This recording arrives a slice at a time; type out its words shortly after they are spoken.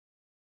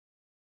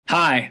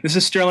Hi, this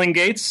is Sterling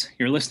Gates.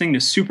 You're listening to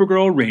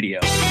Supergirl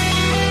Radio.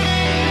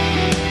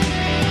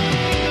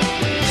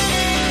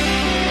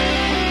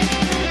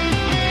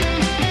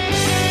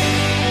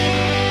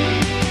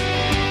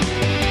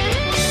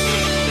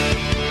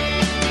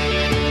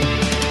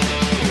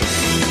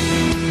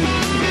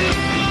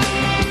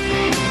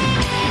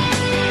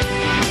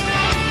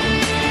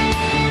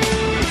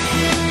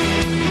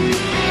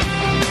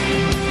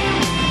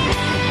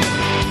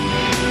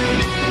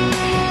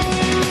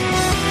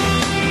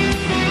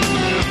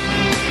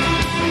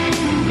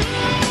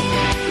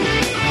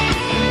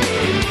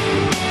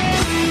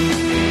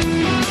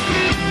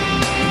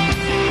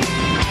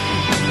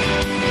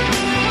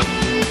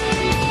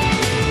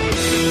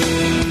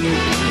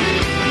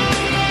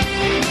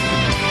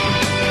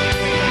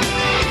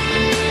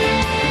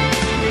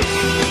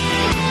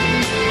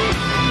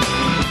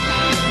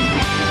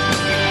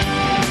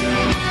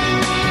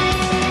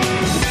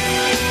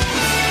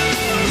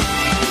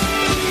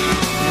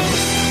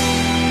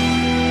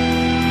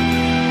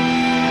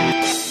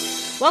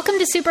 Welcome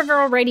to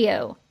Supergirl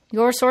Radio,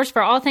 your source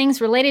for all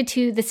things related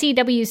to the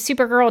CW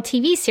Supergirl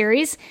TV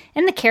series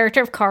and the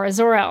character of Kara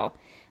Zor-El.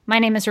 My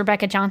name is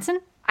Rebecca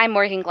Johnson. I'm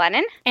Morgan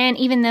Glennon. And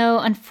even though,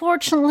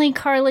 unfortunately,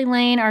 Carly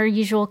Lane, our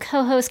usual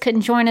co-host,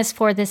 couldn't join us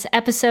for this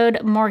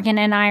episode, Morgan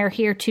and I are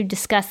here to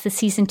discuss the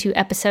Season 2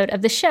 episode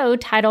of the show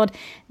titled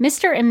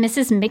Mr. and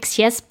Mrs.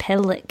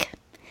 Mxyzptlk.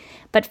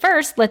 But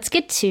first, let's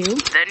get to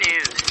the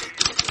news.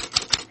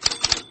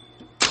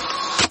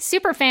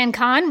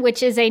 SuperFanCon,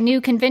 which is a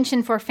new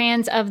convention for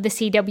fans of the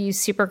CW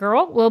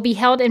Supergirl, will be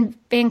held in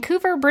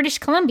Vancouver, British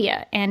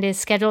Columbia, and is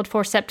scheduled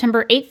for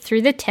September 8th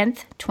through the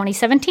 10th,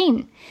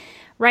 2017.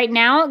 Right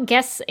now,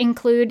 guests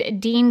include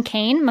Dean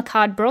Cain,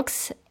 Makad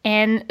Brooks,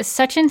 and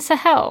Sachin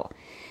Sahel.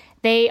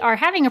 They are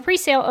having a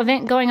pre-sale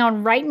event going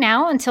on right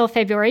now until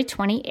February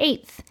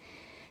 28th.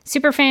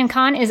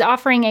 SuperFanCon is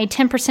offering a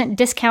 10%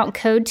 discount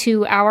code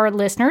to our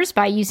listeners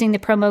by using the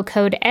promo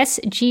code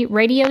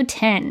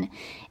SGRadio10.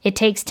 It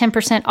takes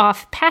 10%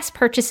 off past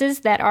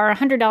purchases that are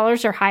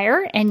 $100 or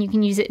higher, and you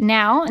can use it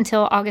now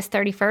until August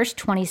 31st,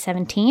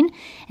 2017,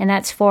 and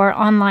that's for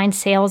online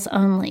sales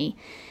only.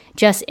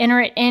 Just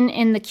enter it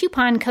in the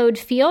coupon code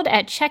field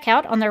at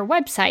checkout on their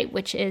website,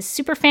 which is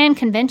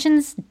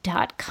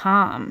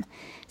superfanconventions.com.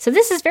 So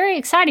this is very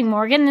exciting,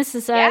 Morgan. This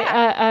is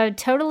a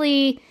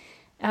totally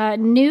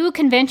new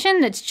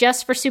convention that's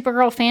just for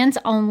Supergirl fans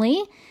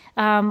only.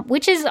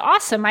 Which is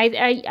awesome.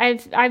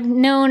 I've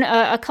known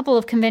a couple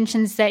of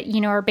conventions that, you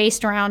know, are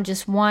based around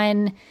just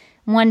one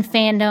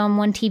fandom,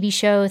 one TV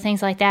show,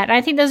 things like that. And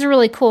I think those are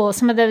really cool.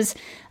 Some of those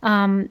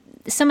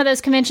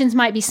conventions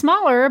might be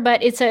smaller,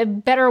 but it's a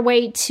better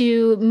way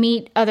to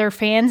meet other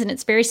fans, and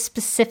it's very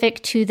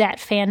specific to that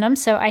fandom.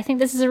 So I think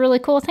this is a really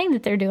cool thing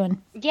that they're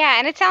doing. Yeah,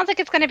 and it sounds like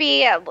it's going to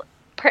be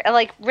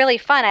really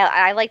fun.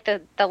 I like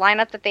the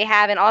lineup that they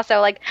have, and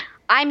also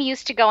I'm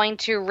used to going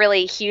to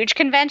really huge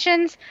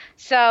conventions,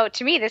 so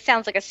to me, this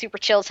sounds like a super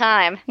chill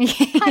time.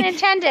 Pun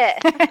intended.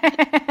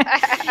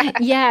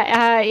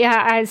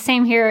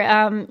 Same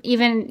here.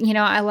 Even, you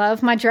know, I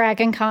love my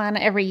Dragon Con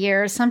every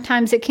year.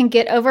 Sometimes it can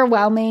get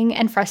overwhelming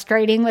and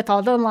frustrating with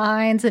all the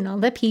lines and all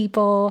the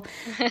people.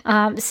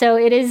 So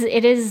it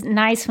is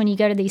nice when you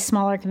go to these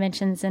smaller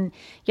conventions and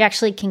you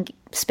actually can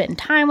spend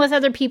time with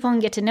other people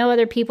and get to know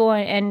other people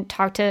and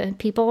talk to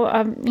people,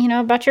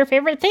 about your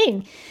favorite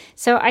thing.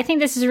 So I think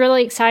this is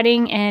really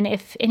exciting. And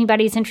if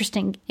anybody's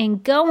interested in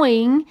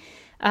going,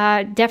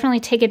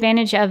 definitely take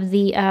advantage of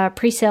the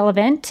pre-sale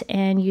event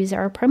and use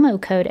our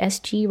promo code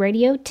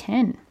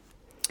SGRadio10.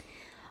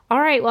 All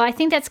right, well, I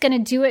think that's going to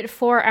do it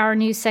for our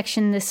news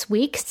section this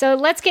week. So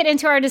let's get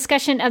into our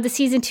discussion of the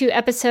Season 2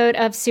 episode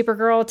of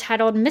Supergirl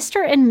titled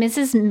Mr. and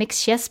Mrs.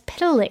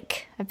 Mxyzptlk.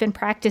 I've been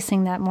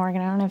practicing that,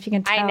 Morgan. I don't know if you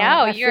can tell. I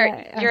know.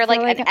 You're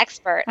like an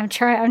expert. I'm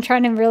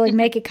trying to really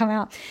make it come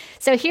out.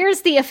 So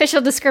here's the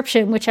official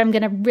description, which I'm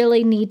going to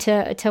really need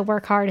to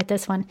work hard at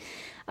this one.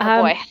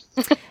 Oh, boy.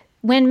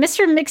 When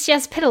Mr.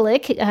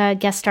 Mxyzptlk,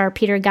 guest star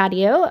Peter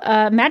Gaudio,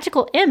 a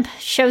magical imp,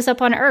 shows up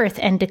on Earth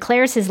and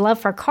declares his love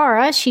for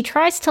Kara, she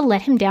tries to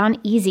let him down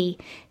easy,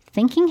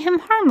 thinking him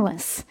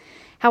harmless.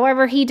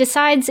 However, he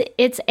decides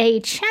it's a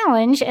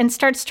challenge and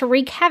starts to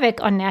wreak havoc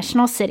on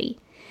National City.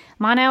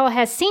 Mon-El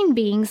has seen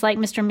beings like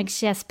Mr.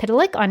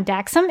 Mxyzptlk on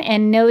Daxam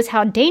and knows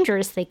how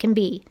dangerous they can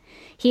be.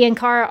 He and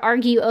Kara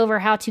argue over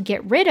how to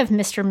get rid of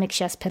Mr.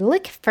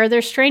 Mxyzptlk,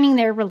 further straining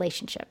their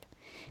relationship.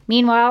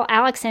 Meanwhile,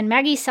 Alex and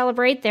Maggie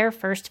celebrate their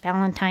first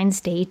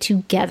Valentine's Day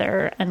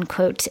together,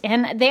 unquote.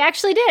 And they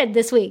actually did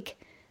this week.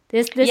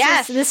 This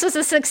was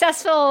a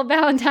successful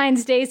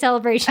Valentine's Day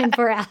celebration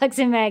for Alex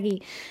and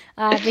Maggie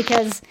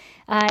because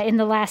in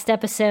the last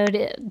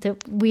episode,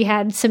 we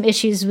had some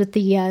issues with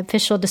the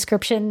official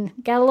description.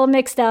 Got a little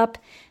mixed up.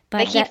 But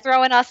they keep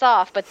throwing us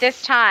off, but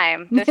this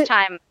time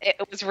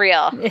it was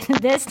real.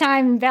 This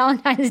time,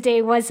 Valentine's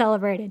Day was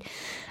celebrated.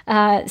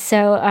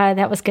 So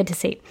that was good to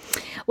see.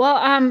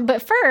 Well,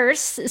 but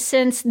first,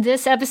 since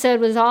this episode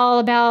was all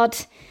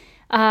about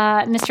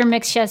Mr.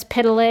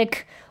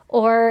 Mxyzptlk,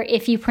 or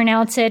if you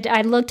pronounce it,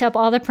 I looked up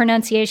all the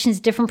pronunciations,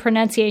 different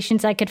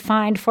pronunciations I could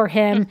find for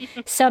him.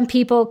 Some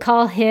people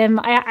call him,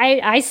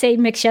 I say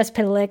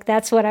Mixyzptlk,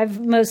 that's what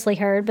I've mostly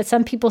heard, but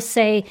some people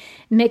say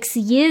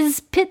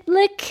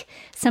Mixyzptlk.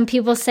 Some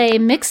people say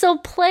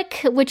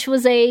Mxyzptlk, which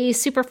was a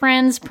Super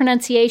Friends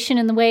pronunciation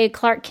in the way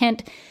Clark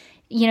Kent,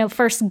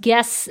 first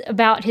guess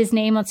about his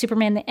name on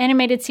Superman the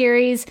Animated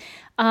Series.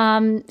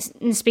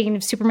 Speaking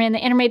of Superman the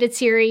Animated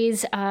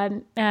Series,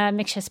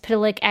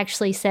 Mixyzptlk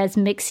actually says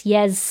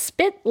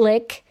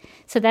Mixyzptlk,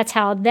 so that's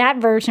how that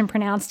version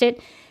pronounced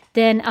it.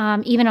 Then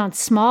even on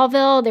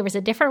Smallville, there was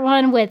a different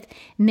one with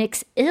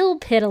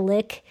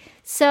Mxyzptlk.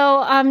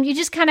 So you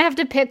just kind of have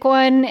to pick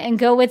one and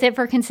go with it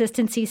for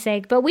consistency's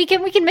sake. But we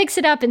can mix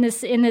it up in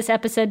this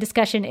episode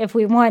discussion if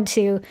we want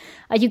to.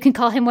 You can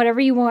call him whatever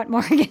you want,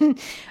 Morgan.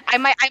 I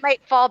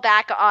might fall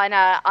back on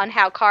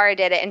how Kara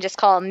did it and just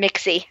call him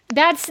Mixie.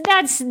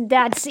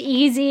 That's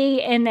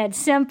easy and that's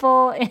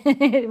simple.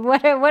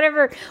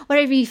 whatever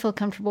you feel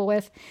comfortable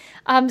with.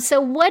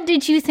 So what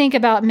did you think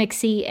about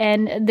Mixie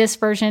and this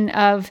version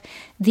of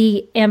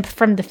the imp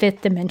from the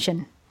fifth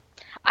dimension?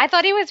 I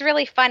thought he was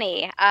really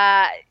funny.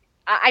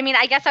 I mean,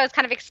 I guess I was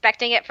kind of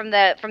expecting it from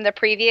the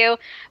preview,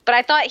 but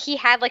I thought he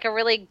had like a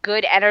really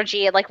good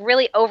energy, like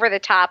really over the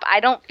top. I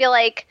don't feel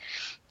like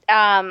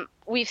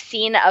we've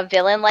seen a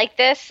villain like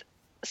this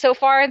so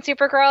far in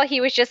Supergirl.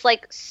 He was just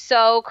like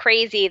so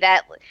crazy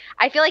that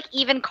I feel like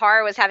even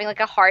Kara was having like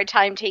a hard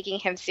time taking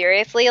him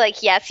seriously.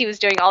 Like, yes, he was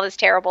doing all this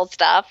terrible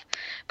stuff,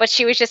 but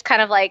she was just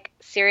kind of like,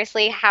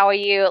 seriously, how are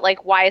you?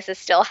 Like, why is this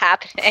still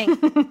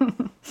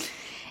happening?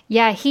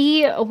 Yeah,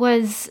 he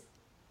was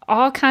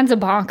all kinds of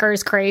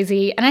bonkers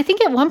crazy. And I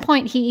think at one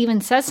point he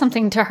even says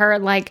something to her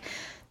like,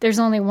 there's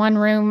only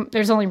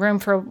room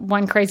for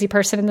one crazy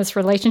person in this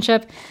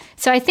relationship.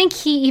 So I think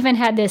he even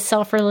had this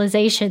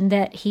self-realization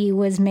that he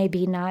was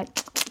maybe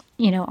not,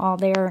 all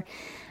there.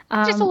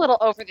 Just a little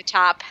over the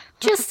top.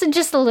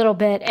 just a little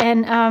bit.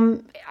 And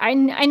I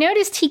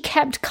noticed he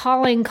kept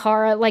calling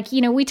Kara, like,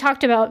 we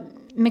talked about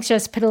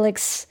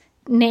Mixyzptlk's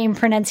name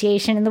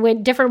pronunciation and the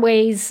different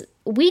ways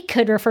we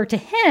could refer to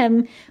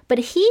him, but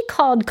he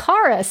called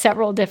Kara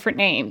several different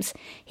names.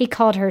 He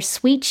called her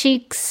Sweet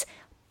Cheeks,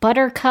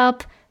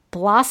 Buttercup,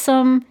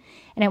 Blossom,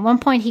 and at one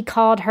point he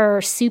called her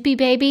Soupy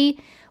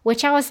Baby,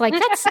 which I was like,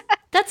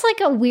 that's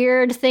like a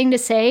weird thing to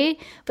say.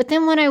 But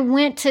then when I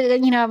went to,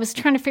 I was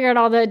trying to figure out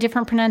all the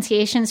different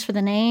pronunciations for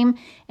the name,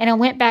 and I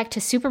went back to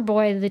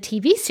Superboy, the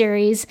TV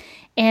series,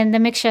 and the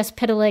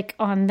Mixyzptlk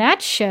on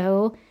that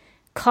show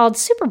called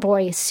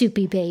Superboy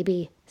Soupy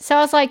Baby. So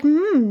I was like,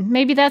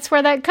 maybe that's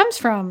where that comes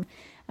from.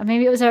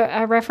 Maybe it was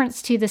a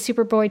reference to the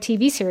Superboy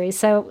TV series.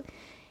 So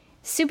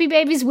Soupy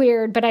Baby's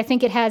weird, but I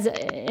think it has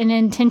an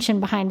intention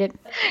behind it.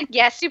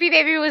 Yeah, Soupy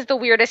Baby was the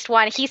weirdest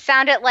one. He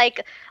sounded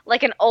like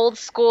an old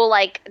school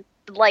like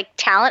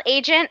talent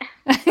agent,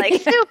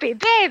 like Soupy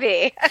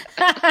Baby.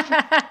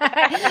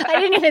 I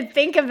didn't even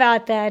think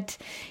about that.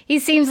 He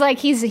seems like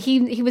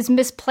he was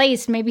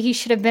misplaced. Maybe he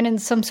should have been in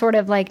some sort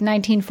of like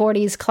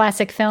 1940s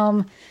classic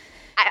film.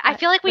 I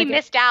feel like we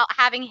missed out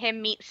having him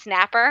meet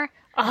Snapper.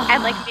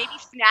 And like maybe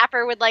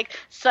Snapper would like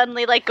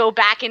suddenly like go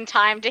back in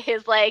time to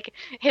his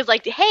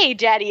hey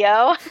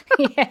Daddy-O.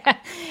 Yeah.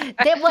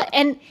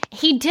 And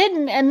he did,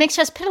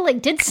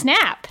 Mixyzptlk did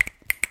snap.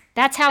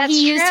 That's how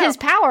he used his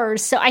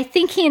powers. So I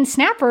think he and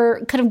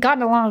Snapper could have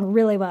gotten along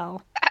really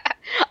well.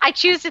 I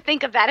choose to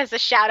think of that as a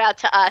shout out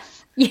to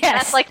us.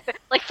 Yes. That's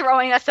like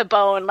throwing us a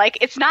bone. Like,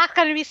 it's not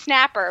going to be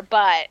Snapper,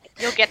 but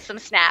you'll get some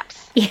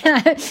snaps.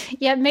 Yeah.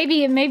 Yeah.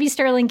 Maybe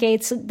Sterling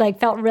Gates like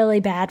felt really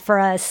bad for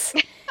us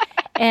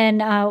and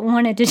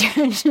wanted to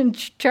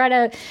try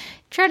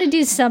to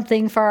do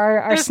something for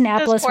our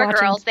snapless those poor watching.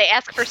 girls, they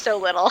ask for so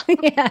little.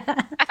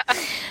 Yeah.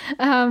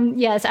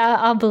 Yes,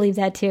 I'll believe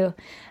that too.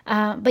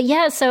 But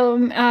yeah, so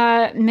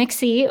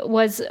Mixie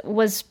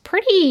was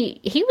pretty.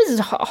 He was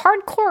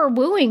hardcore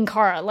wooing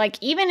Kara. Like,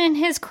 even in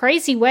his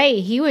crazy way,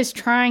 he was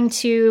trying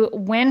to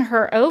win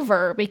her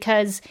over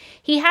because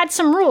he had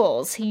some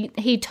rules.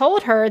 He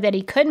told her that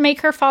he could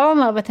make her fall in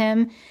love with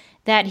him,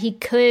 that he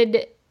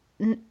could.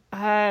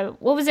 What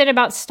was it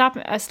about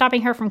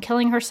stopping her from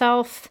killing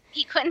herself?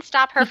 He couldn't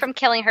stop her from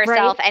killing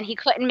herself, right. And he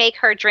couldn't make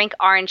her drink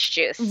orange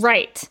juice.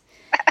 Right.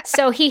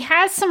 So he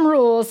has some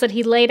rules that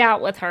he laid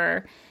out with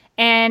her.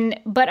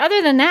 But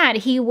other than that,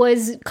 he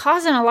was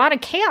causing a lot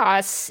of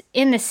chaos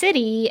in the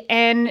city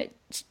and,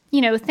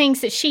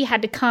 things that she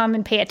had to come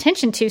and pay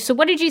attention to. So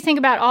what did you think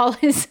about all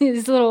his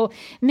little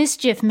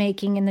mischief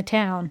making in the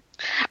town?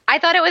 I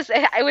thought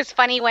it was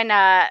funny when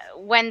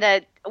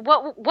the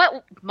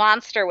what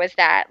monster was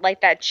that?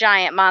 Like that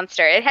giant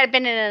monster. It had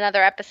been in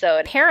another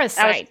episode.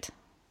 Parasite.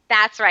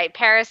 That's right,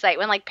 Parasite.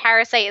 When like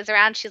Parasite is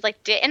around, she's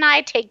like, "Didn't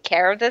I take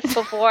care of this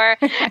before?"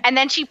 And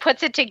then she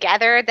puts it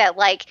together that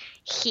like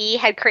he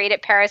had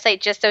created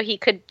Parasite just so he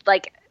could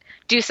like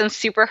do some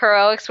super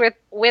heroics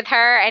with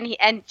her,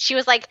 and she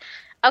was like,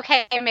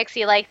 "Okay,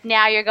 Mixie, like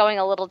now you're going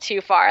a little too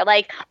far.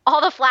 Like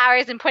all the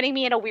flowers and putting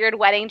me in a weird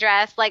wedding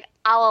dress. Like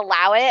I'll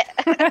allow it.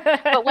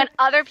 But when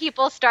other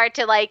people start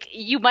to like,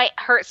 you might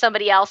hurt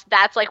somebody else,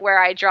 that's like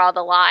where I draw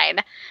the line.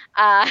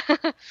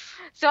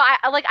 So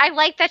I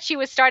like that she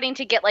was starting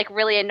to get like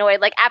really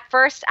annoyed. Like at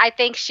first, I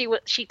think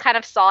she kind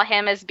of saw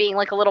him as being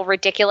like a little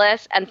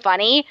ridiculous and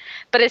funny.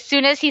 But as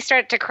soon as he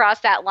started to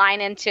cross that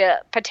line into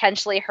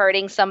potentially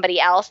hurting somebody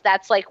else,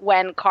 that's like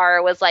when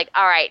Kara was like,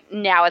 all right,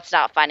 now it's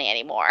not funny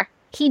anymore.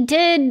 He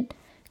did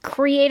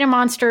create a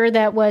monster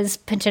that was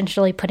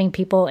potentially putting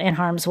people in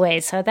harm's way.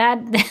 So that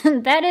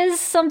is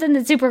something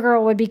that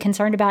Supergirl would be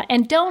concerned about.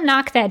 And don't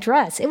knock that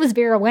dress. It was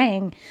Vera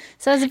Wang.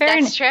 So it was a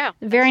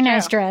very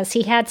nice dress.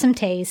 He had some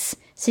taste.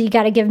 So you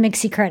got to give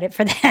Mixie credit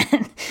for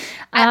that.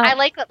 I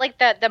like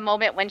the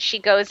moment when she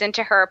goes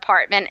into her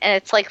apartment and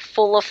it's like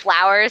full of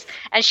flowers,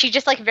 and she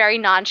just like very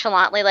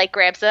nonchalantly like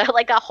grabs a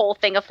whole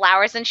thing of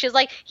flowers, and she's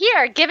like,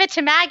 "Here, give it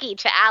to Maggie,"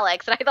 to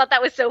Alex. And I thought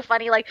that was so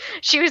funny. Like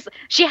she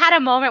had a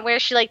moment where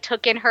she like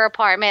took in her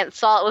apartment,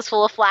 saw it was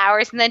full of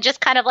flowers, and then just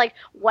kind of like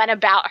went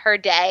about her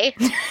day.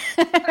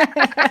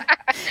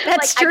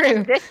 That's true. I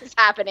guess this is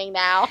happening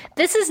now.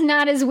 This is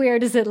not as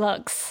weird as it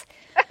looks.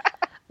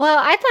 Well,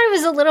 I thought it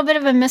was a little bit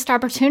of a missed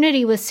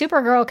opportunity with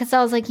Supergirl, because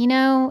I was like,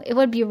 it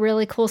would be a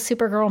really cool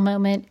Supergirl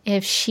moment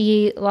if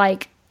she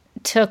like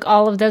took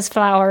all of those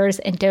flowers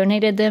and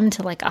donated them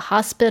to like a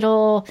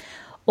hospital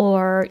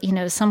or,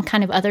 some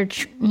kind of other,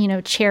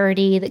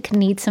 charity that could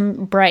need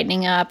some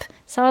brightening up.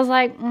 So I was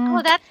like,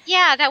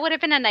 that would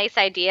have been a nice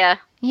idea.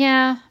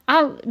 Yeah.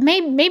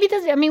 Maybe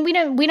this,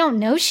 we don't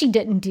know she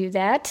didn't do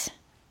that.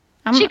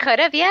 She could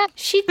have, yeah.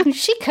 She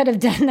could have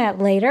done that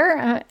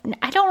later.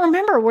 I don't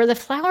remember. Were the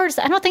flowers...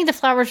 I don't think the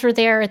flowers were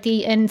there at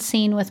the end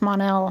scene with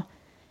Mon-El.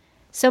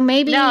 So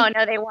maybe... No,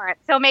 they weren't.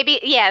 So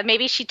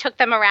maybe she took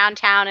them around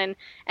town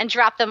and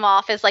dropped them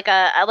off as like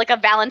a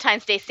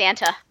Valentine's Day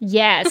Santa.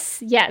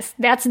 Yes.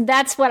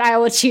 That's what I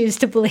would choose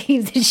to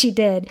believe that she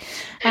did.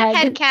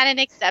 Headcanon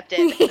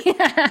accepted.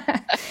 Yeah.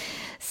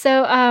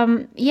 So,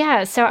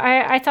 so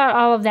I thought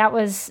all of that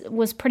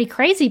was pretty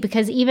crazy,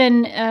 because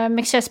even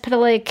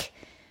Mixes-Pitalik...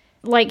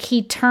 like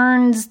he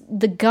turns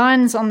the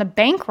guns on the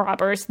bank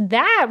robbers.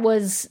 That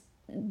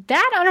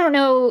I don't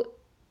know.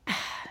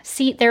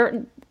 See,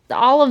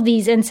 all of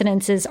these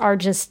incidences are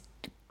just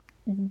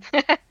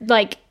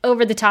like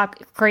over the top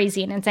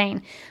crazy and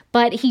insane.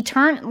 But he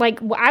turned,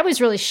 I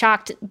was really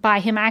shocked by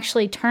him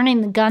actually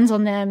turning the guns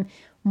on them,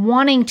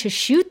 wanting to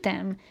shoot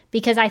them,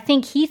 because I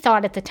think he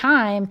thought at the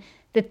time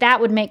that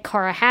would make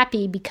Kara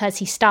happy because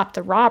he stopped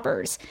the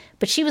robbers.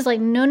 But she was like,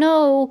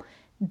 no,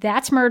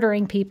 that's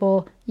murdering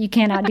people. You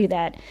cannot do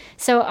that.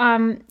 So,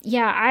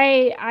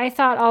 I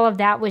thought all of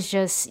that was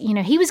just,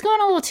 he was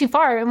going a little too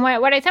far. And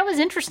what I thought was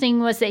interesting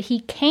was that he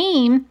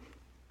came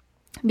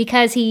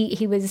because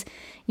he was,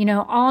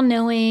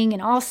 all-knowing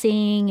and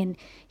all-seeing, and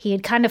he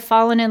had kind of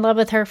fallen in love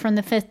with her from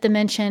the fifth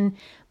dimension,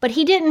 but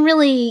he didn't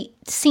really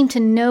seem to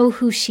know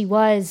who she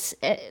was,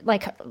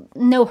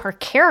 know her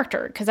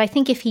character. Because I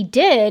think if he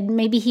did,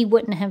 maybe he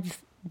wouldn't have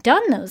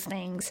done those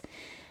things.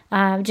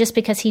 Just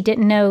because he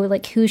didn't know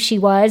who she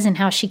was and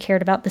how she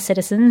cared about the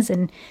citizens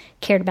and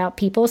cared about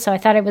people. So I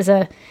thought it was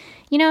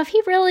if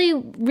he really,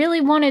 really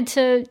wanted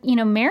to,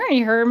 marry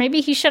her, maybe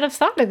he should have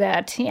thought of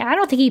that. Yeah, I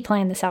don't think he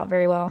planned this out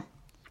very well.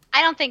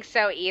 I don't think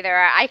so either.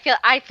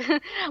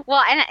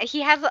 And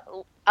he has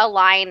a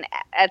line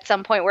at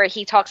some point where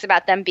he talks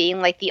about them being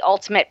like the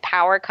ultimate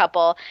power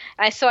couple.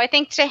 And so I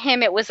think to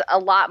him it was a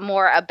lot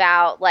more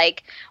about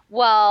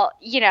well,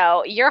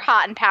 you're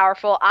hot and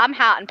powerful, I'm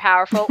hot and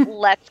powerful,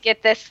 let's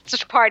get this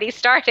party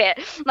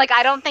started.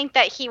 I don't think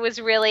that he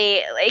was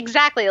really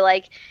exactly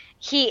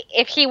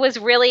if he was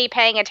really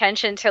paying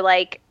attention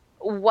to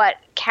what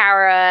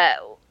Kara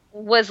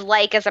was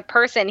like as a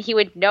person, he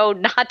would know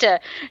not to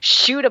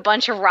shoot a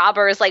bunch of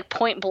robbers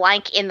point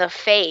blank in the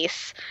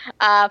face.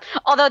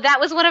 Although that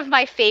was one of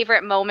my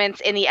favorite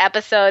moments in the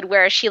episode,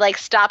 where she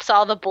stops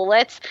all the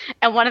bullets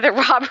and one of the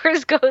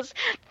robbers goes,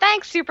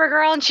 "Thanks,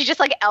 Supergirl," and she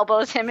just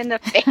elbows him in the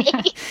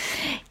face.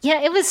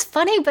 Yeah, it was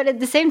funny, but at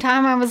the same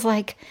time I was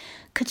like,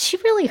 could she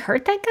really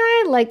hurt that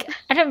guy?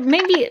 I don't.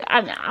 Maybe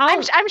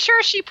I'm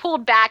sure she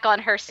pulled back on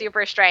her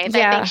super strength.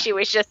 Yeah. I think she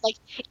was just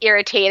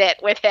irritated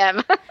with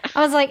him.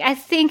 I was like, I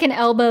think an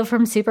elbow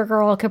from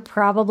Supergirl could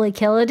probably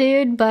kill a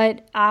dude,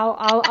 but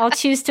I'll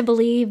choose to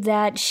believe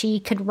that she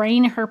could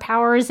rein her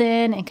powers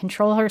in and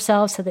control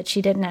herself so that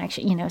she didn't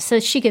actually, so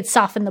she could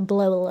soften the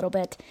blow a little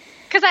bit.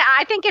 Because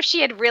I think if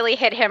she had really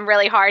hit him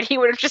really hard, he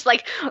would have just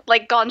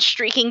gone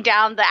streaking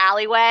down the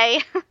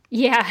alleyway.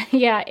 Yeah.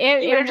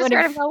 It would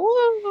have go,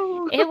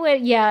 woo. It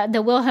would,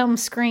 the Wilhelm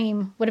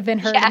scream would have been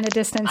heard in the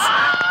distance.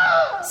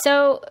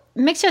 So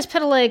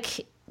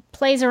Mixes-Pitalik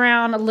plays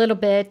around a little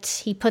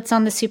bit. He puts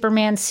on the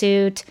Superman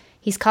suit.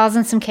 He's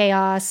causing some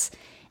chaos.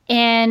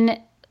 And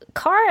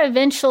Kara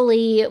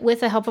eventually, with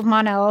the help of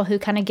Mon-El, who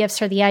kind of gives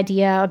her the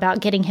idea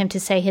about getting him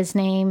to say his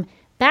name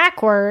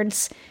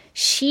backwards,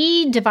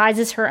 she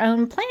devises her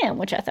own plan,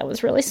 which I thought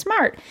was really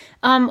smart.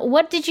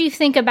 What did you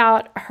think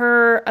about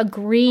her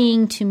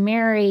agreeing to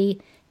marry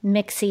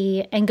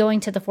Mixie and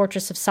going to the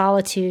Fortress of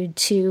Solitude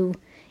to,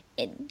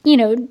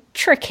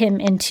 trick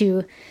him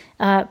into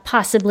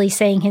possibly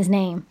saying his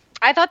name.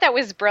 I thought that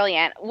was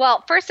brilliant.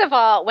 Well, first of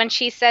all, when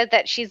she said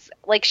that she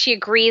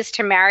agrees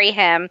to marry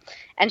him,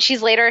 and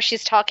she's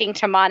talking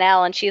to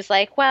Mon-El, and she's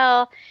like,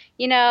 well,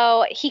 he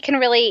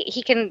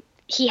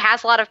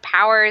has a lot of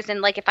powers, and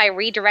like if I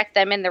redirect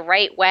them in the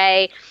right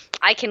way,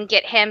 I can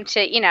get him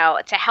to,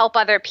 to help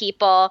other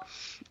people.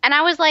 And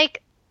I was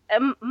like,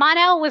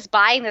 Mon-El was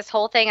buying this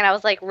whole thing, and I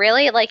was like,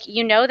 really? Like,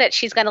 that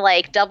she's going to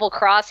like double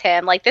cross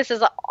him. Like, this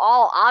is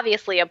all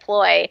obviously a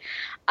ploy.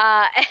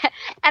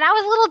 And I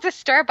was a little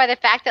disturbed by the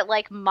fact that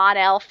like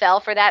Mon-El fell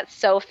for that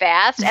so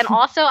fast. And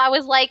also I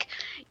was like,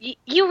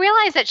 you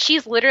realize that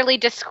she's literally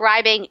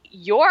describing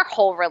your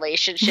whole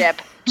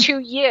relationship to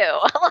you.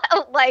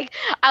 Like,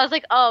 I was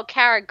like, oh,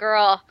 Kara,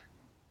 girl,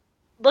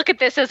 look at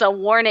this as a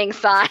warning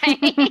sign.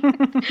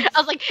 I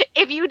was like,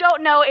 if you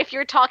don't know if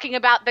you're talking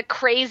about the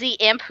crazy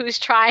imp who's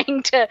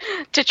trying to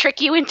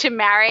trick you into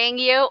marrying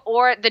you,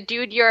 or the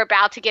dude you're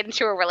about to get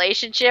into a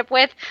relationship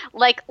with,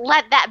 like,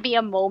 let that be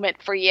a moment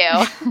for you.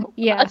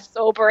 Yeah. A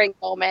sobering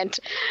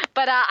moment.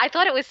 But I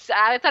thought it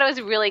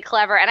was really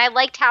clever, and I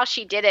liked how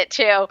she did it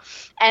too.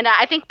 And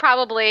I think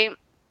probably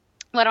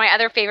one of my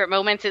other favorite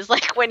moments is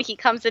like when he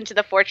comes into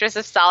the Fortress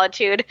of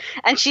Solitude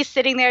and she's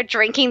sitting there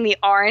drinking the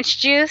orange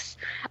juice.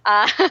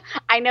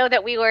 I know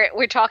that we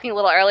were talking a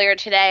little earlier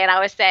today, and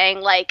I was saying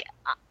like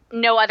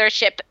no other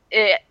ship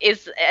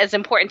is as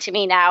important to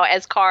me now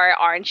as Kara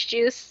orange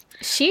juice.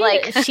 She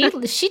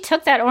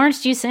took that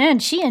orange juice in.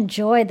 She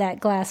enjoyed that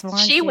glass of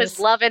orange juice. She was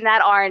loving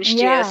that orange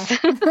juice.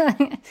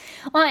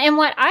 Well, and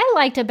what I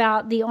liked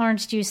about the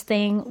orange juice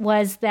thing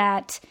was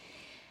that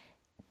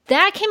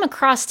came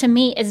across to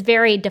me as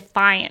very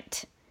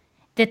defiant.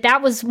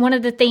 That was one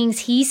of the things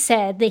he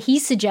said that he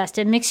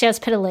suggested,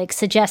 Mixyaz-Pitalik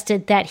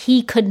suggested that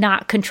he could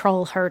not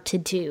control her to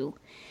do.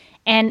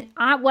 And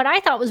what I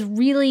thought was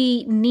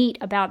really neat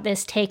about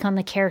this take on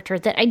the character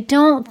that I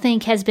don't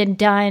think has been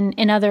done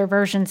in other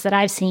versions that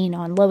I've seen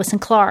on Lois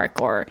and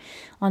Clark or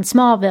on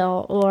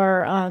Smallville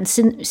or on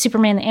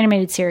Superman the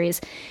Animated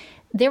Series,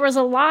 there was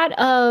a lot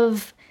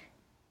of...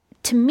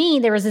 To me,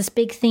 there was this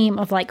big theme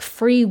of like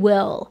free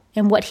will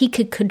and what he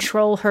could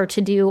control her to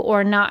do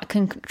or not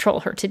control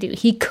her to do.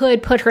 He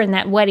could put her in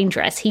that wedding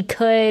dress. He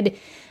could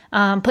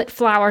put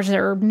flowers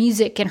or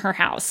music in her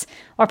house,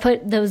 or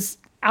put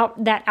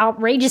that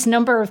outrageous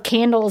number of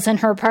candles in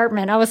her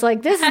apartment. I was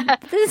like, this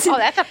oh,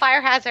 that's a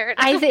fire hazard.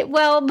 I think,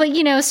 well, but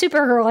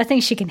Supergirl, I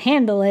think she can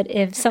handle it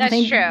if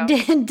something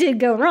did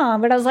go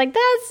wrong. But I was like,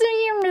 that's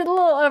a little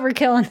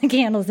overkill on the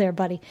candles there,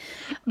 buddy.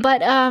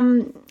 But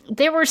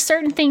there were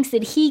certain things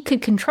that he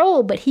could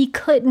control, but he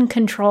couldn't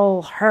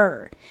control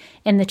her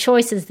and the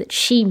choices that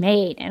she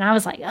made. And I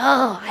was like,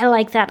 oh, I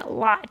like that a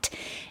lot.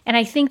 And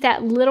I think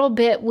that little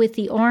bit with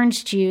the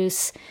orange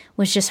juice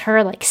was just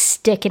her like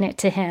sticking it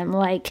to him,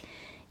 like,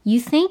 you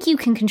think you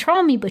can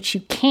control me, but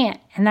you can't.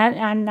 And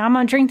I'm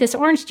going to drink this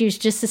orange juice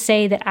just to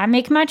say that I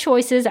make my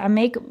choices. I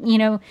make,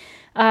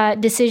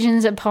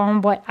 decisions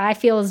upon what I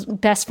feel is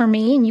best for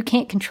me, and you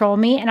can't control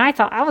me. And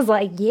I was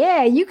like,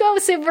 yeah, you go,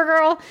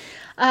 Supergirl.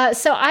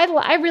 So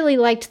I really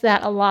liked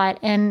that a lot.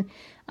 And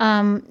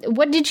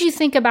what did you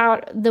think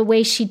about the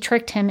way she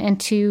tricked him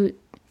into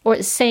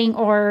saying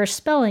or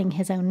spelling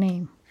his own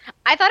name?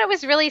 I thought it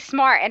was really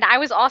smart. And I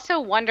was also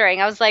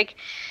wondering, I was like,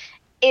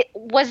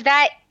 was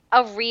that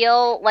a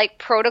real like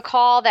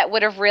protocol that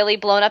would have really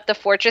blown up the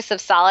Fortress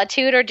of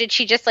Solitude, or did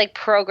she just like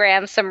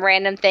program some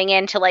random thing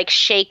in to like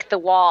shake the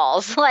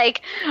walls?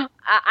 Like,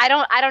 I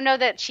don't know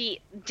that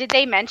did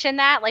they mention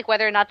that, like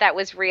whether or not that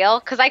was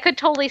real? Because I could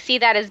totally see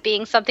that as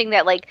being something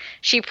that like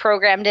she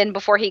programmed in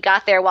before he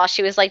got there while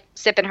she was like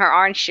sipping her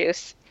orange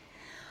juice.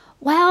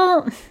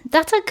 Well,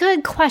 that's a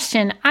good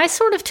question. I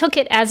sort of took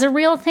it as a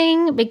real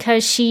thing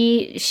because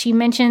she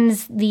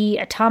mentions the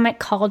atomic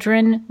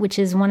cauldron, which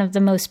is one of the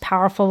most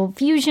powerful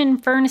fusion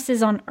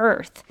furnaces on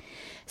Earth.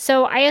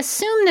 So I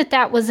assume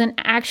that was an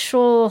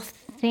actual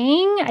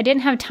thing. I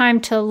didn't have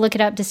time to look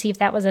it up to see if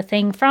that was a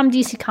thing from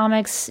DC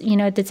Comics,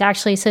 that's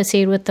actually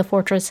associated with the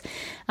Fortress.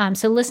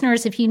 So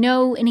listeners, if you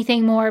know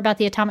anything more about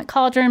the atomic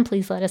cauldron,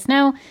 please let us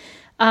know.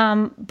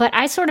 But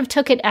I sort of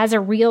took it as a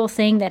real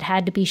thing that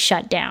had to be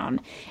shut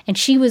down, and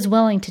she was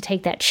willing to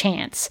take that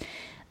chance.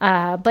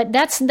 But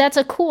that's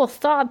a cool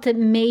thought that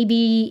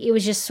maybe it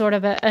was just sort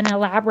of an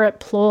elaborate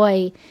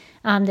ploy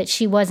that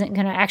she wasn't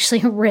going to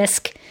actually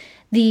risk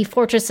the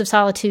Fortress of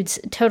Solitude's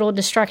total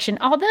destruction.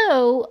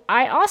 Although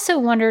I also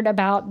wondered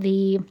about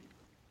the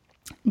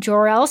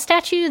Jor-El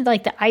statue,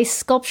 like the ice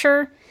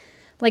sculpture.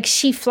 Like,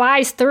 she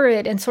flies through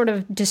it and sort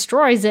of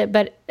destroys it,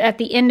 but at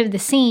the end of the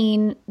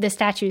scene, the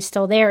statue is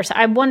still there. So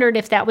I wondered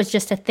if that was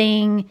just a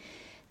thing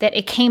that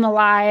it came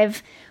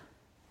alive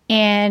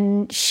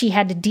and she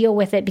had to deal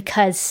with it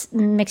because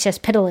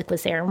Mixyaz-Pitalik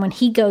was there. And when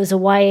he goes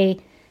away,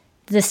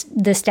 the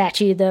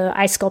statue, the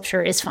ice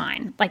sculpture is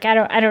fine. Like, I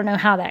don't know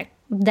how that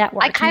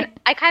works.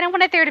 I kind of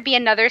wanted there to be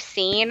another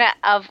scene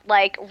of,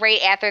 like,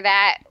 right after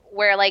that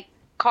where, like,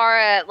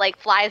 Kara, like,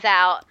 flies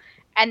out.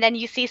 And then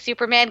you see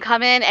Superman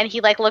come in, and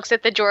he, like, looks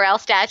at the Jor-El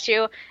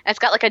statue, and it's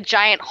got, like, a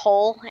giant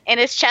hole in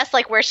his chest,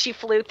 like, where she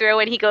flew through,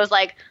 and he goes,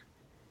 like,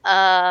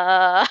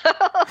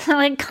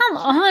 Like, come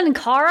on,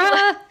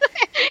 Kara.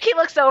 He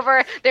looks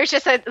over. There's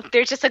just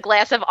a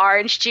glass of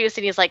orange juice,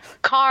 and he's like,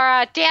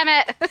 Kara, damn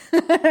it.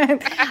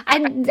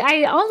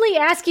 I only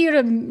ask you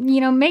to,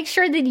 make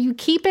sure that you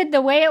keep it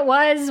the way it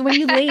was when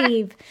you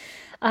leave.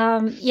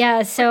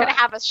 Yeah, so we're gonna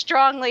have a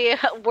strongly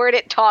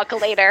worded talk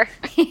later.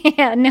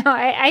 Yeah, no,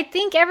 I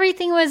think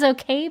everything was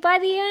okay by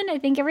the end. I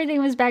think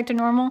everything was back to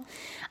normal.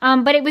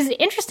 But it was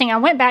interesting. I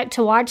went back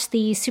to watch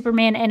the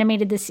Superman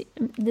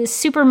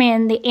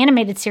the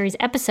animated series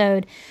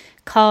episode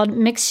called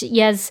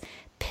Mixyez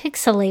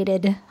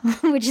Pixelated,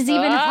 which is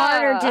even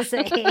harder to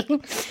say.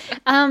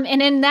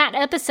 And in that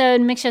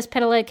episode,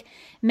 Mixyezptlk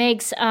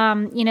makes,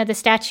 the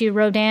statue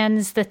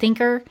Rodin's the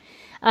Thinker.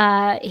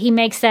 He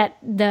makes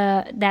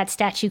that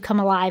statue come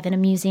alive in a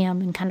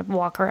museum and kind of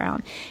walk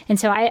around. And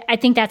so I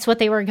think that's what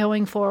they were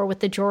going for with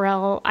the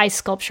Jor-El ice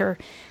sculpture,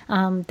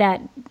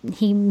 that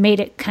he made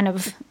it kind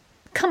of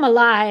come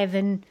alive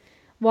and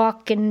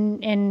walk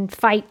and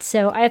fight.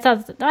 So I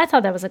thought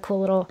that was a cool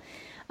little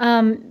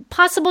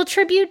possible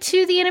tribute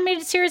to the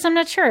animated series. I'm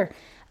not sure,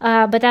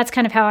 but that's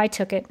kind of how I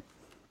took it.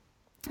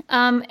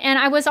 And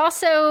I was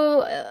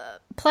also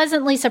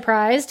pleasantly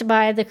surprised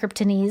by the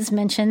Kryptonese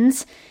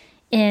mentions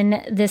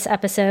in this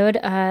episode.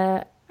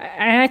 And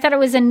I thought it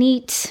was a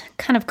neat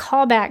kind of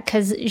callback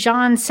because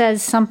Jean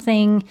says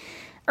something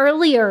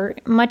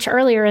much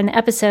earlier in the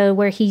episode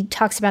where he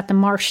talks about the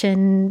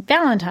Martian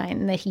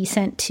Valentine that he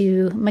sent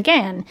to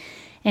McGann.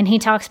 And he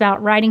talks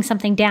about writing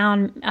something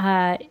down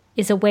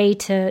is a way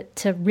to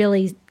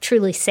really,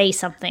 truly say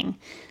something.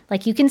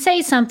 Like, you can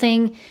say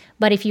something,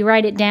 but if you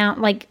write it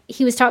down, like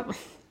he was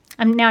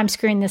I'm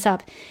screwing this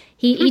up.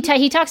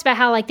 He talks about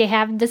how, like, they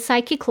have the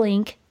psychic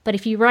link, but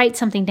if you write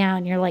something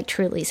down, you're, like,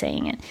 truly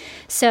saying it.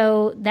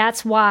 So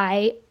that's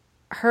why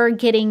her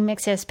getting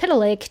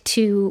Mixyezptlk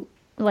to,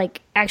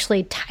 like,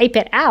 actually type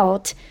it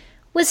out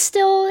it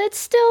still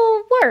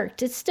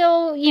worked. It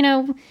still,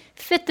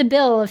 fit the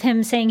bill of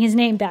him saying his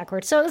name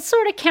backwards. So it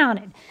sort of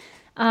counted.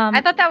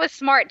 I thought that was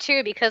smart,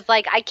 too, because,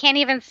 like, I can't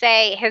even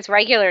say his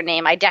regular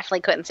name. I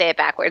definitely couldn't say it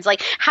backwards.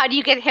 Like, how do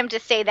you get him to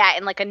say that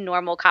in, like, a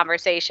normal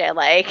conversation?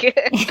 Like,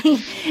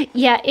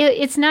 yeah,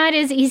 it's not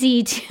as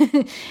easy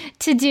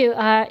to do.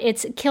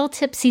 It's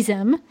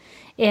Kiltipsism.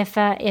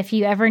 If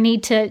you ever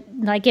need to,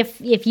 like,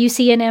 if you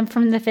see an M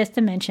from the fifth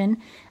dimension,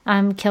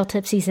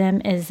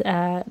 Kiltipsism is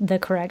the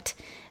correct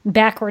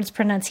backwards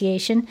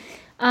pronunciation.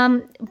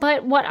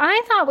 But what I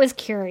thought was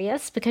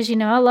curious, because,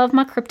 I love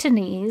my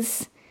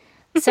Kryptonese.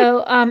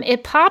 So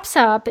it pops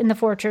up in the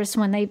fortress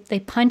when they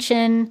punch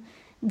in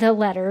the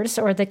letters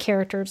or the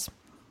characters.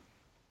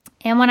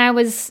 And when I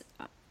was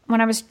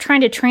trying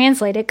to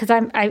translate it, because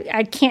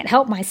I can't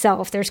help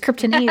myself. There's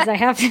Kryptonese. I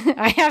have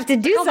to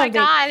do something. My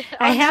God.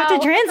 I have to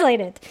translate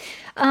it.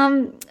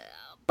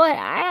 But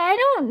I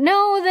don't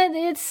know that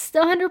it's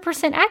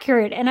 100%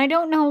 accurate, and I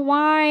don't know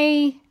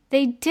why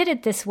they did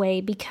it this way,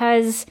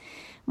 because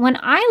when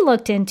I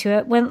looked into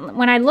it,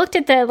 when I looked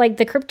at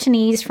the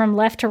Kryptonese from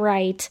left to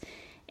right,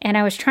 and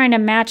I was trying to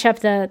match up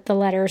the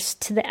letters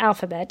to the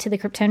alphabet, to the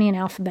Kryptonian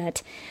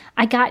alphabet,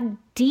 I got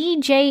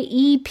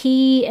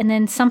DJEP and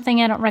then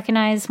something I don't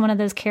recognize, one of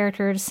those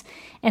characters,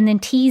 and then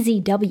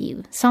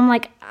TZW. So I'm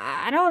like,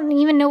 I don't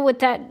even know what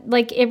that,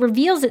 like, it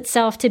reveals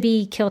itself to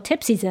be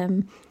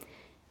Kiltipsism,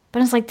 but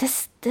I was like,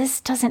 this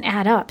doesn't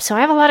add up. So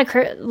I have a lot of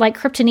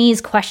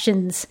Kryptonese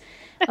questions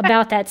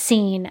about that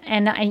scene,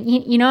 and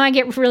I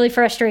get really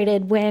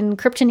frustrated when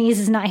Kryptonese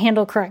is not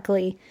handled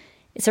correctly.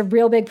 It's a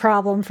real big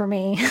problem for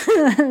me.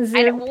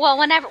 Well,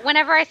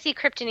 whenever I see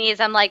Kryptonese,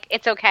 I'm like,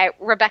 it's okay.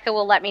 Rebecca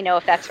will let me know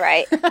if that's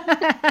right.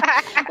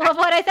 Well,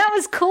 what I thought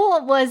was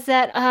cool was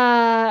that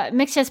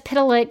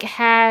Mixyezptlk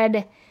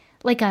had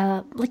like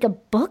a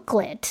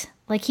booklet.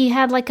 Like, he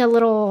had like a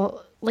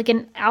little, like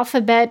an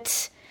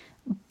alphabet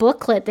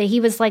booklet that he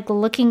was like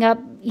looking up,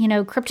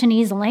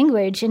 Kryptonese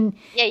language. And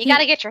yeah, you got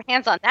to get your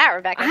hands on that,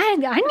 Rebecca. I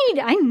need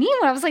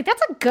one. I was like,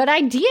 that's a good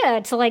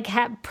idea to like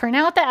print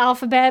out the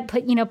alphabet,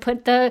 put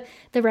the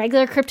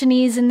regular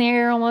Kryptonese in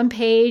there on one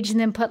page, and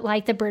then put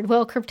like the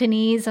Bridwell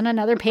Kryptonese on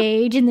another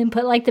page, and then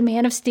put like the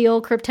Man of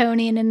Steel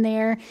Kryptonian in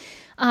there.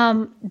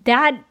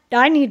 That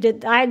I need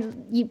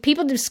to.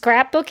 People do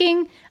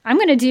scrapbooking. I'm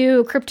going to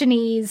do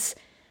Kryptonese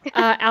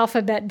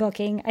alphabet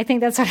booking. I think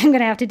that's what I'm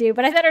going to have to do.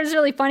 But I thought it was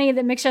really funny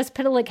that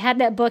Mixyezptlk had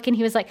that book, and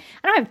he was like,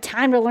 I don't have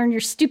time to learn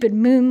your stupid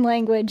moon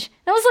language.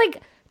 And I was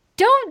like,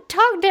 don't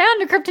talk down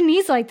to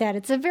Kryptonese like that.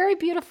 It's a very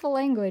beautiful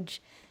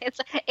language.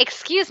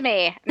 Excuse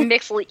me,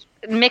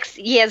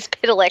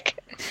 Mixyezptlk.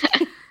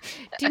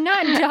 Do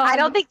not dog. I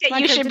don't think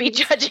that you should be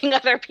judging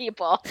other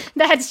people.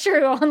 That's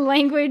true. On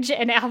language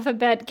and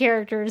alphabet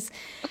characters,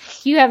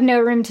 you have no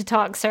room to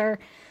talk, sir.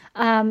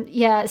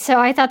 Yeah,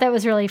 so I thought that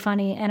was really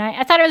funny, and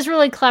I thought it was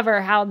really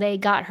clever how they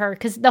got her,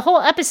 because the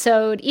whole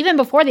episode, even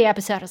before the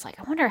episode, I was like,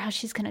 I wonder how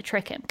she's going to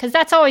trick him, because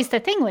that's always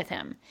the thing with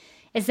him,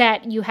 is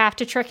that you have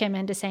to trick him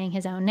into saying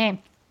his own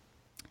name.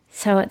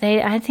 So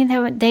I think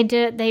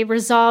that they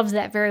resolved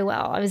that very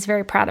well. I was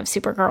very proud of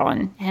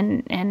Supergirl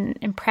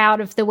and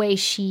proud of the way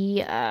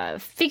she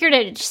figured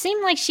it. It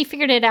seemed like she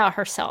figured it out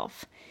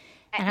herself.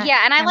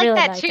 Yeah, and I like really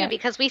that too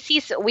because we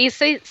see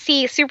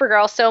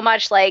Supergirl so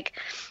much like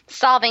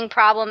solving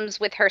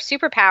problems with her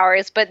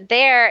superpowers, but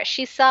there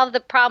she solved the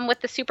problem with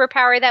the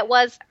superpower that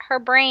was her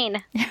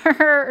brain,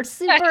 her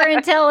super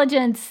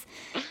intelligence,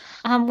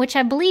 which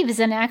I believe is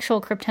an actual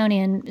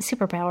Kryptonian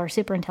superpower,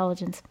 super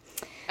intelligence.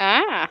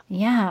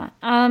 Yeah.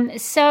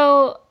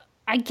 So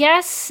I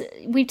guess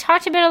we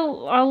talked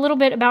a little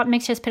bit about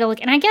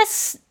Mxyzptlk, and I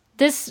guess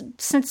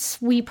since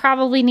we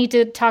probably need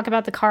to talk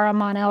about the Kara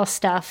Mon-El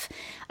stuff.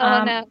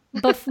 No.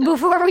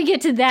 Before we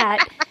get to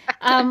that,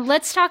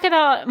 let's talk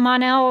about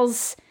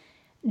Mon-El's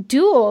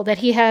duel that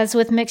he has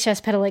with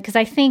Mxyzptlk, because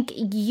I think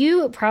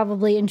you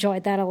probably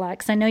enjoyed that a lot,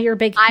 because I know you're a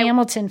big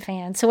Hamilton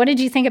fan. So what did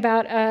you think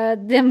about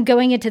them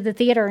going into the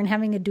theater and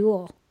having a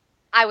duel?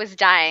 I was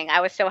dying. I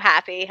was so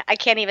happy. I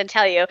can't even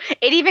tell you.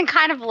 It even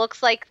kind of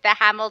looks like the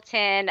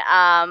Hamilton,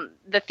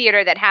 the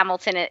theater that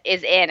Hamilton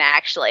is in,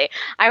 actually.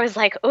 I was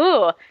like,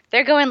 ooh,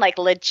 they're going like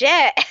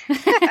legit.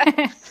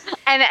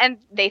 and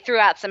they threw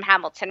out some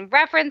Hamilton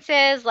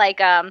references, like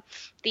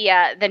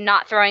the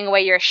not throwing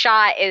away your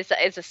shot is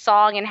a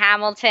song in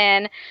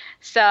Hamilton.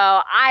 So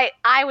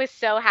I was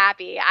so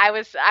happy. I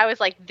was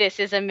like, this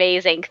is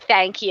amazing.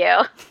 Thank you.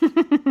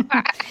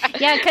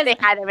 Yeah, because they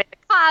had them in the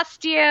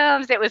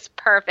costumes. It was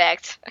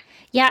perfect.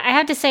 Yeah, I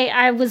have to say,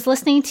 I was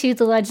listening to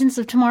the Legends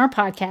of Tomorrow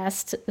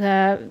podcast,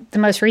 the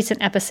most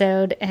recent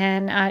episode,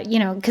 and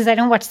because I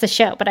don't watch the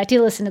show, but I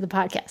do listen to the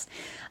podcast.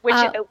 Which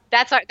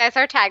that's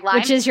our tagline.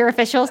 Which is your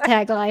official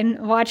tagline: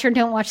 watch or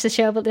don't watch the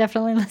show, but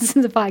definitely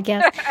listen to the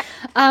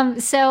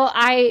podcast. So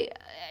I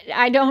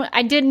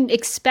didn't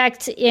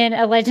expect in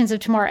a Legends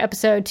of Tomorrow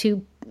episode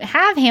to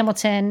have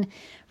Hamilton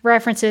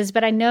references,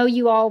 but I know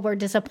you all were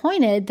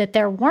disappointed that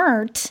there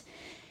weren't.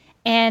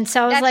 And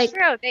so I was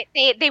That's true.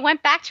 They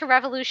went back to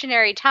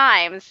revolutionary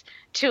times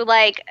to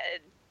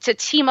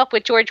team up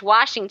with George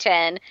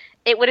Washington.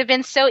 It would have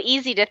been so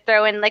easy to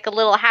throw in like a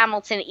little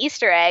Hamilton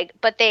Easter egg,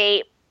 but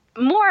they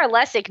more or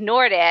less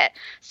ignored it.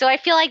 So I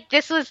feel like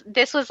this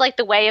was like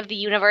the way of the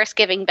universe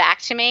giving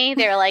back to me.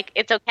 They were like,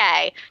 it's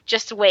okay.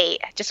 Just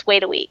wait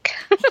a week.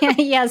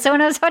 Yeah. So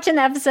when I was watching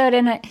the episode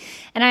and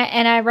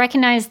I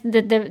recognized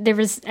that there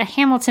was a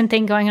Hamilton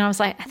thing going on, I was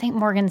like, I think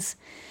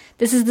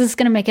this is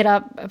going to make it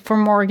up for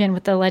Morgan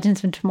with the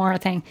Legends of Tomorrow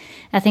thing.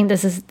 I think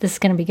this is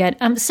going to be good.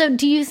 So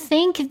do you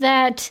think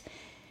that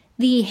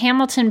the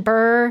Hamilton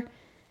Burr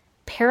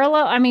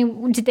parallel, I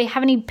mean, did they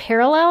have any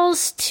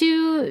parallels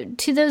to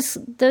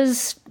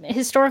those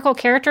historical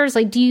characters?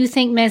 Like, do you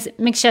think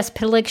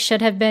Mxyzptlk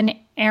should have been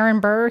Aaron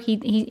Burr?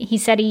 He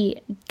said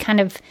he kind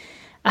of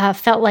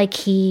felt like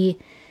he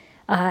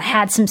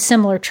had some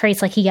similar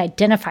traits, like he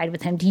identified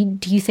with him.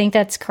 Do you think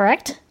that's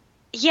correct?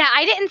 Yeah,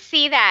 I didn't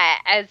see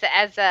that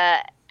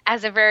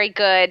as a very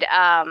good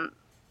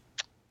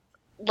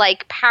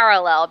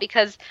parallel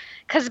because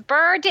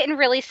Burr didn't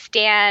really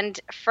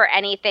stand for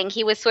anything.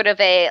 He was sort of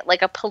a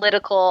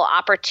political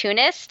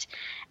opportunist,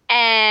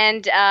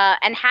 and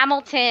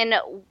Hamilton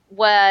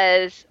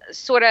was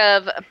sort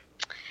of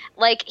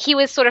he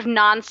was sort of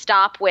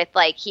nonstop with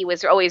he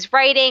was always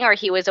writing or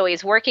he was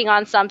always working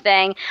on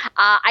something.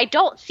 I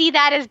don't see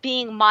that as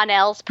being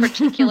Mon-El's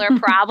particular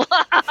problem.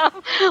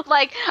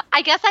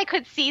 I guess I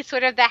could see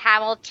sort of the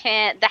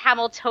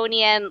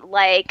Hamiltonian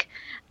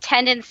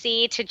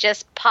tendency to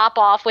just pop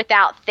off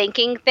without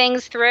thinking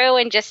things through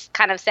and just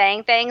kind of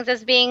saying things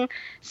as being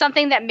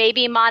something that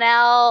maybe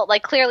Mon-El,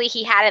 clearly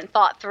he hadn't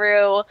thought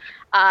through,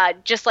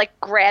 just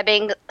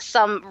grabbing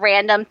some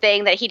random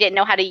thing that he didn't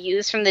know how to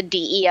use from the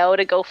DEO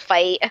to go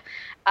fight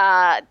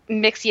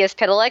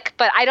Mxyzptlk.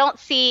 But I don't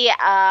see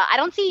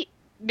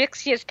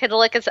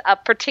Mxyzptlk as a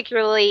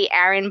particularly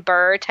Aaron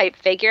Burr type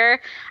figure.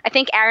 I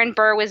think Aaron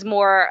Burr was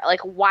more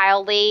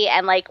wildly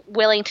and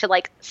willing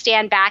to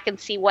stand back and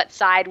see what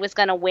side was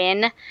going to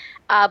win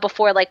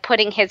before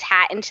putting his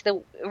hat into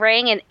the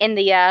ring. And in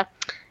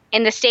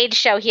the stage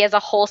show, he has a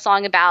whole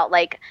song about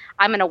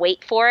I'm going to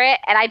wait for it.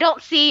 And I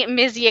don't see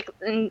Mixie.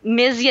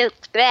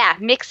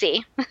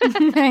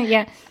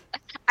 Yeah.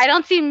 I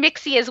don't see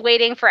Mixie as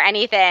waiting for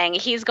anything.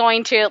 He's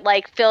going to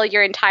fill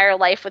your entire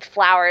life with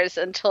flowers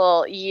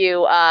until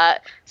you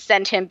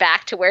send him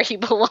back to where he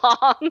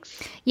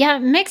belongs. Yeah,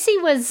 Mixie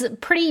was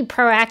pretty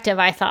proactive,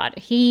 I thought.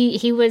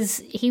 He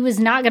was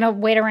not going to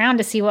wait around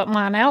to see what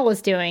Mon-El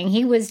was doing.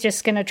 He was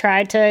just going to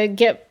try to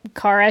get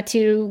Kara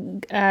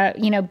to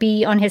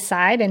be on his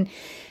side and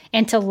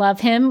to love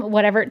him,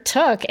 whatever it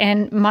took.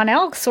 And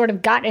Mon-El sort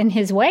of got in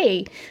his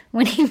way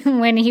when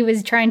he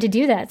was trying to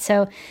do that.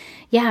 So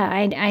yeah,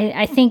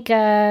 I think,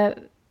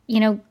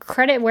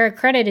 credit where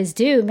credit is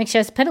due.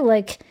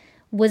 Mxyzptlk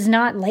was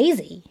not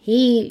lazy.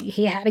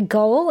 He had a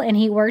goal and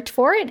he worked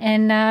for it,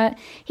 and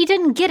he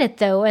didn't get it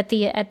though at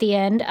the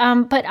end.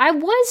 But I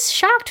was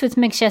shocked with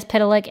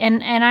Mxyzptlk,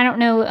 and I don't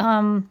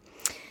know.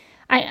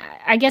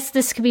 I guess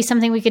this could be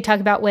something we could talk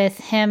about with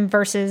him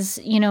versus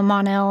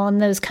Mon-El and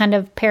those kind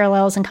of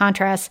parallels and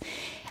contrasts.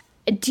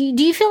 Do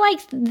you feel like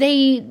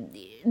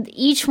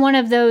each one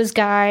of those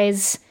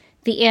guys,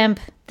 the Imp,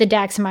 the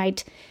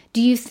Daxamite.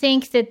 Do you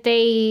think that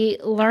they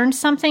learned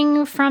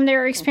something from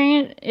their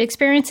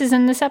experiences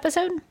in this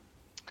episode?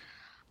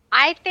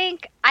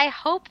 I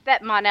hope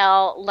that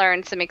Mon-El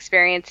learned some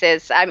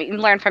experiences.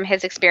 Learned from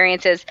his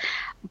experiences.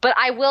 But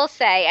I will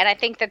say, and I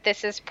think that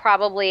this is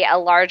probably a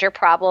larger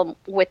problem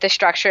with the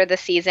structure of the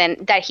season,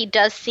 that he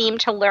does seem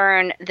to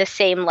learn the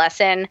same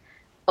lesson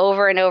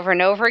over and over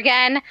and over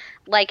again,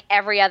 like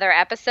every other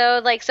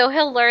episode. Like, so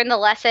he'll learn the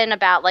lesson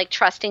about like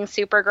trusting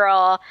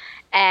Supergirl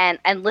and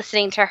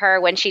listening to her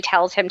when she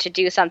tells him to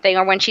do something,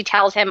 or when she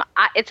tells him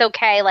it's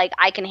okay, like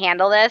I can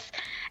handle this.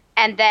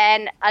 And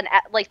then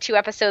like 2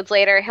 episodes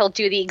later, he'll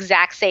do the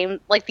exact same,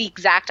 like the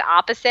exact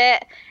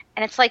opposite.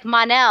 And it's like,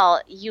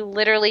 Mon-El, you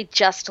literally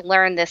just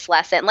learned this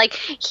lesson. Like,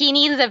 he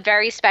needs a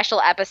very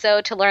special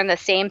episode to learn the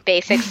same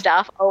basic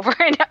stuff over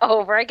and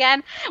over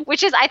again,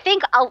 which is, I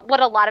think, what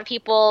a lot of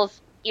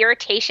people's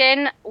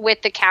irritation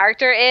with the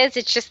character is.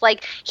 It's just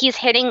like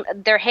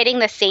they're hitting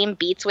the same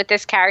beats with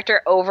this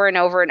character over and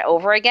over and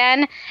over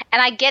again.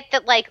 And I get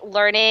that, like,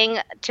 learning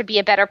to be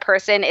a better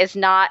person is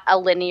not a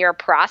linear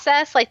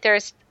process. Like,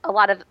 there's a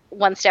lot of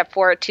 1 step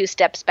forward, 2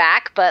 steps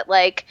back, but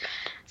like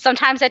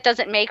sometimes that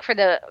doesn't make for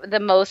the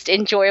most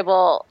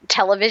enjoyable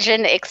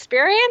television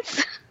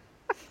experience.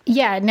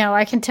 Yeah, no,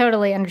 I can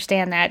totally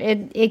understand that.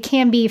 It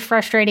can be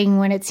frustrating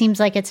when it seems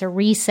like it's a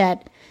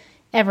reset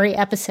every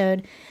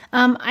episode.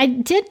 I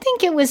did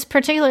think it was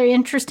particularly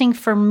interesting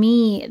for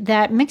me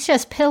that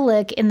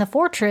Mxyzptlk in the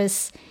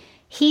Fortress,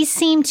 he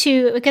seemed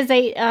to, because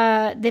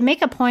they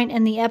make a point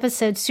in the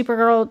episode,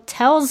 Supergirl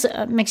tells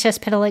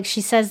Mxyzptlk,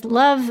 she says,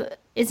 love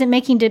isn't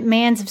making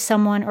demands of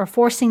someone or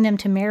forcing them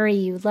to marry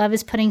you. Love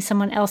is putting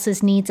someone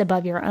else's needs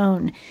above your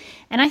own.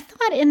 And I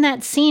thought in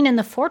that scene in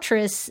the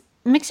Fortress,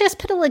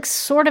 Mxyzptlk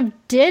sort of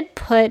did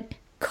put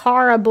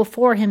Kara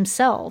before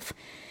himself,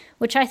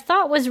 which I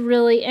thought was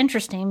really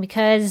interesting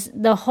because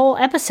the whole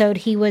episode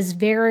he was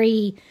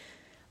very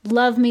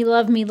love me,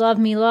 love me, love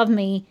me, love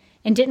me,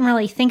 and didn't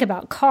really think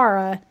about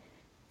Kara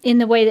in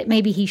the way that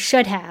maybe he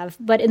should have.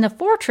 But in the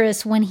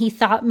Fortress, when he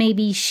thought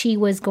maybe she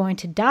was going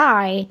to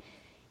die,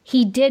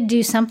 he did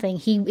do something.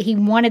 He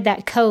wanted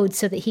that code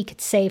so that he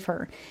could save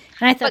her.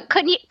 And I thought,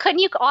 but couldn't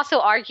you also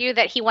argue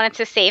that he wanted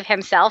to save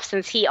himself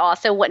since he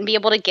also wouldn't be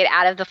able to get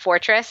out of the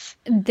fortress?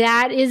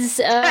 That is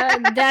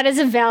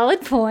a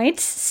valid point.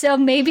 So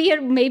maybe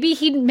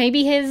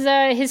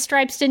his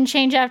stripes didn't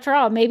change after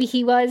all. Maybe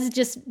he was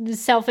just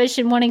selfish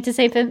and wanting to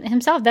save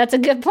himself. That's a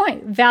good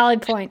point.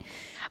 Valid point.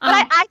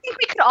 But I think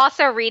we could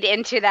also read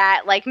into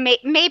that, like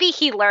maybe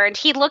he learned.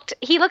 He looked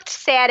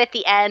sad at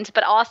the end,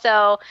 but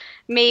also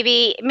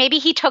maybe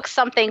he took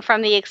something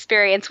from the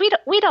experience.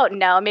 We don't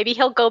know. Maybe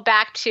he'll go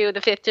back to the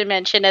 5th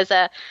dimension as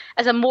a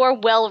more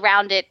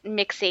well-rounded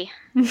Mixie.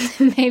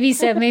 Maybe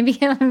so. Maybe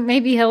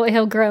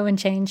he'll grow and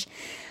change.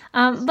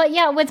 But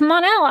yeah, with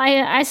Mon-El,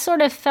 I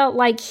sort of felt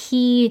like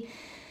he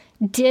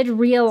did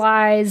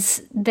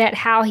realize that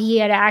how he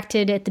had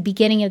acted at the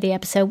beginning of the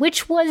episode,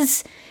 which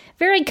was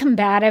very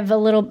combative, a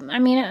little,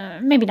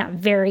 maybe not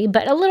very,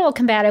 but a little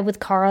combative with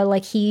Kara.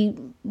 Like, he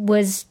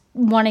was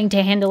wanting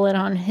to handle it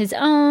on his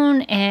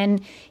own,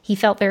 and he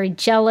felt very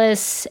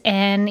jealous,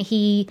 and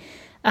he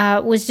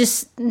was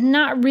just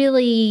not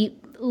really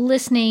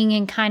listening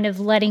and kind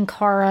of letting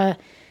Kara,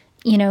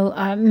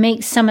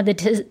 make some of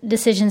the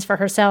decisions for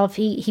herself.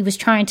 He was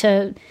trying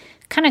to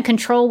kind of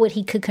control what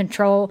he could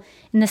control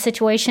in the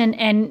situation.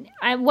 And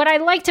what I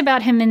liked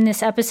about him in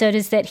this episode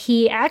is that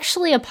he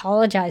actually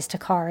apologized to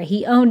Kara.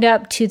 He owned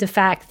up to the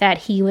fact that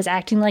he was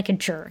acting like a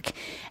jerk.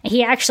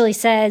 He actually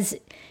says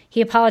he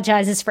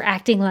apologizes for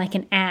acting like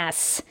an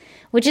ass,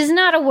 which is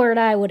not a word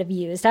I would have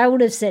used. I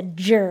would have said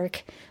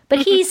jerk, but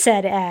he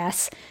said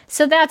ass.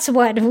 So that's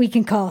what we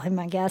can call him,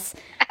 I guess.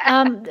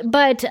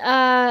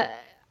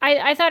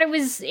 I thought it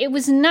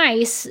was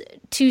nice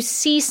to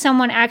see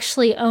someone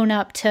actually own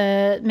up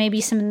to maybe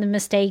some of the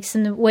mistakes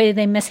and the way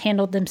they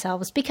mishandled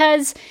themselves,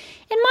 because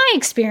in my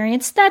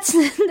experience, that's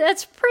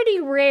pretty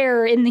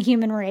rare in the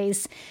human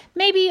race.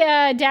 Maybe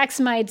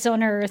Daxamites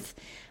on Earth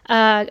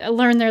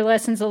learn their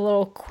lessons a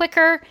little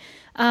quicker,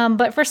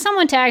 but for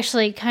someone to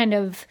actually kind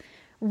of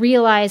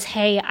realize,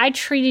 hey, I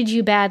treated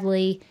you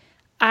badly,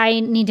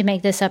 I need to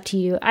make this up to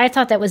you. I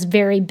thought that was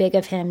very big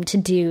of him to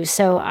do.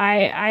 So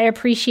I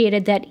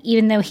appreciated that,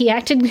 even though he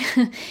acted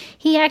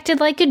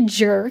like a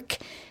jerk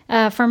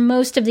for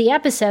most of the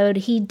episode,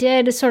 he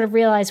did sort of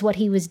realize what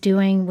he was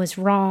doing was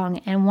wrong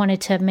and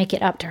wanted to make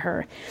it up to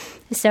her.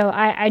 So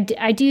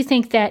I do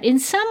think that in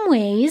some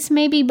ways,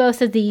 maybe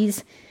both of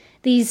these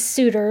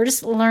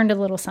suitors learned a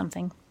little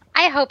something.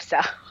 I hope so.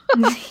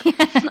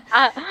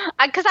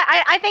 Because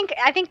I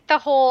think the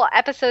whole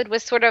episode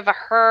was sort of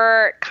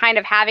her kind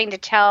of having to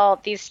tell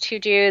these 2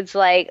 dudes,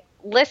 like,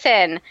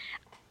 listen,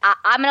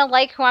 I'm gonna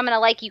like who I'm gonna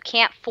like. You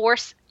can't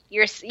force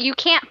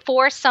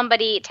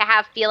somebody to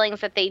have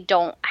feelings that they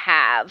don't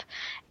have.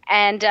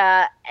 And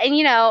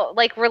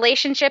like,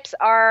 relationships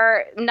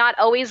are not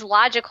always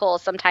logical.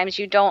 Sometimes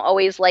you don't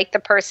always like the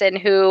person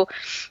who,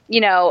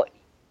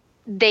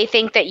 they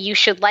think that you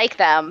should like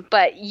them,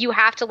 but you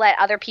have to let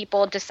other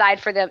people decide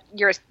for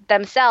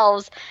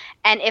themselves.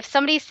 And if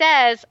somebody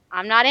says,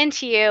 I'm not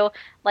into you,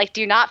 like,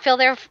 do not fill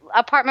their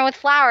apartment with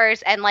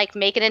flowers and like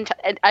make it into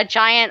a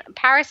giant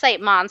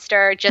parasite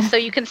monster just so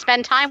you can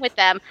spend time with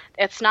them.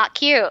 It's not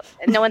cute.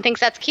 No one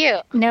thinks that's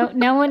cute. No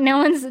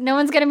one's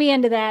going to be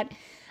into that.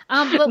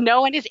 But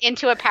no one is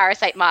into a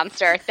parasite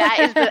monster. That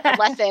is the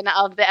lesson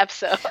of the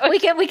episode.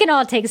 We can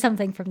all take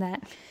something from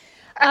that.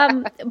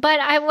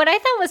 But what I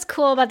thought was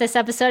cool about this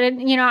episode,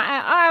 and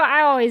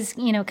I always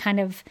kind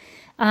of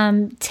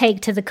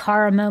take to the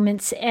Kara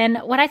moments, and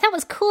what I thought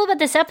was cool about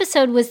this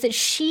episode was that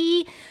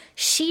she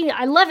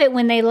I love it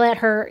when they let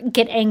her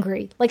get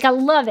angry. Like, I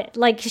love it.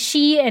 Like,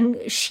 she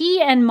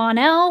and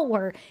Mon-El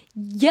were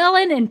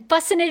yelling and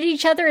fussing at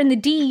each other in the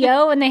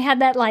DEO, and they had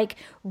that like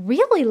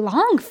really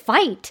long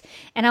fight.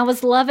 And I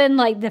was loving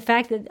like the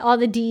fact that all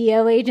the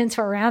DEO agents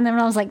were around them,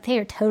 and I was like, they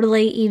are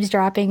totally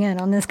eavesdropping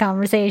in on this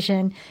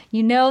conversation.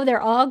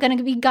 They're all going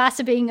to be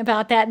gossiping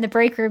about that in the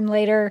break room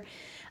later,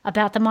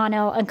 about the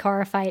Mon-El and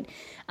Kara fight.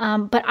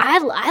 But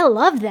I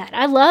love that.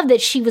 I love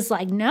that she was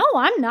like, no,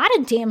 I'm not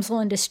a damsel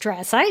in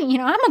distress. I'm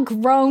a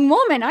grown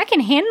woman. I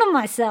can handle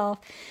myself.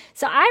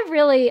 So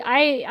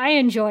I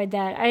enjoyed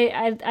that.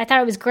 I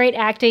thought it was great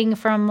acting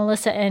from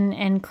Melissa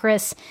and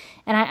Chris.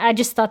 And I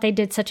just thought they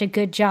did such a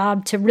good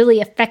job to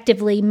really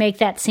effectively make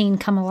that scene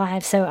come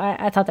alive. So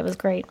I thought that was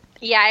great.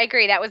 Yeah, I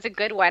agree. That was a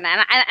good one.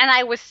 And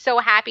I was so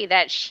happy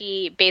that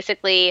she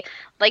basically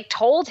like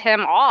told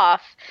him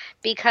off,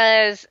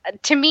 because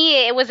to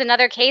me, it was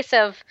another case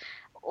of,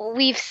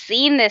 we've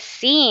seen this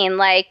scene.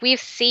 Like, we've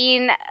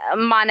seen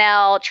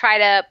Mon-El try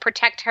to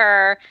protect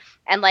her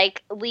and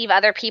like leave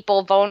other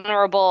people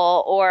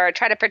vulnerable, or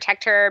try to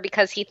protect her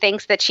because he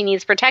thinks that she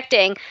needs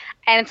protecting.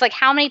 And it's like,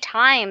 how many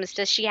times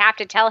does she have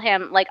to tell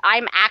him, like,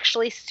 I'm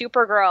actually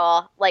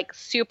Supergirl, like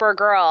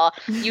Supergirl.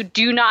 You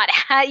do not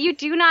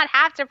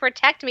have to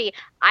protect me.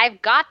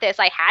 I've got this.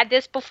 I had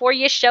this before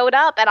you showed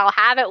up, and I'll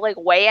have it like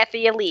way after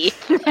you leave.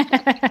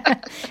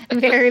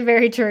 Very,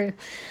 very true.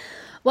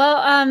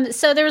 Well,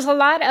 so there was a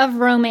lot of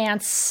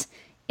romance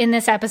in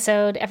this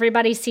episode.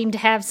 Everybody seemed to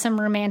have some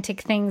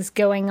romantic things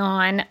going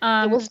on.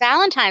 It was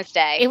Valentine's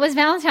Day.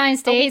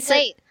 So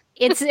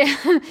it's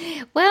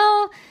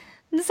well,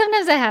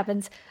 sometimes that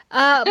happens.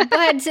 But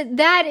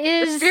that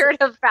is the spirit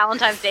of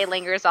Valentine's Day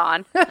lingers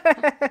on.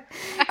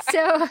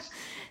 So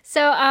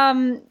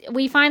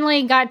we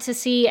finally got to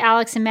see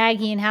Alex and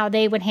Maggie and how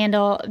they would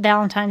handle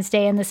Valentine's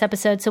Day in this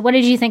episode. So what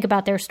did you think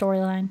about their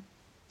storyline?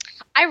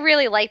 I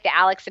really liked the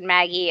Alex and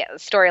Maggie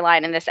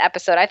storyline in this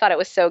episode. I thought it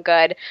was so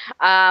good.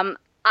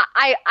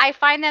 I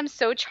find them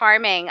so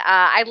charming.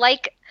 I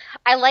like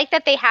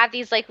that they have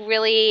these like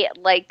really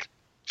like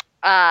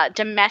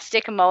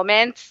domestic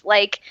moments.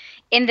 Like,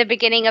 in the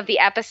beginning of the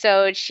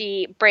episode,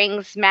 she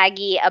brings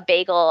Maggie a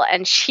bagel,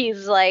 and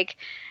she's like,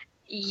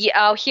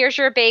 oh, here's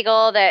your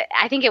bagel that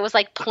I think it was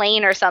like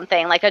plain or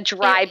something, like a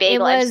dry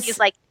bagel. And she's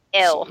like,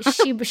 ew.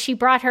 She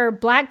brought her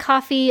black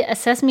coffee, a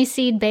sesame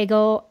seed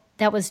bagel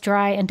that was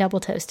dry and double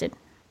toasted.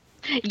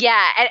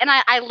 Yeah, and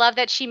I love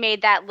that she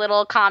made that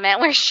little comment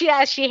where she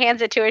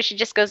hands it to her, she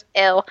just goes,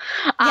 ew.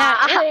 Yeah,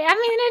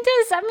 it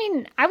does. I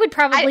mean, I would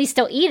probably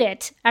still eat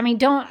it. I mean,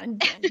 don't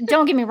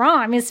get me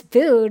wrong. I mean, it's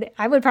food.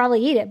 I would probably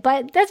eat it,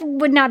 but that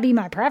would not be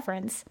my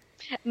preference.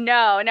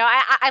 No.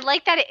 I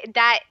like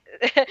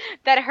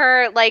that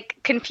her like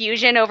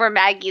confusion over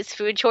Maggie's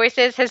food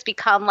choices has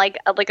become like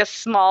a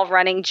small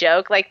running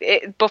joke.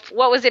 Like,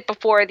 what was it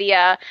before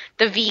the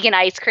vegan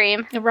ice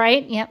cream?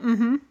 Right. Yeah.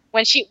 Mm-hmm.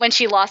 When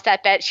she lost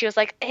that bet, she was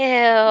like, ew.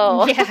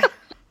 Yeah.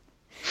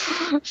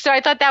 So I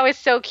thought that was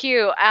so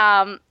cute.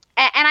 And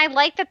I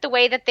like that the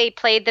way that they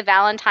played the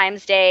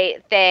Valentine's Day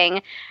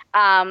thing,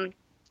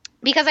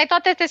 because I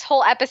thought that this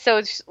whole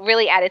episode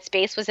really at its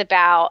base was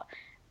about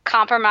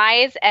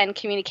compromise and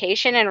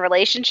communication and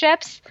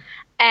relationships.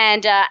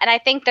 And I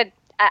think that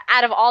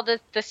out of all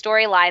the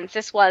storylines,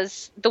 this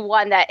was the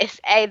one that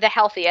is the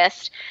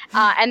healthiest,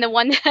 and the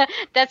one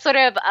that sort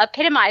of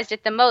epitomized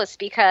it the most,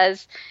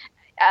 because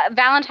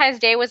Valentine's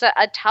Day was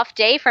a tough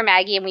day for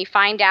Maggie, and we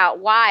find out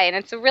why. And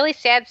it's a really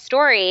sad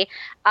story.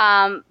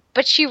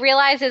 But she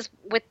realizes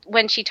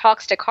when she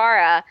talks to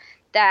Kara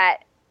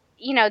that,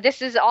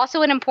 this is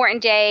also an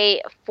important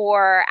day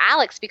for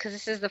Alex, because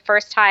this is the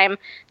first time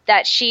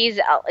that she's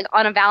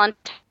on a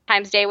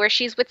Valentine's Day where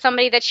she's with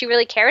somebody that she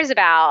really cares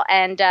about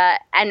and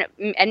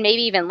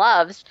maybe even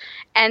loves.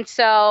 And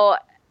so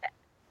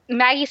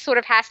Maggie sort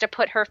of has to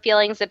put her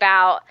feelings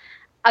about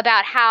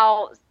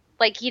how,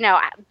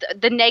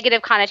 the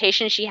negative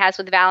connotation she has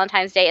with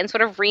Valentine's Day and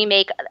sort of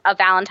remake a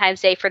Valentine's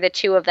Day for the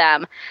two of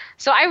them.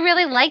 So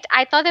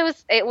I thought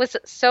it was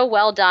so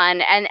well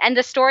done. And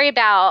the story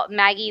about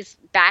Maggie's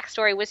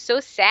backstory was so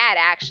sad,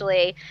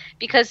 actually,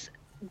 because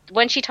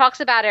when she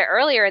talks about it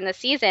earlier in the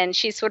season,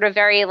 she's sort of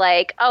very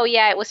like, oh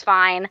yeah, it was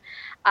fine.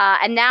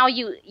 And now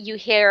you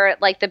hear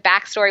like the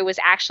backstory was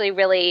actually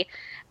really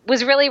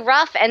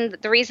rough, and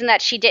the reason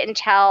that she didn't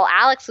tell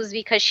Alex was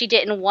because she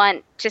didn't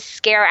want to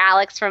scare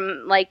Alex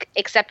from like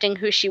accepting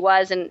who she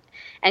was and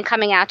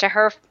coming out to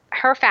her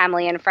her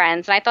family and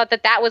friends. And I thought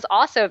that was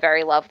also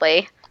very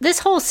lovely. This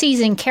whole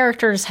season,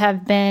 characters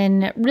have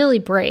been really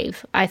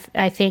brave. I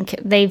think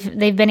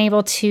they've been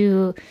able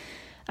to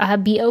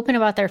be open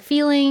about their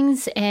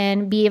feelings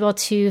and be able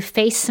to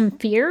face some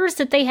fears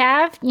that they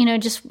have,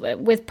 just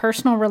with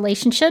personal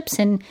relationships.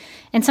 And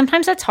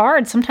sometimes that's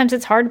hard. Sometimes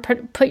it's hard to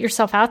put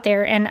yourself out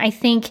there. And I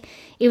think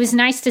it was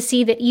nice to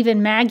see that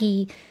even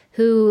Maggie,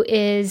 who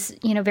is,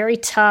 very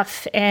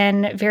tough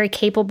and very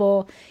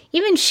capable,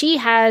 even she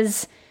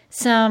has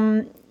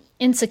some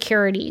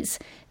insecurities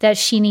that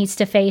she needs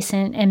to face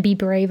and be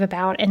brave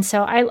about. And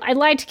so I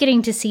liked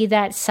getting to see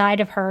that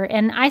side of her.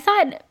 And I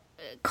thought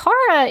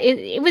Kara,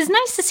 it was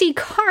nice to see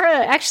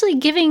Kara actually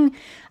giving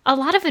a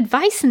lot of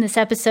advice in this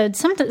episode.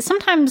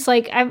 Sometimes,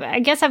 I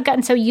guess I've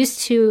gotten so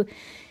used to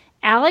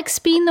Alex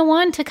being the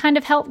one to kind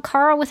of help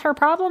Kara with her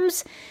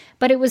problems,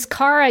 but it was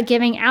Kara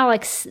giving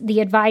Alex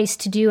the advice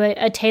to do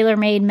a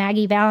tailor-made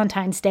Maggie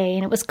Valentine's Day,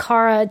 and it was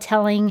Kara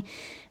telling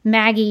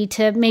Maggie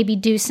to maybe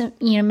do some,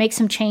 make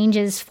some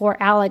changes for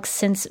Alex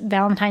since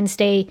Valentine's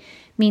Day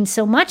means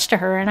so much to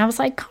her. And I was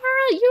like, Kara,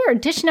 you are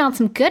dishing out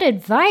some good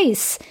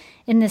advice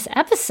in this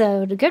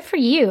episode. Good for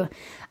you.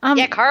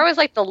 Kara was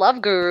like the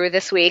love guru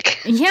this week.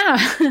 Yeah,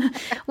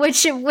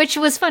 which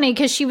was funny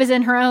because she was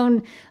in her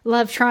own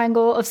love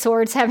triangle of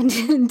sorts, having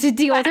to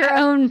deal with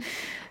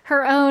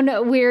her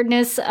own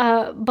weirdness.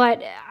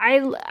 But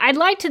I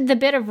liked the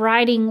bit of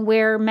writing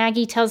where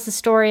Maggie tells the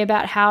story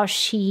about how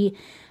she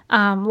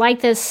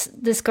liked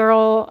this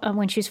girl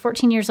when she was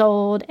 14 years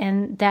old,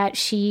 and that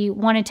she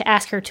wanted to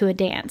ask her to a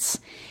dance.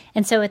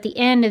 And so at the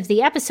end of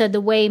the episode,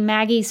 the way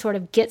Maggie sort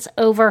of gets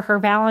over her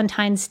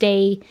Valentine's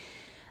Day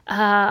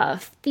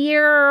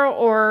fear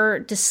or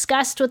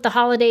disgust with the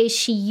holidays,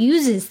 she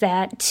uses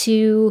that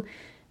to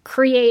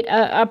create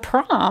a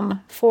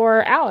prom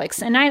for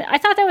Alex. And I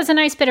thought that was a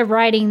nice bit of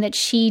writing, that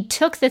she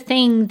took the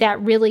thing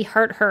that really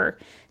hurt her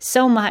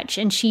so much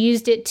and she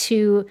used it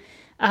to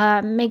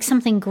make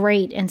something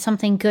great and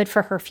something good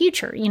for her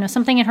future.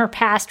 Something in her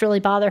past really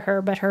bothered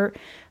her, but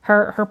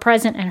her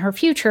present and her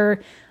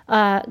future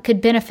could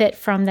benefit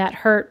from that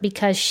hurt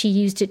because she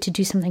used it to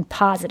do something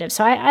positive.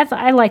 So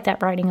I like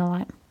that writing a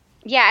lot.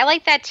 Yeah, I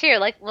like that too.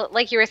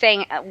 Like you were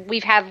saying,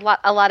 we've had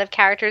a lot of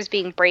characters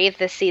being brave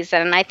this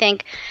season, and I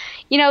think,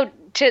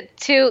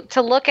 to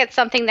look at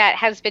something that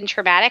has been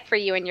traumatic for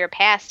you in your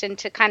past and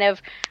to kind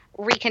of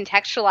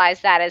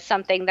recontextualize that as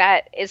something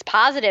that is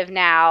positive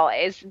now,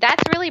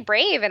 that's really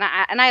brave. And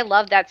I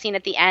love that scene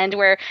at the end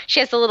where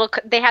she has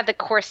they have the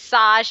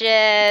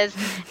corsages.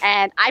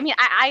 And I mean,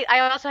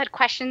 I also had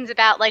questions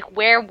about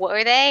where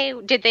were they?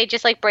 Did they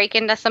just break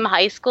into some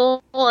high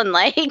school and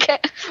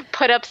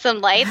put up some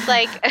lights?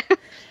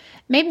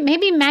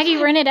 Maybe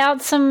Maggie rented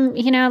out some,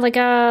 like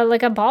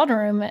a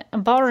ballroom at a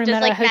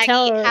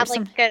hotel Maggie or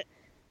something.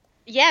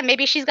 Yeah,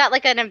 maybe she's got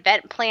an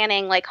event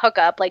planning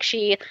hookup.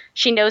 She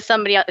knows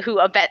somebody who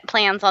event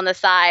plans on the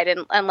side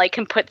and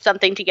can put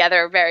something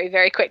together very,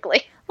 very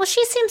quickly. Well,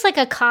 she seems like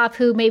a cop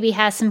who maybe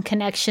has some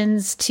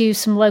connections to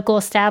some local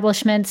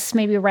establishments,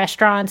 maybe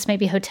restaurants,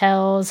 maybe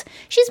hotels.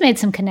 She's made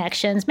some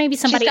connections. Maybe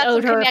somebody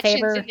owed her a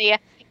favor.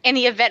 In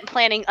the event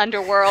planning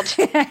underworld.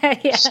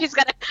 Yeah.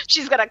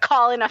 She's gonna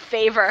call in a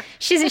favor.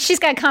 She's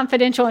got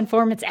confidential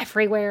informants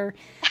everywhere.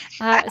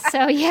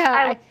 So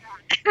yeah.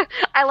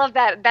 I love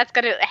that. That's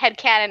going to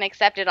headcanon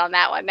accepted on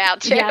that one now,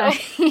 too.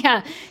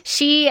 Yeah.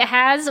 She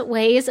has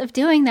ways of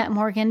doing that,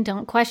 Morgan.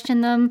 Don't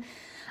question them.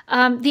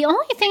 The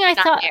only thing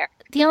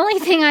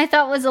I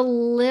thought was a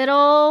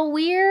little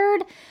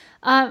weird,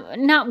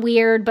 not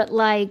weird, but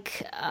I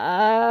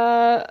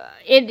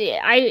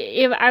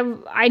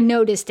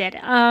noticed it.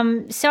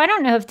 So I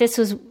don't know if this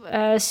was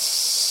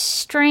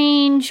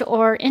strange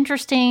or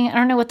interesting. I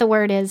don't know what the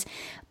word is,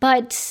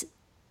 but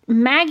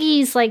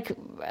Maggie's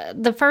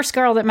the first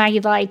girl that Maggie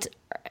liked.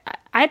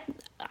 I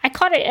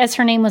caught it as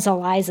her name was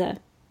Eliza.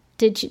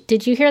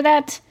 Did you hear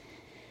that?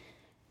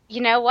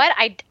 You know what?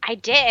 I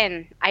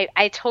didn't.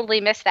 I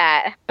totally missed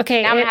that.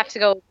 Okay, now I'm gonna have to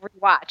go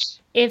rewatch.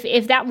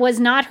 If that was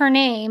not her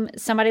name,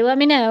 somebody let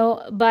me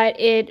know. But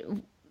it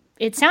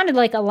sounded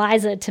like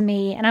Eliza to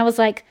me, and I was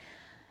like,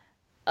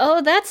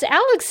 oh, that's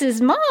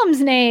Alex's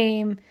mom's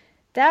name.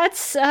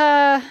 That's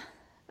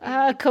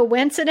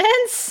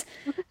coincidence?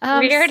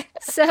 Weird.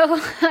 So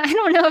I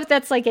don't know if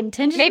that's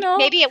intentional.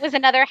 Maybe it was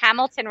another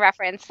Hamilton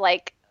reference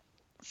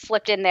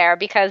slipped in there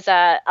because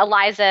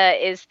Eliza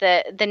is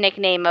the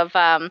nickname of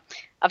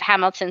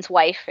Hamilton's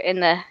wife in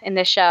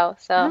the show.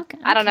 So okay.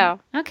 I don't know.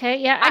 Okay,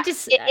 yeah.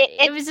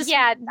 It was just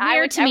weird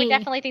to me. I would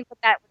definitely think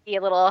that would be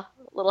a little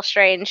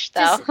strange,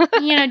 though.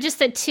 Just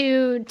that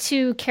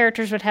two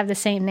characters would have the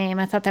same name.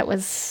 I thought that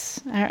was,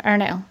 I don't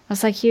know. I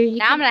was like, you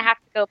now I'm gonna have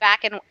to go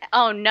back and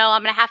I'm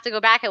gonna have to go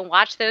back and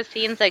watch those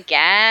scenes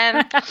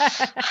again.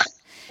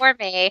 For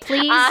me,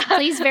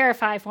 please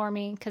verify for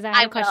me because I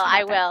have a question.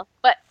 I will.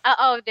 But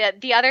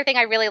the other thing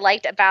I really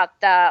liked about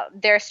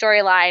their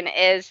storyline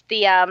is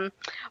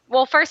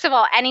well, first of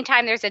all,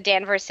 anytime there's a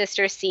Danvers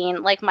sisters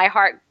scene, my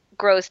heart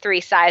grows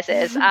 3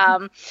 sizes.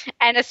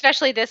 And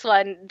especially this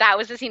one, that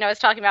was the scene I was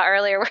talking about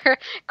earlier where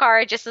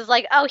Kara just is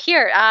like, oh,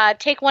 here,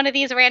 take one of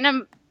these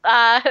random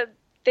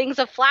things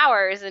of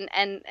flowers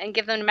and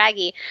give them to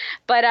Maggie.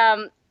 But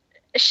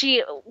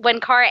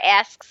when Kara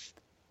asks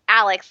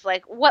Alex,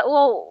 like,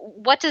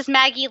 what does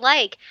Maggie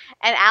like?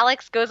 And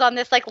Alex goes on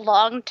this like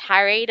long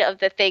tirade of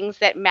the things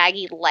that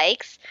Maggie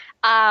likes.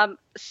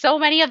 So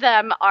many of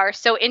them are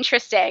so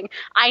interesting.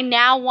 I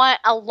now want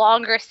a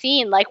longer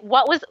scene. Like,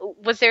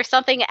 was there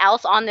something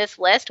else on this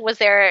list? Was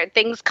there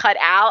things cut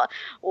out?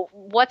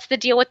 What's the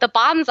deal with the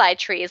bonsai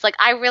trees? Like,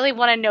 I really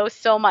want to know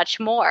so much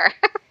more.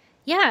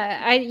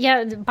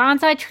 Yeah,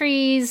 bonsai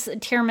trees,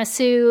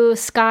 tiramisu,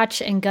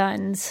 scotch, and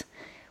guns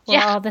were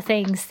all the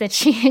things that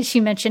she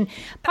mentioned.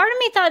 Part of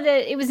me thought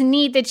that it was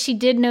neat that she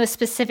did know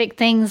specific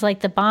things like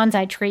the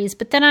bonsai trees,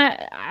 but then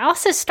I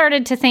also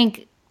started to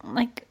think,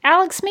 like,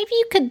 Alex, maybe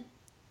you could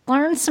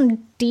learn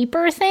some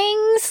deeper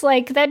things.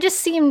 Like, that just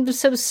seemed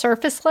so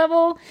surface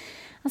level.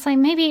 I was like,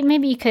 maybe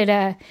you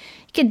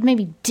could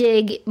maybe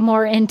dig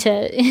more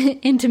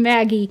into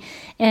Maggie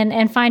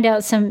and find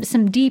out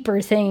some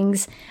deeper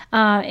things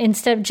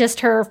instead of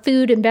just her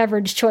food and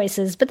beverage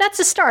choices. But that's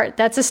a start.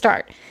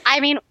 I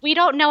mean, we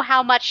don't know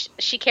how much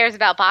she cares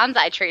about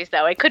bonsai trees,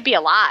 though. It could be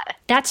a lot.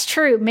 That's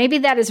true. Maybe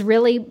that is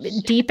really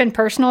deep and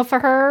personal for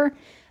her.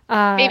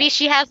 Maybe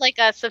she has like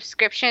a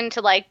subscription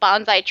to like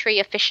Bonsai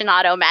Tree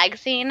Aficionado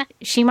magazine.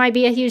 She might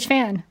be a huge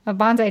fan of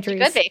bonsai trees.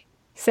 She could be.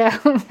 So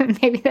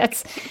maybe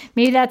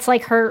that's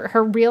like her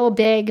real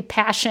big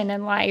passion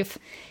in life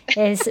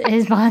is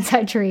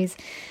bonsai trees.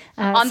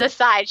 On the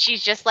side,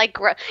 she's just like,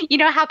 you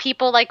know how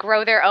people like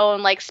grow their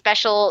own like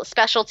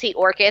specialty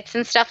orchids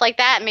and stuff like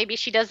that? Maybe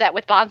she does that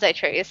with bonsai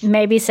trees.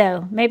 Maybe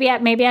so. Maybe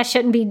I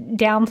shouldn't be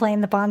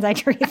downplaying the bonsai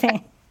tree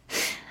thing.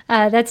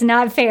 That's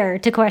not fair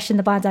to question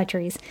the bonsai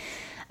trees.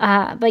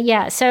 But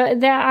yeah, so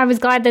I was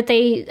glad that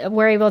they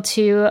were able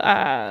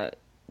to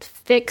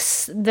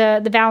fix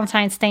the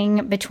Valentine's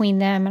thing between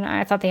them, and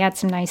I thought they had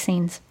some nice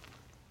scenes.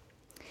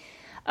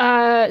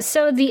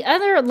 So the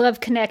other love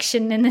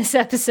connection in this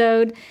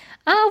episode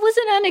was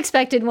an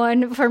unexpected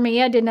one for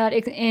me. I did not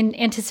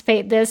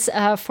anticipate this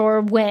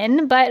for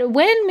Wynn, but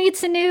Wynn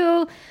meets a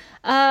new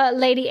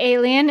lady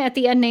alien at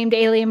the Unnamed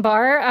Alien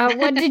Bar.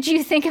 What did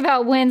you think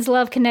about Wynn's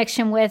love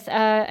connection with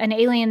an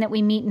alien that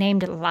we meet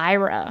named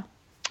Lyra?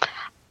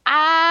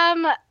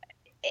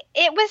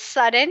 It was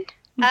sudden.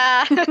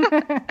 I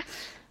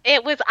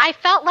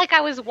felt like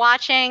I was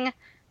watching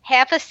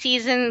half a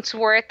season's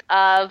worth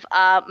of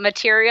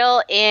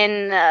material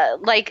in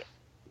like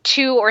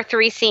 2 or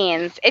 3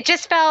 scenes. It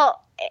just felt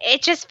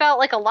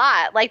like a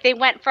lot. Like they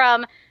went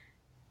from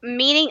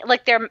meeting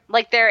like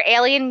their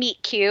alien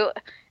meet cute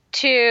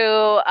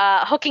to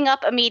hooking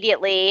up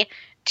immediately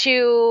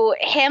to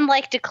him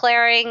like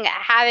declaring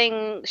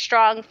having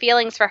strong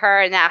feelings for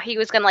her, and now he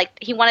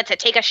wanted to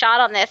take a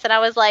shot on this, and I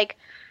was like,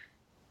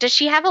 does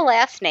she have a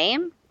last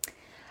name?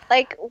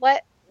 Like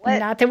what?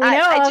 Not that we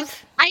know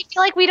of. I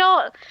feel like we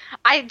don't.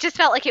 I just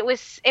felt like it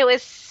was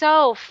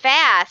so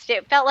fast.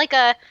 It felt like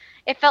a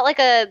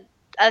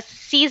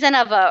season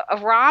of a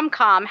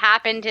rom-com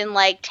happened in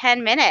like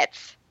 10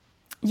 minutes.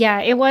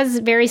 Yeah, it was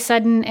very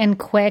sudden and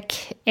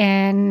quick,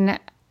 and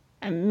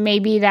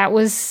maybe that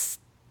was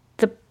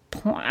the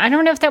point. I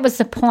don't know if that was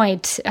the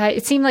point.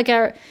 It seemed like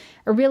a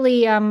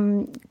really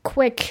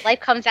quick. Life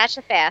comes at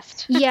you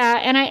fast. Yeah,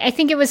 and I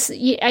think it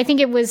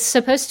was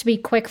supposed to be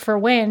quick for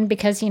Wynn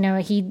because he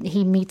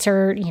meets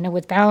her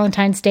with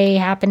Valentine's Day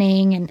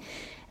happening, and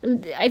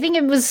I think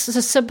it was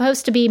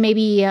supposed to be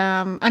maybe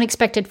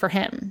unexpected for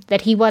him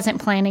that he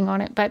wasn't planning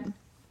on it. But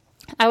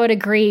I would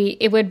agree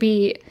it would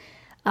be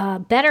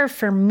better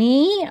for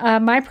me.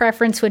 My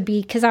preference would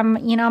be, because I'm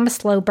a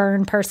slow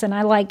burn person.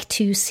 I like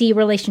to see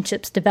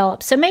relationships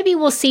develop. So maybe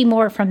we'll see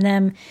more from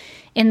them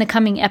in the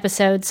coming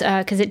episodes,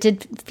 because it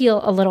did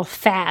feel a little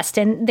fast.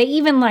 And they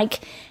even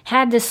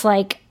had this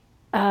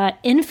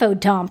info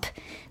dump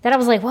that I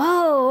was like,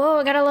 whoa,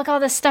 I gotta look all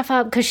this stuff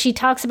up, because she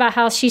talks about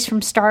how she's from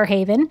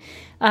Starhaven,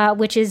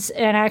 which is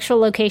an actual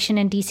location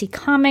in DC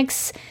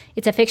Comics.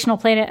 It's a fictional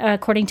planet,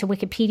 according to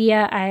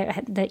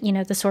Wikipedia,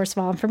 the source of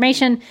all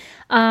information.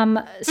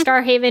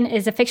 Starhaven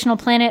is a fictional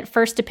planet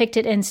first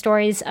depicted in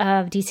stories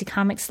of DC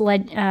Comics'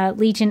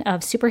 Legion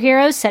of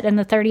Superheroes set in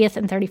the 30th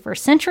and 31st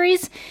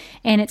centuries,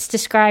 and it's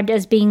described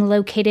as being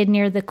located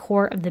near the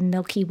core of the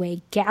Milky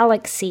Way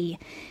galaxy.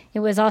 It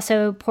was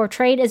also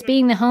portrayed as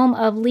being the home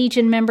of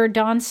Legion member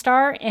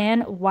Dawnstar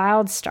and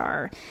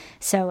Wildstar.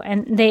 So,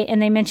 and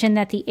they mentioned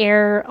that the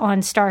air on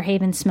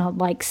Starhaven smelled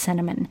like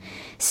cinnamon.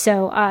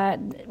 So,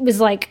 it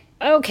was like,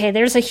 okay,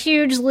 there's a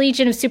huge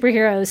Legion of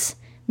Superheroes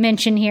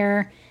mention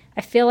here.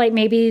 I feel like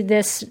maybe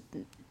this,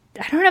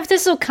 I don't know if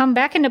this will come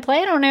back into play.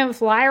 I don't know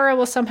if Lyra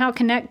will somehow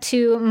connect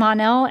to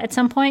Mon-El at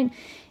some point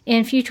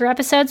in future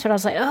episodes. But I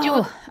was like,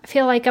 I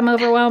feel like I'm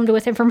overwhelmed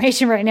with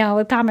information right now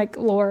with comic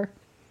lore.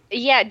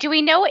 Yeah, do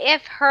we know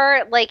if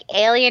her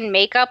alien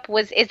makeup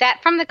is that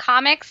from the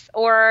comics,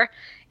 or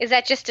is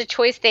that just a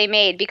choice they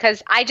made?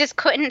 Because I just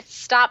couldn't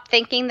stop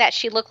thinking that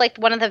she looked like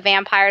one of the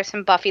vampires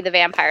from Buffy the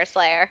Vampire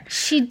Slayer.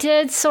 She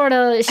did sort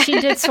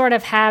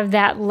of have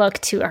that look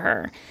to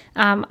her.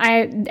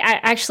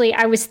 I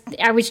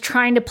was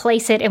trying to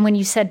place it, and when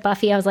you said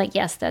Buffy, I was like,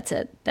 yes, that's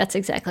it. That's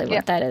exactly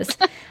what that is.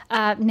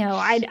 No,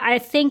 I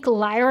think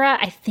Lyra,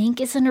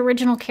 is an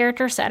original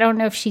character, so I don't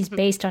know if she's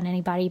based on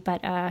anybody,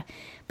 but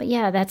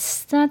yeah,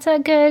 that's a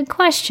good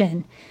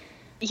question.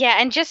 Yeah,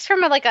 and just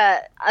from an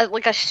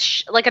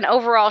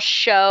overall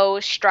show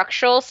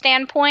structural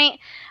standpoint,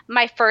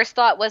 my first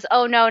thought was,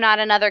 oh no, not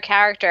another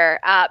character.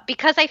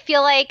 Because I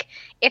feel like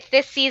if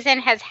this season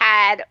has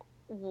had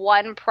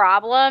one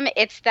problem,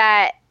 it's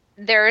that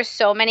there are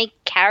so many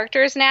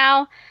characters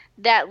now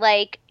that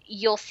like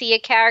you'll see a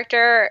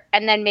character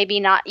and then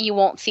maybe you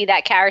won't see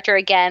that character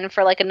again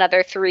for like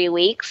another 3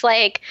 weeks.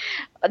 Like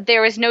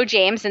there was no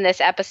James in this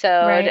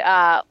episode,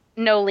 right.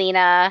 No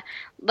Lena.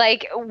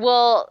 Like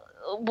we'll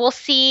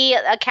see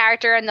a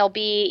character and they'll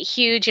be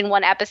huge in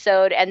one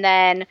episode and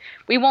then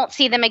we won't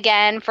see them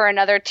again for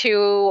another 2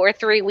 or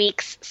 3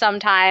 weeks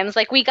sometimes.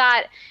 Like we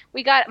got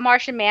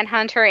Martian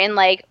Manhunter in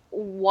like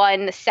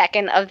 1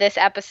 second of this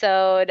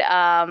episode.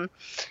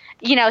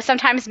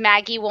 Sometimes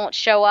Maggie won't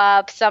show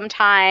up.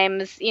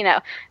 Sometimes,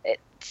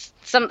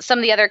 some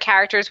of the other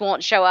characters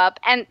won't show up.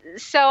 And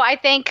so I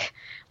think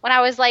when I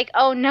was like,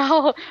 oh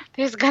no,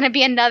 there's going to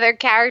be another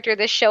character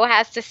this show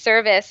has to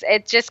service,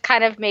 it just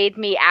kind of made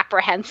me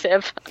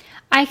apprehensive.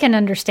 I can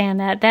understand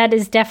that. That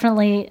is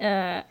definitely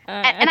a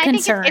concern. I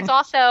think it's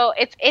also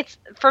it's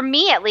for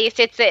me at least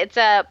it's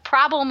a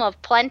problem of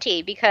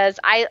plenty because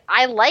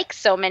I like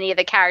so many of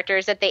the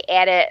characters that they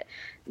added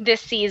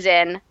this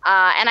season,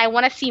 and I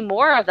want to see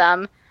more of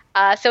them.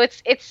 So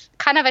it's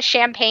kind of a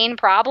champagne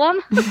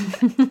problem,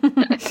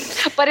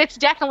 but it's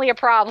definitely a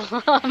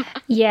problem.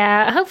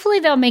 Yeah, hopefully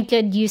they'll make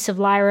good use of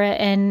Lyra,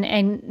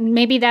 and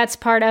maybe that's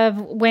part of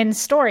Wynn's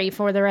story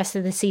for the rest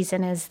of the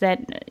season is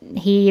that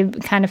he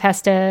kind of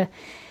has to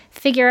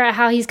figure out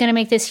how he's going to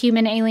make this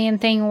human alien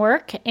thing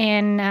work,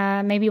 and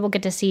maybe we'll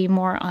get to see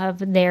more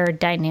of their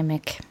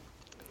dynamic.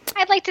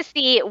 I'd like to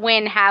see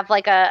Wynn have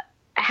a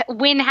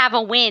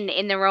win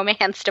in the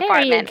romance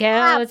department.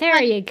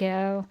 There you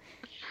go.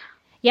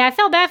 Yeah, I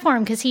felt bad for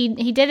him because he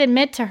did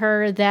admit to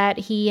her that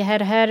he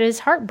had his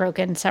heart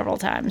broken several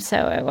times. So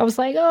I was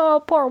like,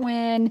 oh, poor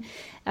Wynn.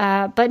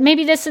 But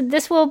maybe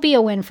this will be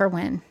a win for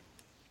Wynn.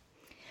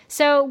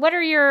 So what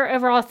are your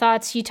overall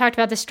thoughts? You talked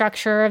about the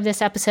structure of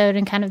this episode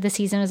and kind of the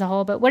season as a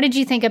whole, but what did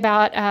you think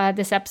about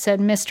this episode,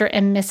 Mr.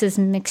 and Mrs.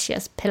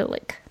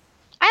 Mixyas-Pitalik?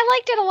 I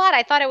liked it a lot.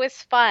 I thought it was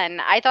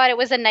fun. I thought it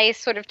was a nice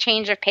sort of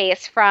change of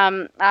pace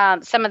from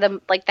some of the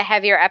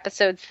heavier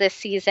episodes this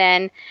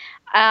season.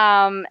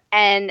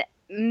 And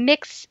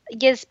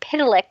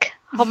Mixyas-Pitalik.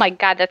 Oh my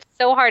God, that's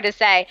so hard to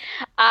say.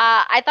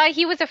 I thought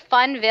he was a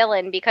fun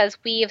villain because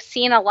we've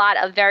seen a lot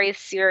of very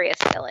serious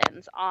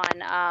villains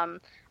on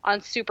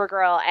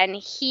Supergirl, and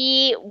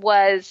he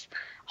was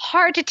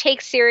hard to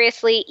take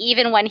seriously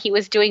even when he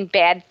was doing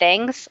bad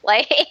things.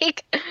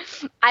 Like,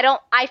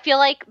 I feel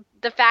like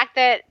the fact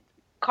that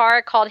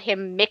Kara called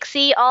him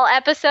Mixie all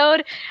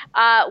episode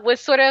was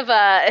sort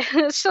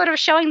of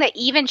showing that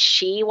even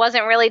she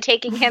wasn't really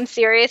taking him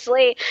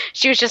seriously.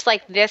 She was just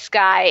like, this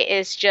guy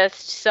is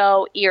just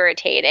so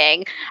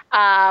irritating.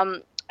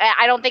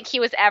 I don't think he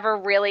was ever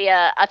really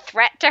a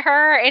threat to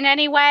her in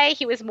any way.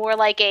 He was more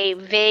like a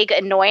vague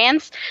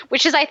annoyance,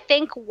 which is, I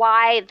think,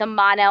 why the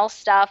Mon-El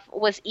stuff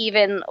was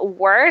even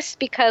worse,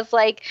 because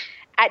like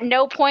at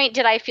no point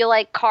did I feel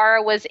like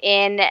Kara was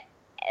in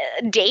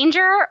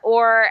danger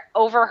or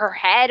over her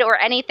head or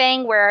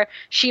anything where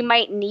she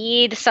might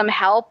need some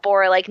help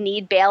or like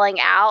need bailing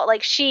out.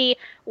 Like she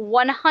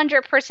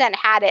 100%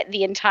 had it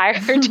the entire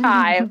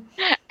time.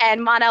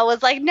 And Mon-El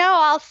was like, no,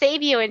 I'll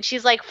save you. And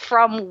she's like,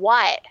 from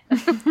what?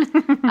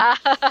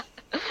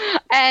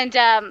 And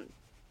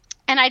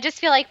I just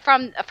feel like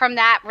from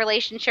that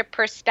relationship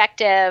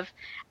perspective,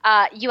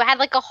 you had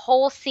like a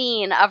whole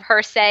scene of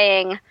her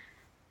saying,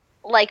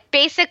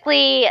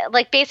 basically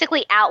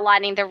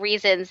outlining the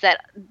reasons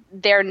that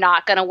they're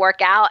not going to work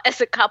out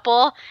as a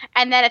couple,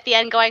 and then at the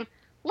end going,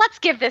 let's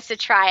give this a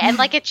try. And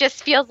like it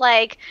just feels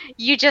like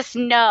you just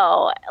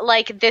know,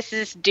 like this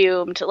is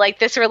doomed. Like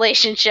this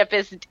relationship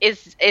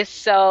is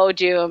so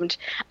doomed.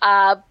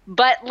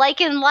 But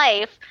like in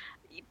life,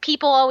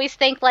 people always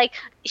think like,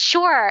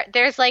 sure,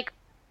 there's like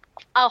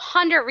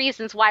 100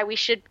 reasons why we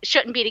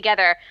shouldn't be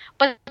together,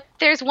 but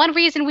there's one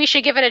reason we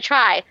should give it a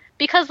try.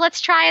 Because let's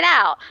try it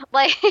out.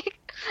 Like,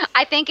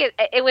 I think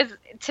it was,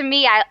 to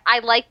me, I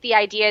like the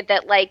idea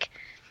that, like,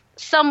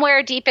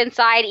 somewhere deep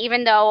inside,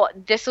 even though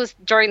this was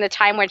during the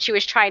time when she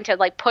was trying to,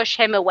 like, push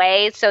him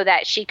away so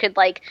that she could,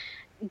 like,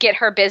 get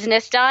her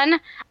business done,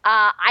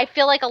 I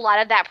feel like a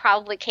lot of that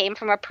probably came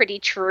from a pretty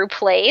true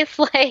place.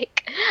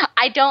 Like,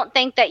 I don't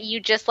think that you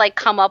just, like,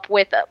 come up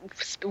with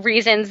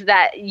reasons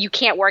that you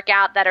can't work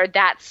out that are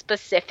that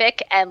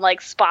specific and,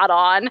 like, spot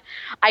on.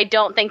 I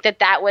don't think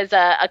that was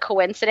a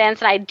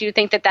coincidence, and I do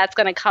think that that's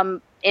going to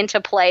come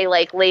into play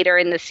like later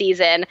in the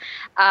season.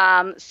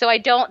 So I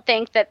don't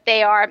think that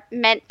they are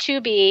meant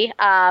to be.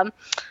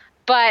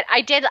 But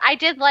I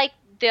did like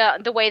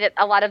the way that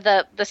a lot of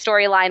the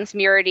storylines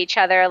mirrored each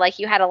other. Like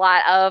you had a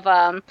lot of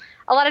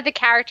the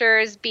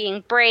characters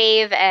being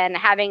brave and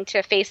having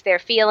to face their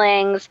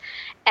feelings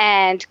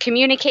and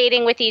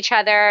communicating with each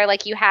other.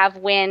 Like you have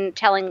Win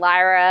telling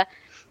Lyra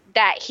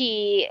that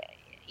he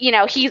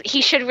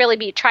should really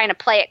be trying to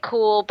play it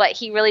cool, but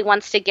he really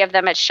wants to give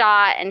them a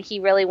shot and he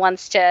really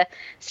wants to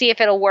see if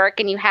it'll work.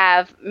 And you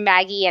have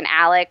Maggie and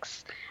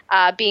Alex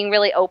being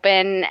really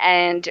open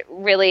and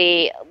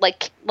really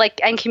like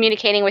and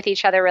communicating with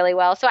each other really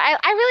well. So I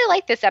really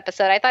liked this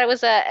episode. I thought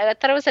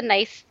it was a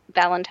nice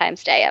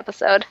Valentine's Day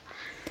episode.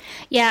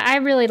 Yeah, I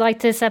really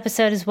liked this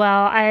episode as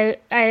well.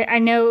 I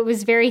know it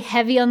was very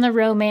heavy on the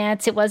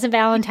romance. It was a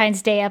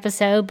Valentine's Day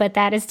episode, but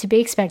that is to be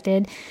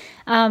expected.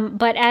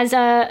 But as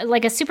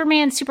a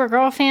Superman,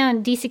 Supergirl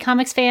fan, DC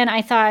Comics fan,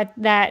 I thought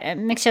that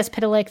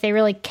Mixyas-Pitalik, they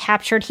really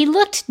captured. He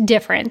looked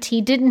different.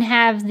 He didn't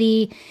have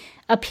the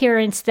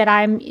appearance that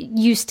I'm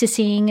used to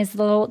seeing as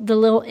the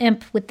little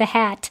imp with the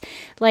hat.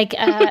 Like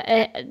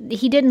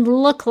he didn't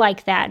look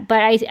like that,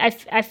 but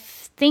I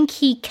think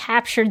he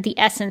captured the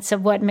essence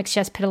of what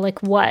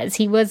Mixyas-Pitalik was.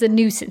 He was a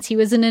nuisance. He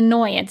was an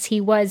annoyance. He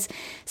was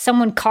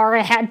someone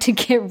Kara had to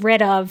get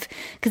rid of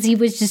because he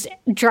was just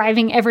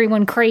driving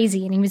everyone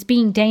crazy and he was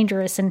being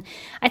dangerous. And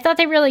I thought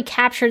they really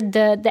captured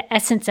the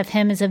essence of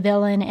him as a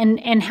villain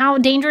and how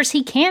dangerous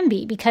he can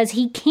be because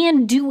he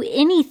can do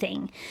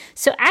anything.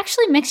 So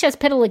actually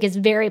Mixyas-Pitalik is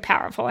very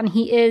powerful and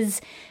he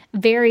is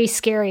very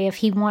scary if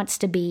he wants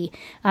to be.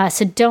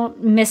 So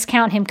don't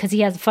miscount him because he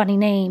has a funny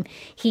name.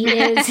 He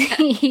is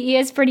he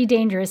is pretty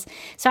dangerous.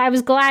 So I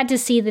was glad to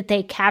see that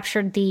they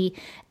captured the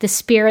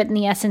spirit and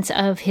the essence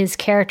of his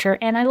character.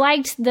 And I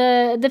liked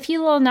the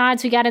few little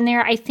nods we got in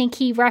there. I think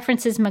he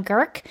references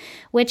McGurk,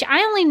 which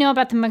I only know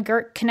about the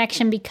McGurk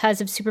connection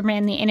because of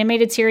Superman the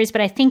Animated Series,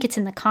 but I think it's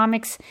in the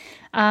comics.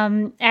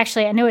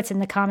 Actually, I know it's in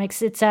the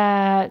comics. It's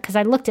because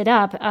I looked it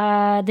up.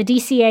 The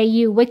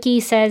DCAU wiki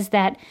says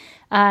that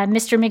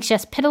Mr.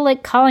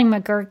 Mixyas-Pitalik calling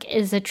McGurk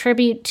is a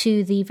tribute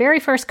to the very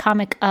first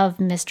comic of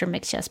Mr.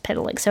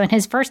 Mixyas-Pitalik. So in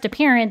his first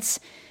appearance,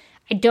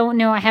 I don't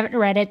know, I haven't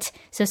read it,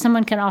 so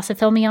someone can also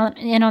fill me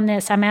in on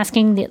this. I'm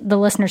asking the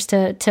listeners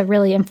to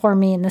really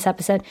inform me in this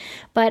episode.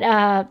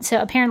 But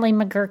so apparently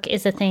McGurk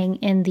is a thing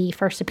in the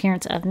first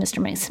appearance of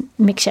Mr.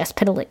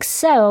 Mixyas-Pitalik.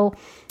 So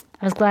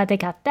I was glad they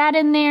got that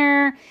in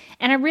there.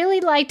 And I really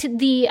liked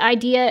the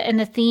idea and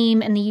the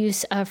theme and the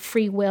use of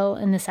free will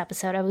in this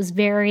episode. I was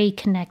very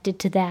connected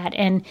to that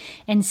and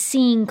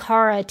seeing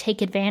Kara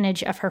take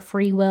advantage of her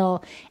free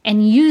will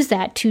and use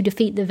that to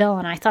defeat the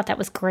villain. I thought that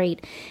was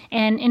great.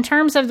 And in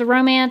terms of the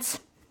romance,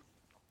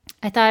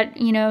 I thought,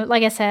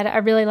 like I said, I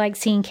really like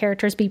seeing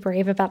characters be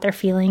brave about their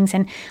feelings.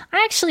 And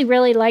I actually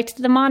really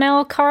liked the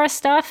Mon-El Kara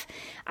stuff.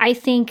 I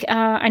think,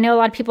 I know a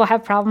lot of people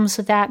have problems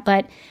with that,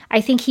 but I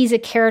think he's a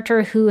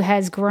character who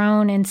has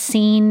grown and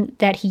seen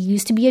that he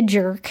used to be a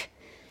jerk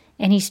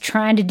and he's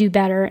trying to do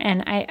better.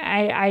 And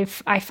I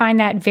find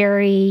that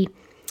very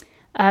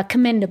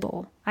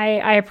commendable.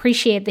 I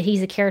appreciate that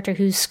he's a character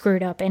who's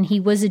screwed up and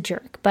he was a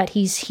jerk, but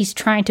he's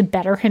trying to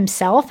better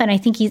himself. And I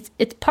think it's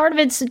part of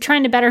it's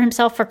trying to better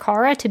himself for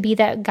Kara to be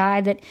that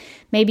guy that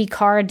maybe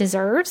Kara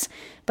deserves.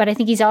 But I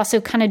think he's also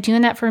kind of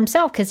doing that for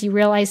himself because he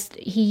realized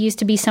he used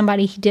to be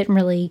somebody he didn't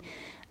really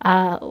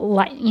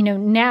like.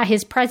 Now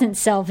his present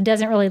self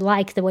doesn't really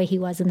like the way he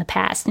was in the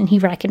past, and he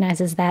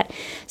recognizes that.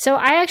 So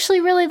I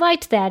actually really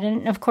liked that.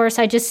 And of course,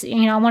 I just,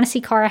 I want to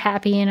see Kara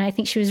happy, and I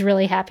think she was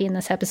really happy in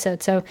this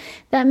episode. So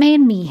that made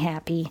me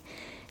happy.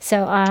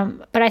 So,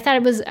 but I thought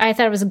it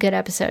was a good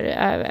episode,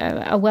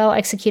 a well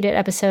executed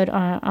episode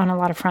on a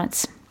lot of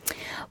fronts.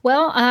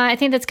 Well, I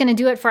think that's going to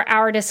do it for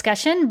our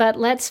discussion, but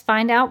let's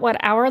find out what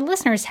our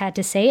listeners had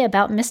to say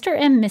about Mr.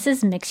 and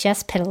Mrs.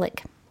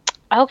 Mixyas-Pitalik.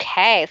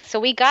 Okay, so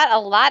we got a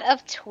lot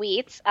of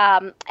tweets,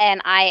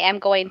 and I am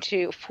going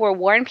to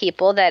forewarn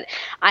people that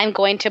I'm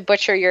going to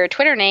butcher your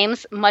Twitter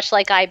names, much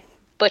like I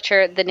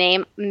butcher the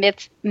name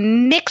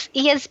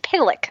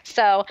Mixyas-Pitalik.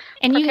 So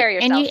prepare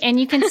yourself. And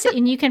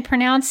you can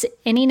pronounce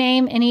any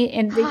name,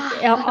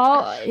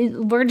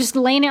 we're just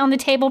laying it on the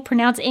table.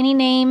 Pronounce any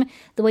name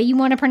the way you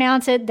want to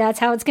pronounce it. That's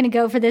how it's going to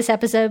go for this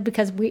episode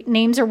because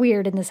names are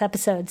weird in this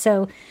episode.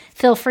 So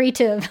feel free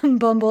to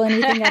bumble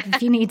anything up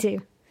if you need to.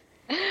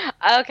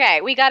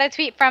 Okay, we got a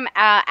tweet from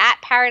at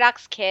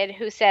Paradox Kid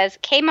who says,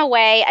 came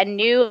away a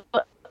new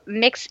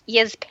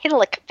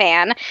Mixyas-Pitalik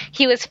fan.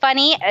 He was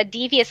funny,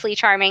 deviously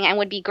charming, and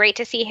would be great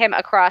to see him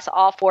across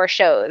all 4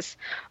 shows.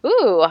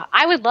 Ooh,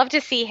 I would love to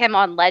see him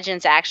on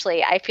Legends,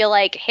 actually. I feel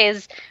like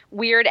his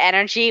weird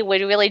energy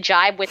would really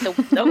jibe with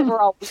the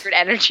overall weird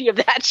energy of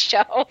that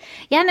show.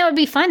 Yeah, and that would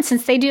be fun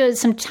since they do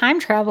some time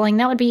traveling.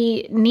 That would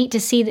be neat to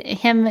see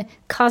him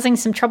causing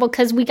some trouble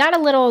because we got a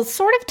little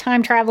sort of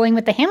time traveling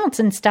with the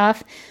Hamilton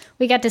stuff.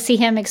 We got to see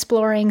him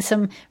exploring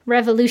some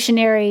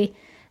revolutionary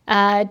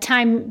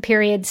time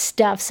period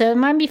stuff. So it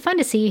might be fun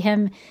to see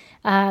him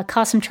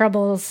cause some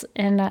troubles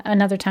in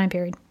another time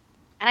period.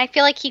 And I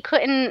feel like he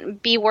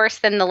couldn't be worse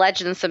than the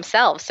legends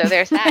themselves. So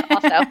there's that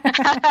also.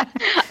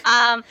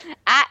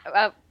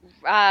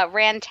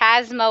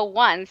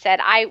 Rantasmo1 said,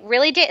 I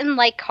really didn't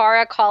like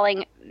Kara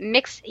calling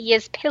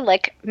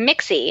Mixyzptlk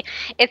Mixie.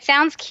 It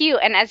sounds cute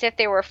and as if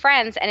they were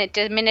friends, and it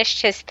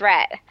diminished his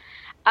threat.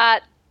 I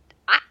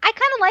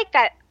kind of like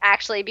that,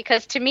 actually,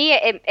 because to me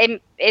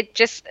it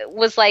just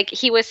was like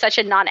he was such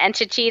a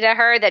non-entity to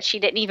her that she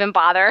didn't even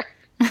bother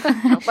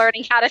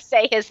learning how to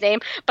say his name.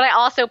 But I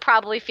also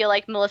probably feel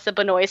like Melissa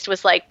Benoist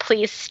was like,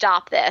 please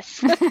stop this.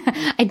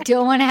 I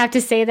don't want to have to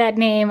say that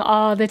name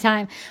all the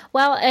time.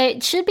 Well,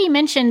 it should be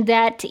mentioned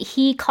that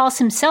he calls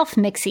himself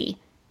Mixie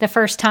the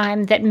first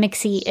time that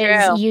Mixie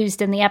is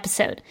used in the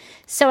episode.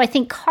 So I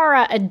think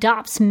Kara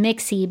adopts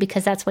Mixie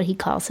because that's what he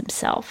calls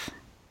himself.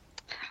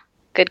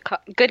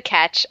 Good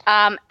catch.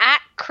 At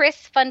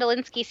Chris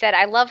Fundalinski said,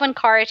 I love when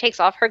Kara takes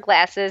off her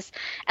glasses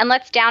and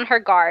lets down her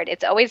guard.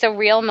 It's always a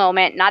real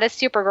moment, not a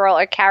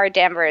Supergirl or Kara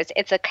Danvers.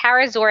 It's a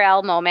Kara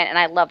Zor-El moment, and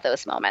I love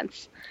those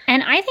moments.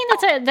 And I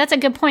think that's a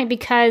good point,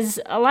 because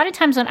a lot of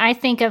times when I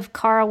think of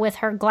Kara with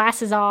her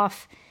glasses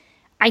off,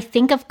 I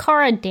think of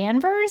Kara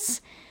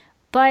Danvers,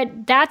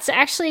 but that's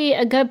actually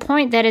a good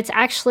point that it's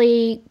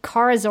actually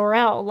Kara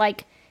Zor-El.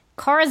 Like,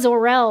 Kara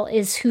Zor-El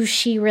is who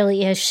she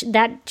really is.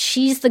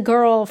 She's the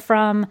girl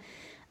from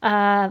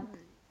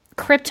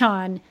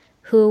Krypton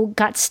who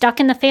got stuck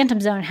in the Phantom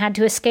Zone, had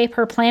to escape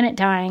her planet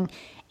dying,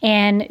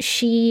 and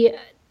she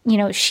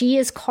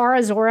is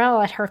Kara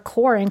Zor-El at her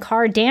core, and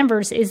Kara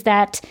Danvers is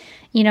that,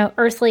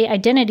 earthly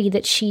identity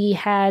that she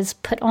has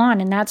put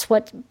on, and that's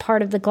what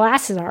part of the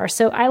glasses are.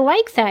 So I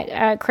like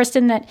that,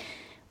 Kristen, that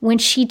when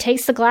she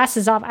takes the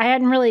glasses off, I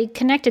hadn't really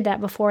connected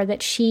that before,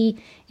 that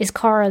she is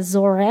Kara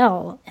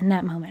Zor-El in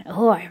that moment.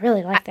 Oh, I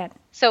really like that.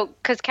 So,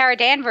 because Kara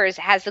Danvers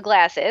has the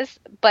glasses,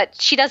 but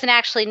she doesn't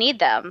actually need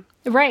them.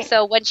 Right.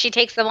 So when she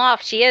takes them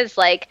off, she is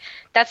like,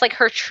 that's like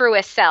her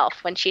truest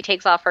self when she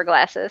takes off her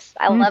glasses.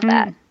 I love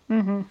that.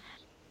 Mm-hmm.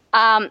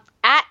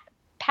 At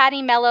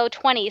Patty Mello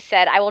 20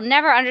 said, I will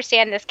never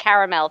understand this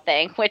caramel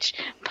thing, which,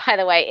 by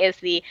the way, is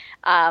the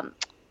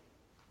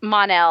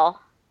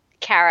Mon-El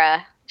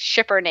Kara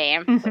shipper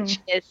name, which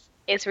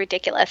is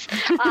ridiculous.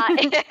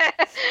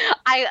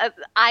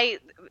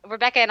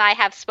 Rebecca and I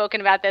have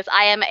spoken about this.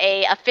 I am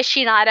a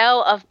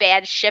aficionado of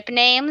bad ship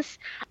names,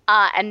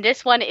 and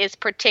this one is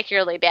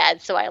particularly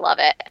bad, so I love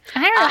it.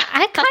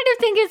 I kind of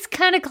think it's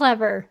kind of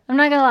clever. I'm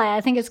not gonna lie,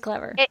 I think it's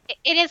clever.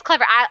 It is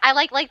clever. I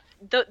like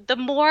the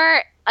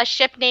more a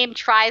ship name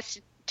tries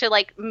to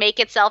like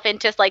make itself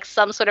into like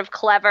some sort of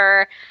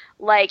clever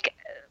like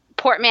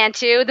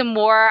portmanteau, the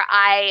more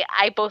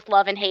I both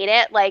love and hate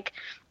it. Like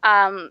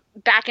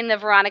back in the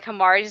Veronica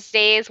Mars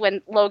days,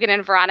 when Logan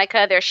and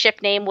Veronica, their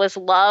ship name was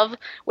Love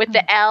with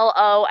the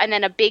L-O and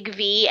then a big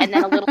V and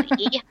then a little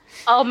E.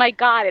 Oh my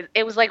God.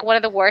 It was like one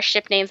of the worst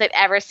ship names I've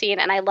ever seen,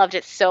 and I loved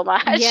it so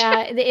much.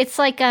 Yeah, it's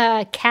like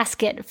a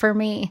Casket for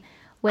me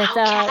with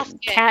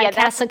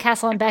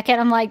Castle and Beckett.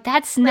 I'm like,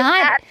 that's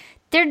not...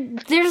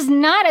 There's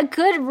not a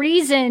good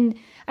reason.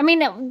 I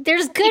mean,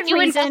 there's good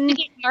reason.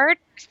 Investigate murders,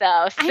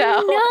 though. So. I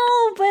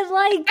know, but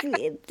like,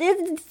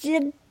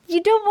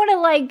 you don't want to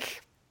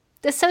like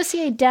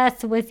associate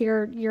death with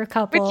your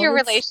couple. With your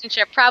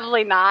relationship,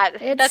 probably not.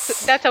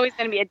 That's always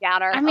going to be a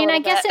downer. I mean, I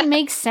guess it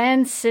makes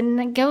sense and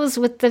it goes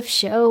with the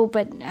show,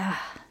 but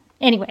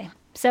anyway.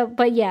 So,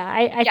 but yeah,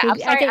 I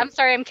think... I'm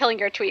sorry I'm killing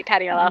your tweet,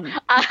 Patty Mello.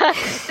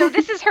 So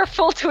this is her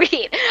full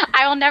tweet.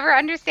 I will never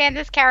understand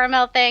this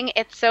caramel thing.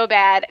 It's so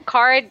bad.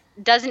 Kara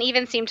doesn't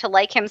even seem to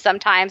like him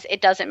sometimes. It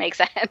doesn't make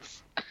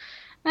sense.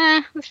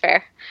 That's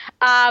fair.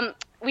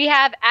 We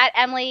have at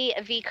Emily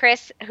V.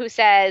 Chris, who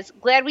says,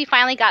 glad we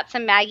finally got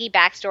some Maggie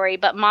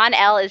backstory, but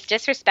Mon-El is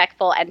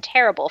disrespectful and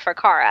terrible for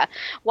Kara.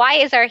 Why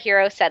is our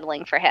hero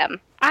settling for him?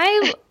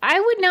 I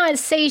would not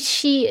say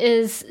she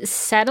is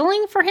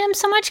settling for him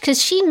so much,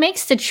 because she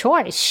makes the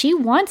choice. She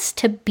wants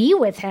to be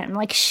with him.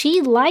 Like,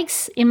 she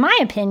likes, in my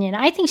opinion,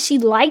 I think she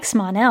likes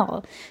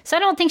Mon-El. So I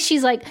don't think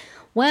she's like,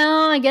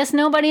 well, I guess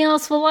nobody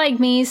else will like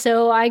me,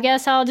 so I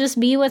guess I'll just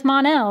be with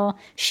Mon-El.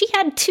 She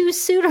had 2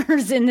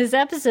 suitors in this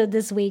episode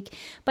this week,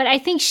 but I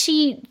think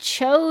she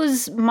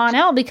chose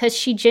Mon-El because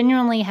she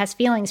genuinely has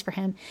feelings for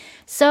him.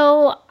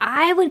 So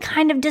I would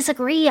kind of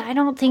disagree. I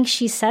don't think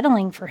she's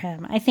settling for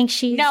him. I think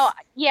she's... No,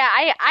 yeah,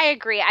 I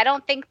agree. I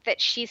don't think that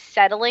she's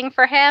settling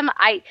for him.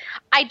 I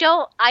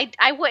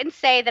wouldn't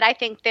say that I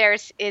think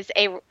there's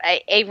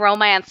a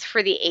romance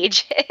for the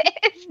ages.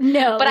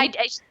 No. But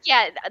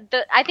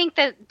I think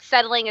that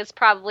settling is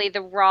probably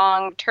the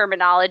wrong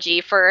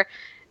terminology for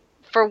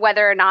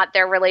whether or not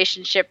their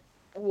relationship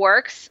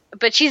works.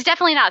 But she's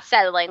definitely not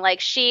settling.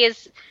 Like, she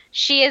is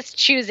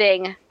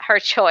choosing her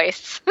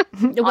choice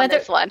on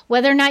this one.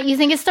 Whether or not you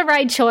think it's the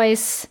right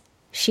choice,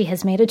 she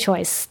has made a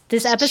choice.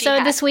 This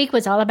episode this week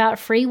was all about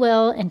free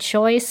will and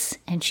choice,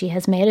 and she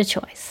has made a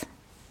choice.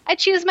 I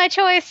choose my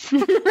choice.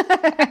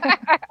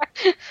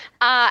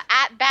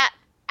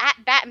 At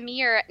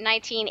Batmere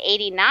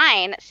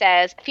 1989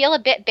 says, feel a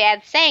bit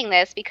bad saying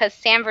this because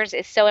Sanvers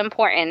is so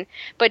important,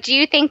 but do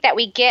you think that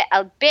we get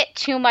a bit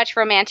too much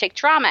romantic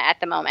drama at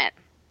the moment?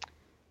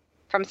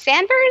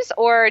 Sanvers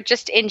or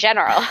just in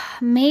general?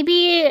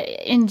 Maybe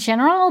in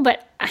general,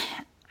 but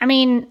I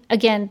mean,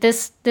 again,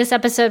 this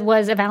episode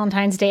was a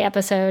Valentine's Day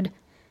episode.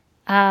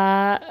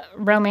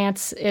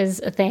 Romance is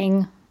a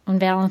thing on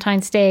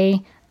Valentine's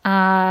Day.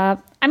 I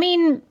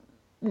mean,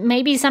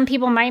 maybe some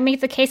people might make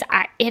the case.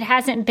 It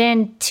hasn't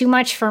been too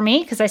much for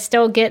me because I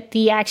still get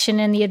the action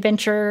and the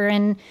adventure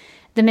and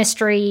the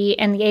mystery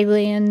and the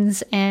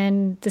aliens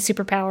and the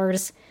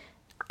superpowers.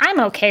 I'm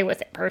okay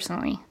with it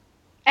personally.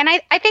 And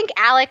I think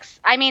Alex,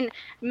 I mean,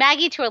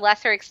 Maggie to a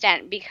lesser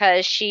extent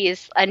because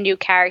she's a new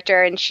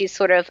character and she's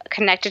sort of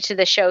connected to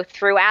the show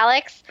through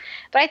Alex.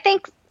 But I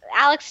think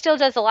Alex still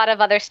does a lot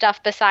of other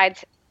stuff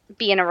besides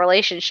be in a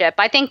relationship.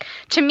 I think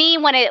to me,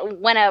 when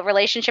a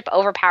relationship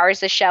overpowers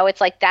the show,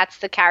 it's like that's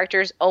the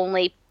character's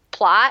only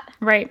plot.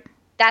 Right.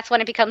 That's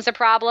when it becomes a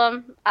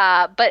problem.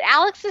 But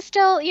Alex is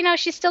still,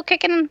 she's still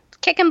kicking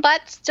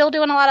butt, still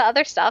doing a lot of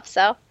other stuff.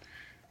 So,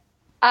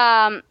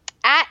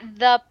 at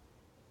the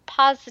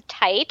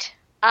Positite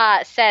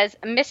says,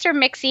 Mr.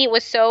 Mixie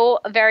was so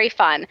very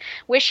fun.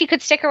 Wish he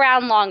could stick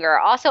around longer.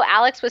 Also,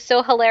 Alex was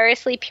so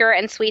hilariously pure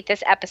and sweet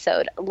this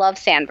episode. Love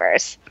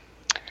Sanvers.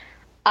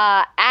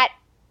 At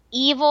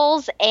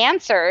Evil's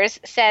Answers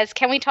says,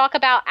 can we talk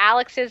about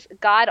Alex's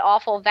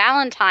god-awful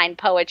Valentine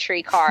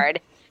poetry card?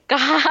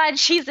 God,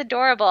 she's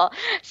adorable.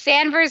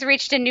 Sanvers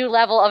reached a new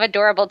level of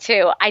adorable,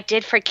 too. I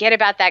did forget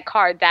about that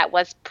card. That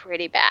was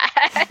pretty bad.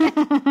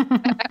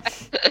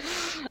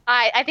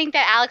 I think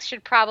that Alex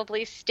should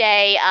probably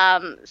stay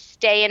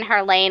in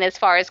her lane as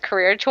far as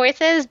career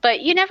choices,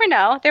 but you never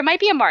know. There might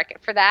be a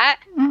market for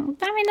that. I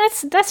mean,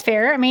 that's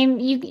fair. I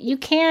mean, you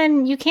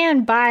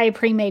can buy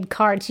pre-made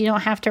cards. You don't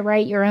have to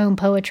write your own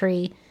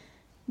poetry.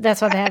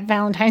 That's why they have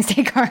Valentine's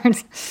Day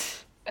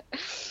cards.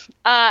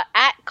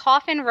 At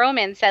Coffin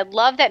Roman said,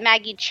 love that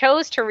Maggie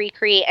chose to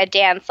recreate a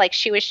dance like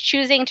she was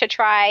choosing to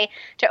try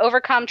to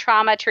overcome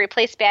trauma to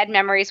replace bad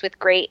memories with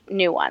great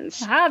new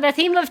ones. Ah, the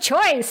theme of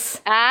choice.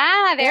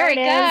 Ah, there we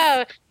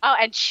go. Oh,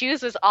 and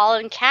choose was all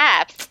in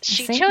caps.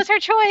 She chose her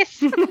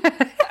choice.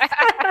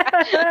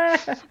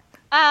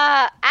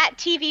 At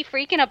TV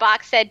Freak in a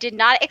Box said, did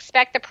not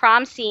expect the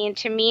prom scene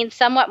to mean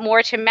somewhat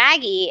more to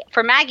Maggie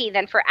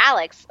than for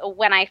Alex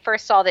when I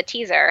first saw the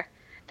teaser.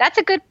 That's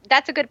a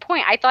good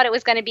point. I thought it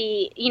was going to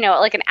be,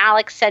 like an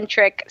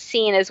Alex-centric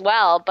scene as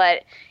well,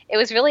 but it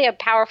was really a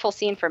powerful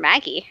scene for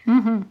Maggie.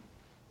 Mm-hmm.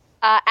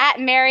 At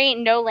Mary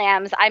No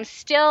Lambs, I'm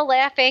still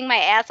laughing my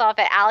ass off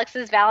at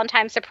Alex's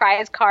Valentine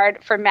surprise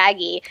card for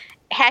Maggie.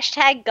 #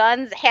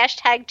 guns, #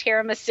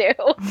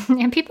 tiramisu.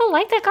 And people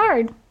like that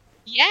card.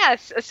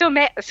 Yes. So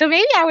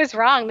maybe I was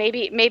wrong.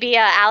 Maybe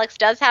Alex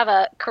does have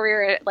a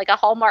career, like a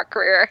Hallmark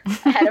career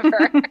ahead of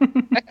her.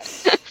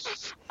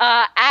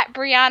 At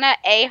Brianna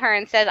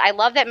Ahern says, I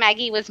love that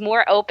Maggie was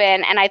more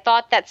open, and I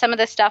thought that some of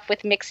the stuff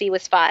with Mixie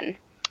was fun.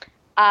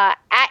 At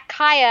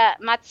Kaya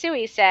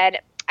Matsui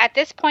said, at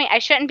this point, I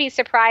shouldn't be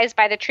surprised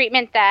by the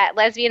treatment that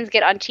lesbians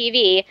get on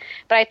TV,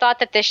 but I thought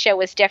that this show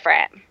was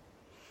different.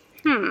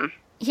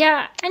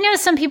 Yeah, I know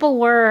some people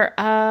were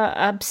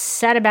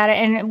upset about it,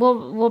 and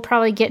we'll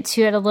probably get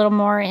to it a little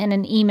more in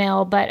an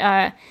email, but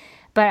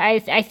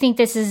I think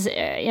this is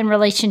in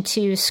relation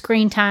to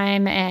screen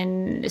time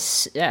and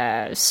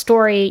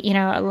story,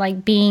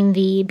 like being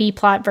the B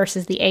plot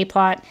versus the A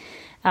plot.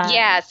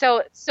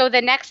 So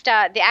the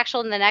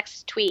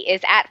next tweet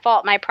is at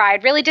Fault My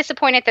Pride. Really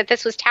disappointed that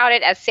this was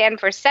touted as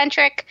Sanford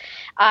centric.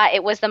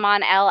 It was the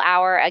Mon-El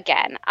hour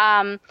again.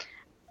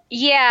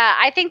 Yeah,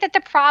 I think that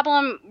the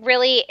problem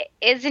really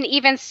isn't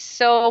even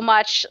so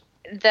much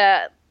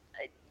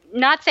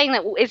not saying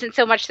that isn't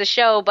so much the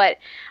show, but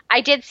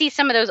I did see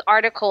some of those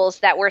articles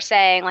that were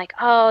saying like,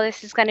 oh,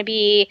 this is going to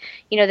be,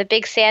 the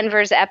big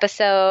Sanvers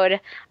episode.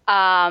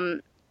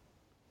 And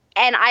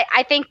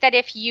I think that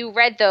if you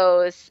read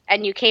those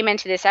and you came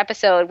into this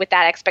episode with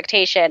that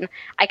expectation,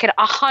 I could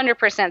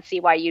 100%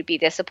 see why you'd be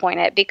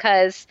disappointed,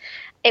 because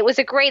it was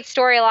a great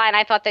storyline.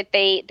 I thought that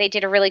they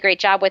did a really great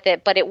job with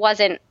it, but it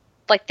wasn't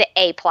like the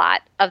A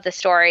plot of the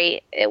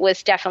story. It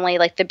was definitely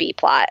like the B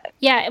plot.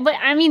 Yeah, but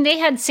I mean, they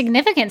had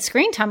significant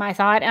screen time, I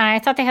thought, and I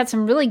thought they had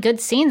some really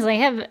good scenes. They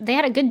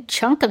had a good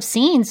chunk of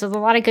scenes with a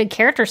lot of good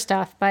character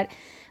stuff, but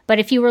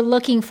if you were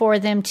looking for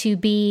them to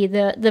be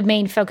the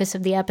main focus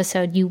of the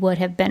episode, you would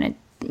have been,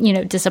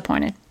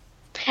 disappointed.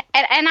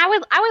 And I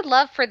would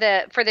love for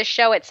the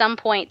show at some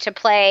point to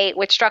play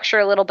with structure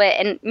a little bit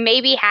and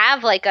maybe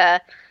have like an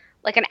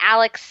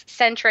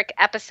Alex-centric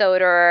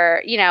episode,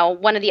 or,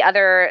 one of the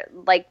other,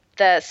 like,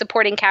 the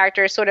supporting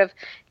characters sort of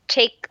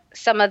take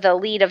some of the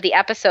lead of the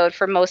episode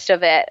for most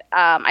of it.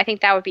 I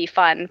think that would be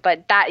fun.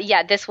 But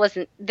this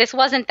wasn't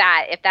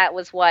that. If that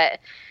was what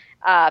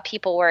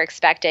people were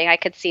expecting, I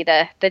could see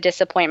the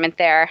disappointment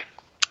there.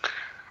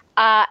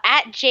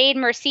 At Jade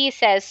Mercy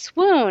says,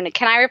 swoon,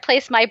 can I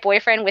replace my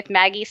boyfriend with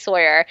Maggie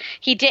Sawyer?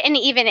 He didn't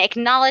even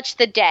acknowledge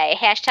the day.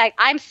 #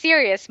 I'm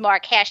serious,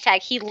 Mark.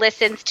 # he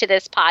listens to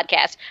this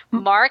podcast.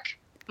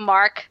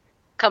 Mark,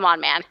 come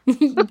on, man.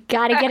 You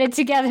gotta get it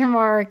together,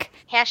 Mark.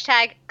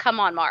 # come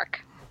on,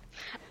 Mark.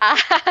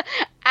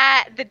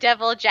 At the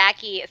Devil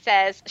Jackie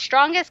says,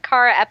 strongest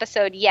Kara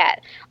episode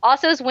yet.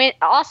 Also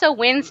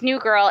wins New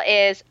Girl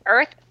is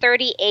Earth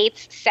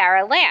 38's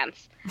Sarah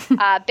Lance.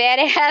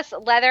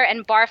 Badass leather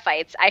and bar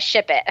fights. I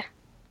ship it.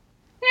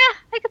 Yeah,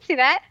 I could see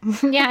that.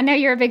 Yeah, I know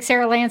you're a big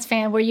Sarah Lance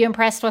fan. Were you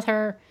impressed with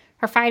her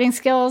fighting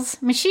skills?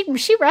 I mean,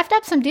 she roughed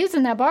up some dudes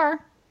in that bar.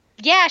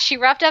 Yeah, she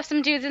roughed up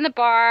some dudes in the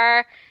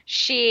bar.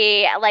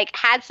 She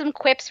had some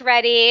quips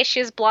ready. She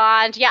was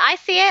blonde. Yeah, I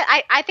see it.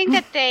 I think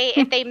that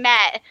if they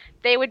met,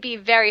 they would be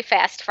very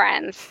fast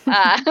friends.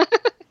 At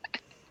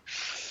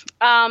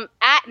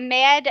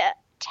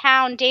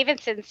Madtown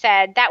Davidson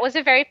said, that was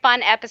a very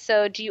fun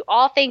episode. Do you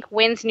all think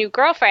Wynn's new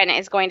girlfriend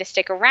is going to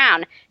stick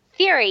around?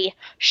 Theory,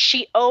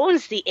 she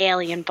owns the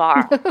alien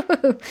bar.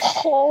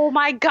 Oh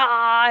my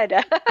God.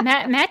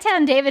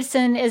 Madtown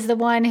Davidson is the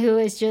one who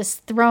is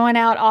just throwing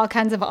out all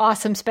kinds of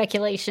awesome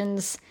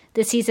speculations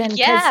this season.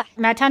 Yeah.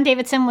 Madtown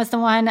Davidson was the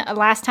one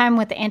last time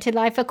with the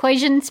anti-life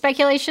equation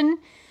speculation.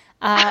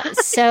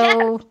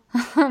 Madtown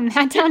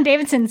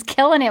Davidson's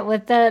killing it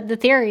with the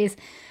theories.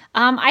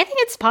 I think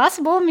it's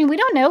possible. I mean, we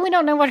don't know. We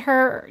don't know what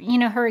her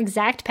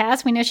exact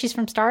past. We know she's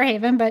from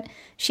Starhaven, but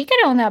she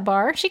could own that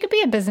bar. She could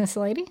be a business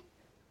lady.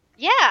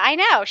 Yeah, I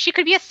know. She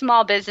could be a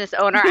small business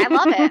owner. I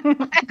love it.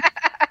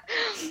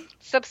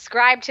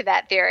 Subscribe to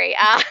that theory.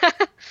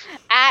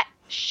 At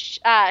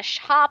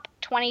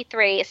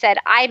Shop23 said,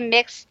 I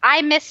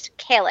missed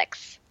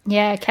Calyx.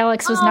 Yeah,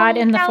 Calyx was not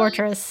in the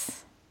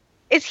fortress.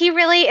 Is he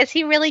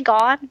really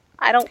gone?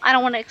 I don't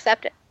want to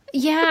accept it.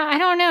 Yeah, I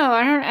don't know.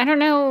 I don't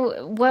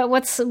know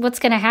what's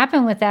going to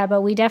happen with that, but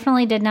we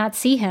definitely did not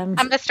see him.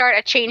 I'm going to start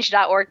a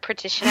change.org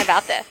petition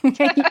about this.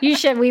 You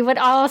should. We would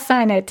all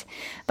sign it.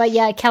 But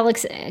yeah,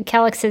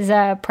 Calyx's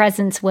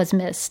presence was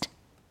missed.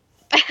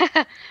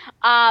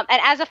 And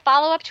as a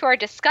follow-up to our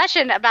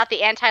discussion about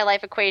the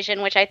anti-life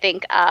equation, which I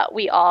think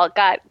we all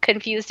got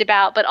confused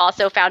about, but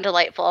also found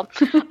delightful,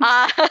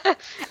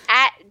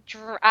 at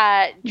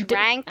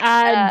Drank...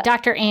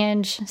 Dr.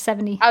 Ange,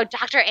 70. Oh,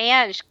 Dr.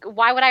 Ange.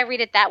 Why would I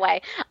read it that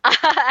way?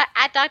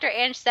 At Dr.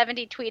 Ange,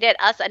 70 tweeted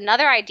us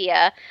another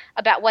idea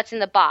about what's in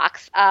the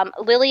box.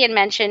 Lillian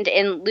mentioned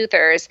in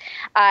Luther's.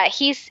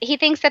 He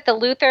thinks that the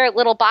Luther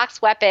little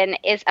box weapon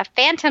is a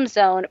Phantom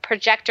Zone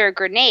projector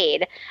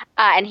grenade,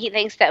 and he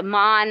thinks that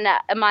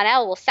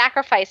Mon-El will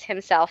sacrifice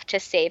himself to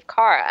save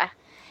Kara.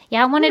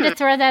 Yeah, I wanted to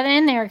throw that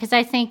in there because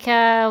I think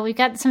we've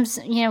got some,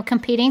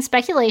 competing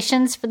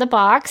speculations for the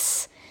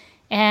box,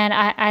 and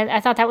I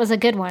thought that was a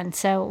good one.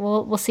 So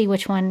we'll see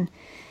which one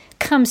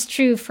comes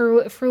true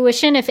for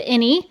fruition, if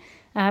any,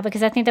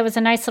 because I think that was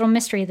a nice little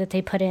mystery that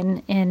they put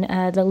in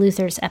the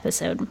Luther's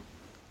episode.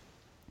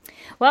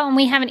 Well, and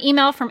we have an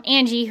email from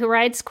Angie who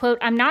writes, quote,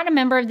 I'm not a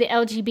member of the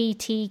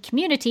LGBT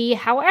community.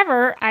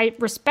 However, I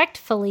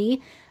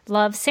respectfully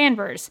love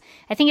Sandverse.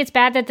 I think it's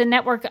bad that the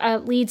network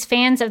leads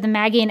fans of the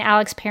Maggie and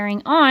Alex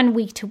pairing on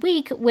week to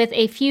week with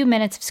a few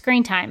minutes of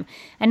screen time.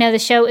 I know the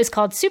show is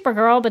called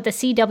Supergirl, but the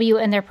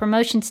CW and their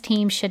promotions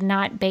team should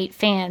not bait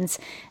fans,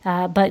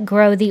 but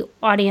grow the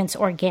audience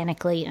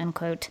organically,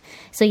 unquote.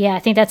 So yeah, I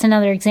think that's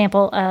another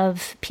example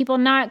of people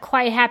not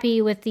quite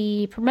happy with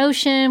the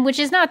promotion, which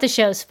is not the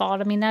show's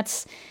fault. I mean,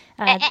 that's...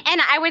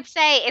 and I would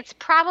say it's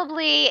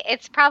probably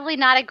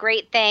not a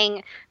great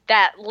thing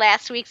that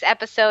last week's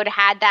episode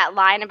had that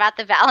line about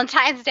the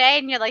Valentine's Day,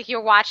 and you're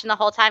watching the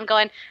whole time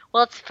going,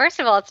 well, first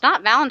of all, it's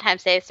not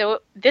Valentine's Day,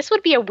 so this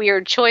would be a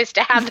weird choice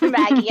to have the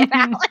Maggie and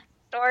Alex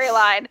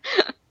storyline.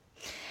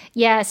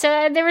 Yeah,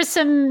 so there was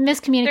some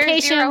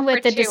miscommunication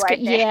with the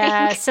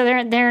yeah, so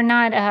they're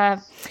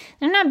not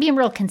being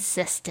real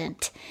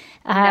consistent.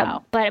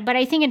 No. But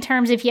I think in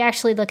terms, if you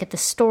actually look at the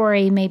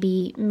story,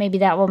 maybe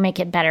that will make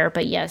it better.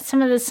 But yeah,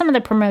 some of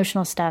the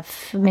promotional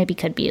stuff maybe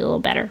could be a little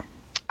better.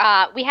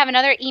 We have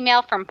another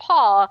email from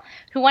Paul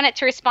who wanted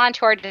to respond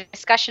to our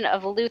discussion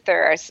of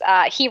Luther's.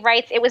 He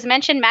writes, it was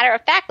mentioned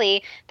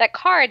matter-of-factly that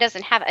Kara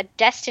doesn't have a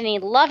Destiny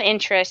love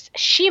interest.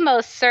 She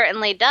most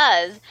certainly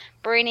does.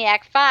 Brainiac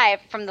 5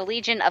 from the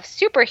Legion of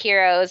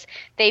Superheroes.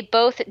 They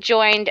both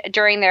joined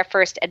during their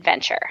first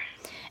adventure.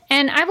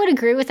 And I would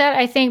agree with that.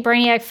 I think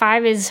Brainiac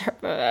 5 is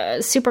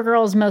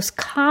Supergirl's most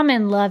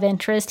common love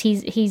interest.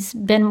 He's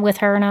been with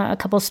her in a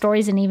couple of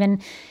stories and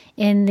even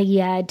in the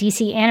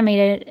DC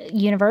animated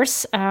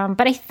universe.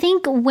 But I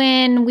think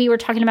when we were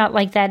talking about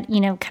like that,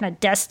 kind of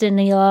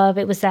Destiny love,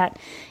 it was that,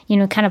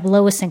 kind of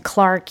Lois and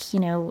Clark,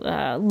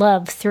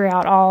 love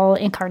throughout all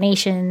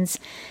incarnations.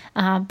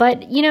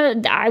 But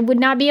I would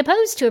not be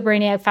opposed to a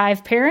Brainiac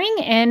 5 pairing,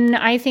 and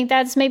I think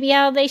that's maybe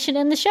how they should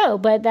end the show,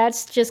 but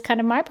that's just kind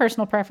of my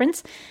personal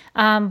preference.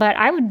 But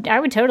I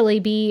would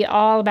totally be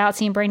all about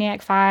seeing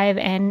Brainiac 5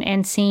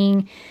 and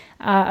seeing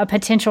a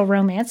potential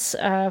romance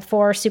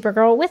for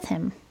Supergirl with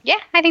him. Yeah,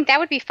 I think that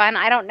would be fun.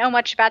 I don't know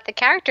much about the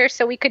character,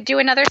 so we could do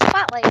another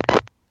spotlight.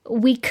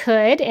 We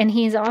could, and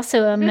he's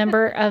also a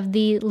member of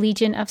the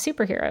Legion of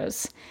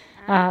Superheroes,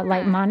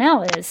 like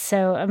Mon-El is,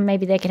 so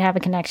maybe they could have a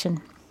connection.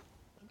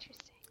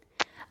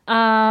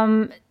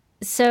 So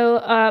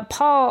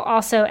Paul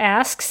also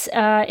asks,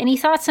 any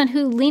thoughts on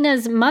who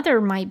Lena's mother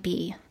might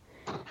be?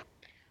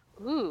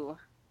 Ooh.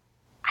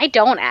 I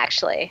don't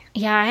actually.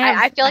 Yeah,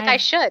 I feel like I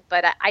should,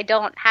 but I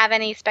don't have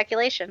any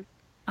speculation.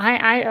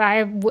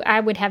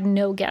 I would have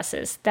no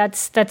guesses.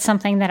 That's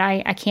something that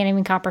I can't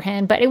even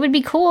comprehend. But it would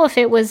be cool if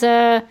it was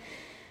a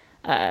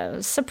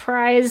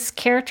surprise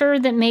character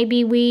that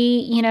maybe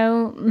we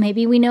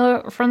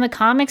know from the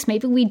comics,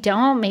 maybe we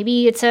don't.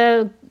 Maybe it's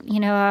a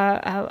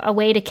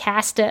way to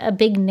cast a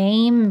big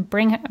name,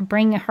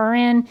 bring her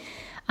in.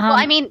 Well,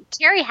 I mean,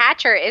 Terry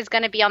Hatcher is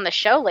going to be on the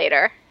show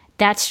later.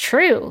 That's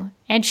true.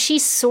 And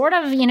she's sort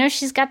of,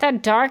 she's got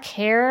that dark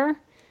hair.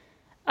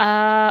 Okay.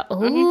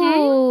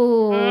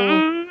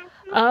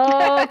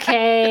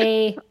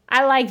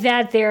 I like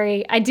that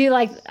theory. I do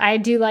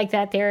like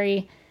that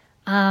theory.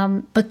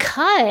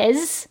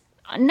 Because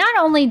not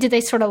only do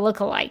they sort of look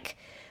alike,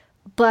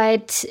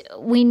 but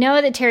we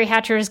know that Terry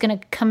Hatcher is going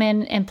to come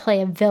in and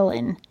play a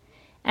villain.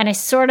 And I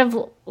sort of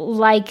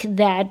like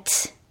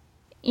that,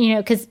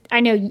 because I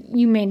know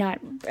you may not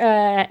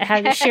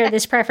share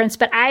this preference,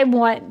 but I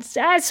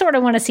sort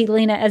of want to see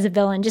Lena as a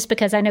villain just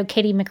because I know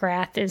Katie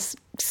McGrath is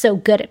so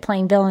good at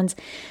playing villains.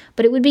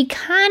 But it would be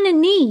kind of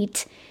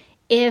neat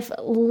if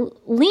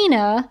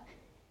Lena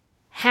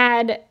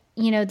had,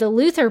 the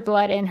Luther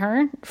blood in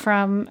her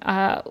from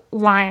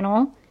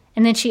Lionel,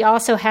 and then she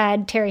also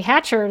had Terry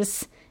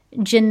Hatcher's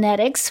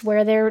genetics,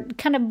 where they're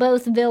kind of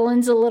both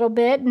villains a little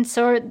bit, and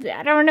so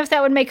I don't know if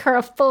that would make her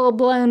a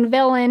full-blown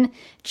villain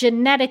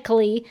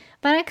genetically,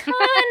 but I kind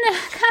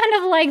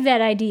of like that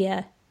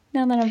idea,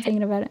 now that I'm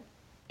thinking about it.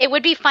 It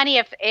would be funny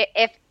if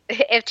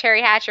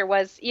Terry Hatcher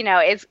was,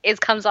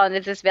 comes on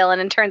as this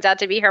villain and turns out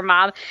to be her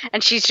mom,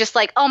 and she's just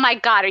like, oh my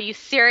God, are you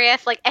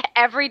serious? Like,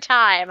 every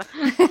time.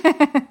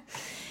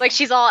 Like,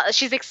 she's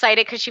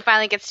excited because she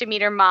finally gets to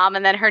meet her mom,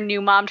 and then her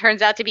new mom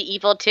turns out to be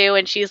evil too,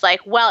 and she's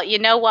like, well, you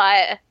know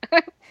what?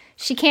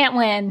 She can't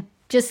win.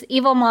 Just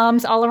evil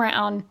moms all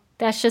around.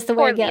 That's just the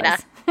way it goes.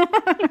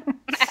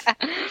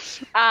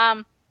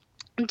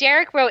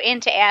 Derek wrote in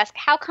to ask,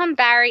 how come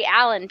Barry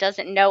Allen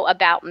doesn't know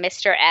about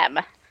Mr. M?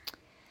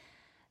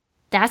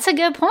 That's a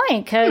good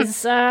point,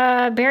 because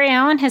Barry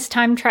Allen has he's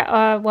time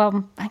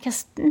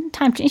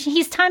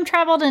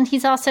traveled, and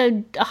he's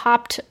also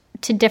hopped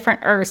to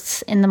different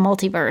Earths in the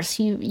multiverse.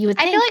 You would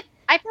think.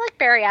 I feel like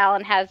Barry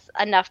Allen has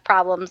enough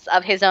problems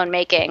of his own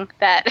making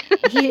that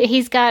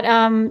he's got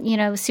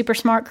super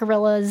smart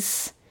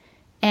gorillas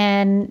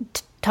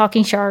and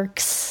talking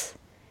sharks.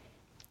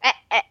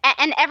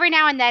 And every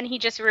now and then he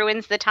just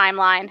ruins the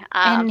timeline.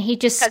 And he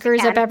just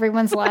screws up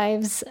everyone's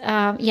lives.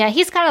 Yeah,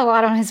 he's got a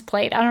lot on his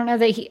plate. I don't know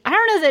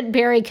that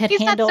Barry could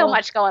handle. He's got so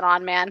much going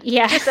on, man.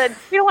 Yeah.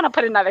 We don't want to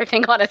put another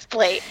thing on his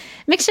plate.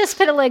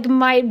 Mxyzptlk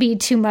might be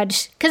too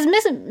much, because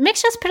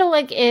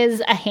Mxyzptlk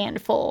is a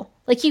handful.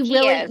 Like,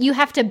 you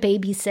have to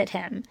babysit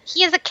him.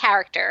 He is a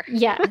character.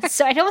 Yeah,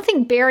 so I don't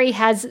think Barry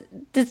has,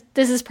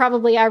 this is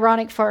probably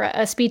ironic for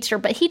a speedster,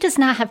 but he does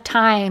not have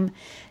time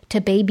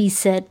to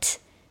babysit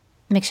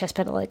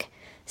Mxyzptlk.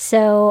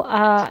 So,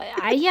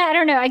 I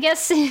don't know. I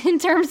guess in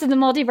terms of the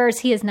multiverse,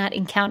 he has not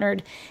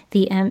encountered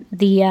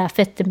the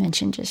fifth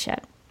dimension just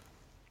yet.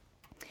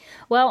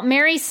 Well,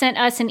 Mary sent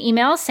us an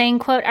email saying,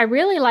 quote, I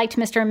really liked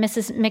Mr. and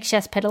Mrs.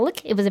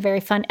 Mxyzptlk. It was a very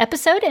fun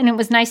episode, and it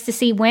was nice to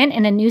see Winn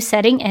in a new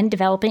setting and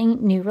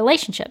developing new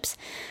relationships.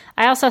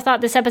 I also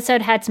thought this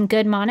episode had some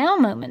good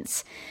Mon-El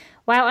moments.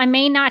 While I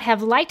may not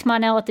have liked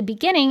Mon-El at the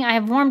beginning, I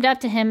have warmed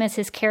up to him as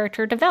his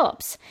character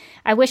develops.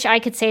 I wish I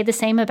could say the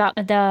same about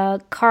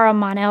the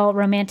Kara-Mon-El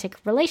romantic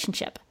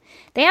relationship.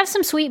 They have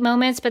some sweet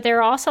moments, but there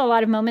are also a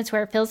lot of moments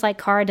where it feels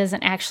like Kara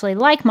doesn't actually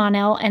like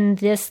Mon-El, and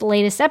this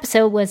latest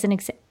episode was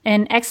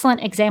an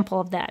excellent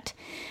example of that.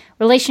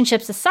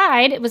 Relationships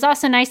aside, it was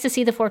also nice to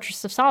see the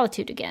Fortress of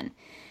Solitude again.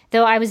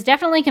 Though I was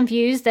definitely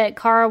confused that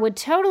Kara would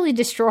totally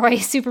destroy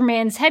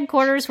Superman's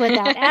headquarters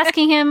without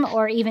asking him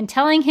or even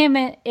telling him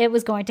it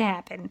was going to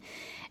happen.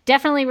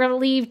 Definitely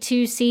relieved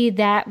to see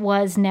that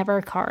was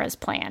never Kara's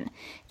plan.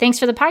 Thanks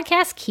for the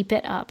podcast. Keep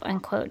it up,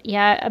 unquote.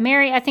 Yeah,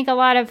 Mary, I think a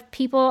lot of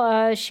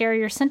people share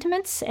your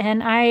sentiments,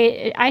 and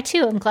I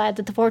too am glad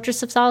that the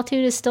Fortress of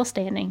Solitude is still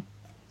standing.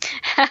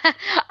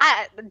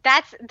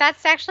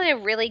 That's actually a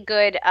really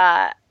good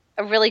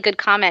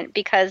comment,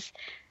 because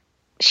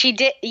she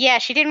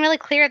didn't really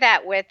clear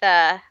that with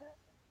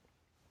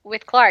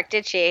Clark,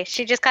 did she?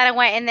 She just kind of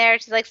went in there.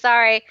 She's like,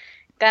 sorry,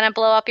 gonna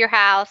blow up your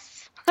house.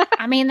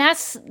 I mean,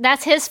 that's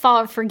his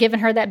fault for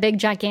giving her that big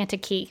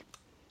gigantic key.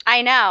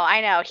 I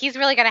know. He's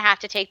really gonna have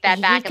to take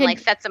that back and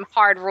set some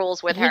hard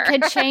rules with her. He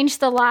could change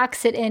the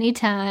locks at any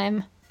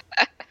time.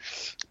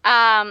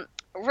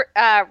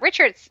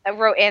 Richards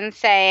wrote in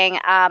saying,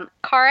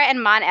 Kara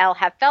and Mon-El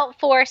have felt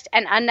forced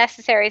and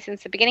unnecessary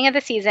since the beginning of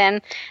the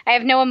season. I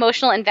have no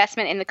emotional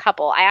investment in the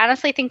couple. I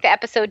honestly think the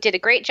episode did a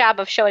great job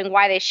of showing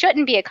why they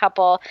shouldn't be a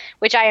couple,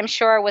 which I am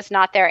sure was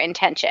not their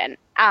intention.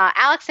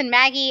 Alex and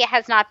Maggie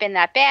has not been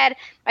that bad.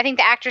 I think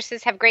the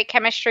actresses have great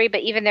chemistry,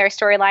 but even their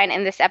storyline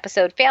in this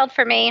episode failed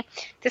for me.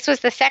 This was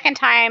the second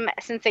time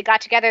since they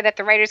got together that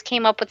the writers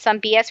came up with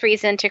some BS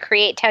reason to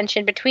create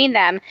tension between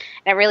them,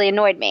 and it really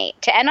annoyed me.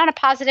 To end on a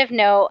positive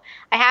note,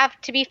 I have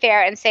to be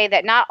fair and say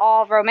that not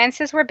all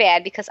romances were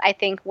bad, because I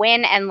think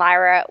Wynn and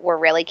Lyra were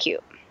really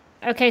cute.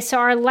 Okay, so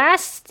our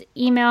last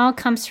email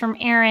comes from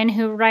Aaron,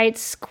 who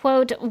writes,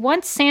 quote,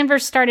 "Once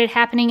Sandverse started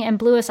happening and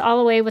blew us all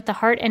away with the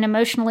heart and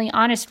emotionally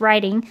honest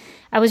writing,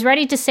 I was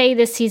ready to say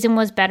this season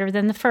was better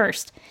than the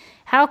first.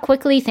 How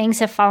quickly things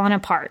have fallen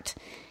apart.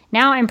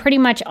 Now I'm pretty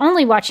much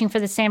only watching for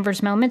the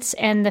Sandverse moments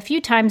and the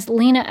few times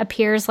Lena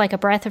appears like a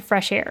breath of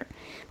fresh air.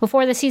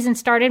 Before the season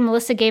started,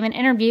 Melissa gave an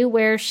interview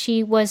where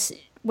she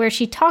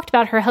talked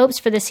about her hopes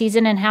for the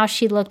season and how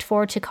she looked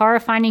forward to Cara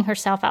finding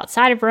herself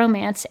outside of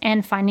romance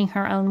and finding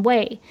her own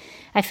way.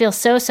 I feel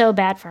so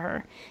bad for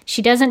her.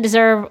 She doesn't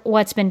deserve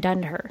what's been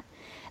done to her.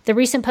 The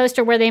recent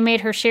poster where they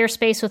made her share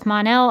space with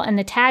Mon-El and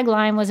the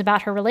tagline was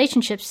about her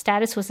relationship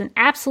status was an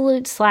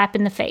absolute slap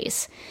in the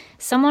face.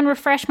 Someone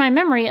refresh my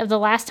memory of the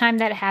last time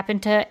that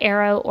happened to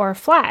Arrow or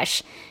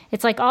Flash.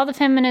 It's like all the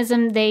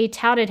feminism they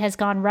touted has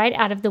gone right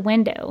out of the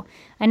window.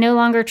 I no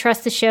longer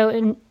trust the show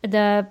and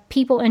the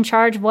people in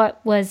charge of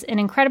what was an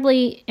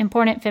incredibly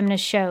important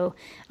feminist show."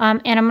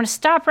 And I'm going to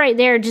stop right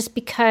there just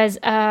because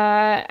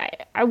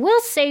I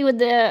will say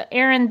with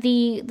Aaron,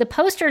 the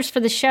posters for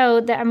the show,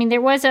 that I mean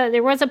there was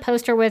a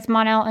poster with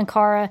Mon-El and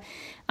Cara,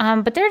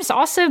 but there's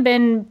also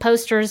been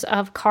posters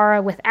of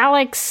Cara with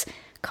Alex,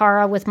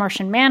 Cara with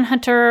Martian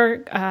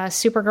Manhunter,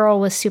 Supergirl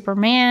with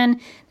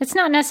Superman. That's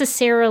not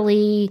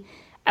necessarily,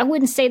 I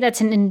wouldn't say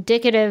that's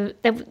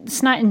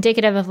it's not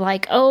indicative of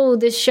like, oh,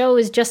 this show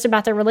is just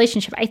about their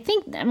relationship.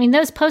 I mean,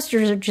 those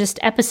posters are just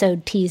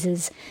episode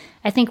teases.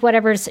 I think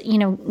whatever's,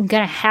 going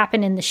to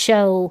happen in the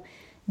show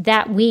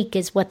that week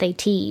is what they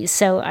tease.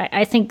 So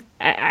I think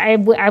I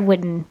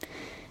wouldn't,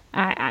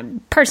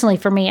 personally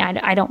for me,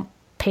 I don't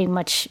pay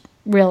much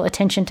real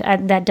attention to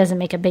that. Doesn't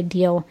make a big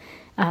deal.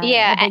 A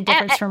big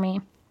difference for me.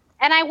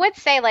 And I would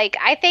say, like,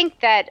 I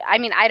think that, I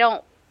mean, I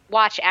don't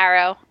watch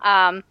Arrow,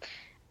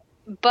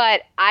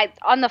 but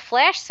on The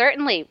Flash,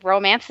 certainly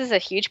romance is a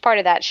huge part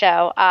of that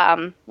show.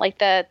 Like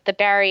the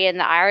Barry and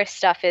the Iris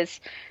stuff is,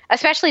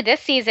 especially this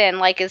season,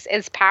 like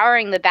is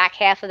powering the back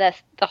half of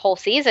the whole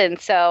season.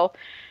 So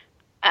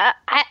I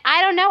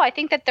don't know. I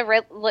think that the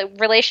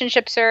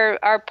relationships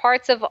are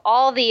parts of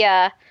all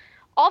the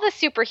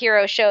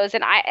superhero shows,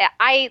 and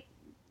I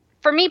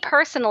for me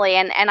personally,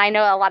 and I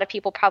know a lot of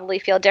people probably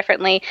feel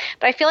differently,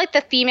 but I feel like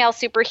the female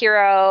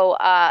superheroes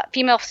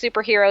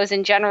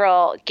in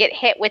general get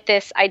hit with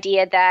this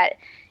idea that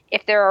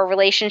if there are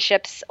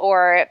relationships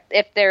or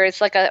if there's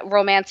like a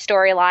romance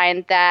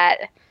storyline,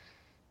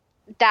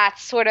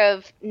 that's sort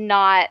of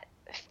not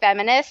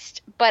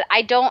feminist. But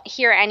I don't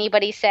hear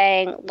anybody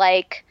saying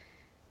like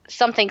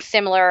something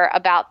similar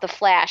about the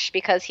Flash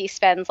because he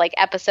spends like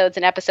episodes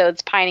and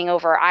episodes pining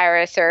over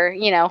Iris or,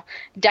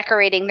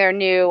 decorating their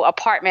new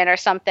apartment or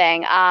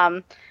something.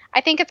 I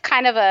think it's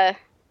kind of a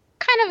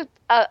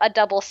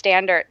double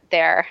standard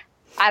there.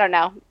 I don't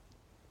know.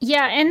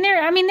 Yeah, and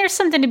there's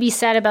something to be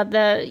said about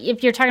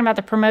if you're talking about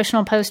the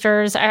promotional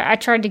posters. I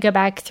tried to go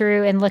back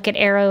through and look at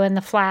Arrow and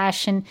the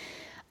Flash, and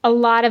a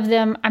lot of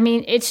them, I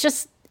mean,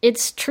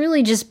 it's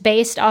truly just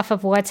based off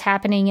of what's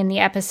happening in the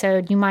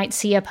episode. You might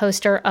see a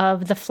poster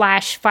of the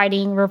Flash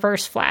fighting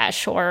Reverse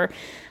Flash or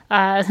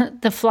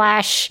the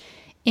Flash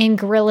in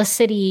Gorilla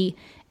City,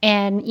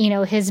 and,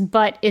 his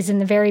butt is in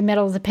the very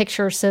middle of the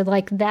picture. So,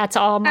 like, that's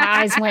all my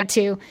eyes went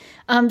to.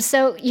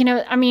 So,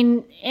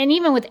 and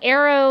even with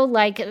Arrow,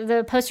 like,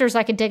 the posters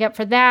I could dig up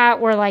for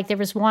that were, like, there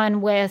was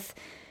one with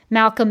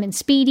Malcolm and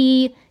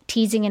Speedy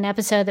teasing an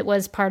episode that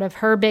was part of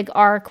her big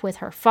arc with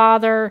her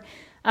father.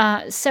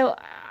 So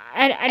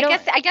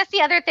I guess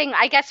the other thing,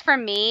 for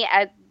me,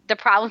 the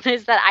problem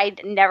is that I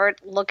never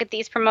look at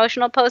these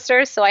promotional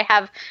posters, so I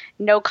have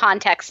no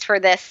context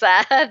for this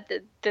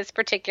this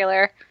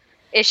particular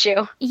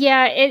issue.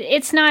 Yeah,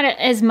 it's not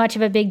as much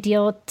of a big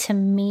deal to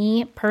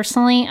me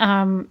personally.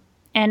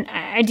 And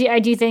I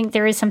do think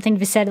there is something to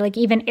be said. Like,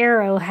 even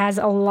Arrow has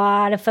a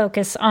lot of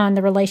focus on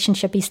the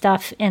relationship-y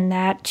stuff in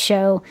that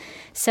show.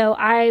 So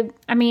I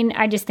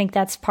just think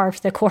that's par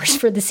for the course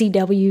for the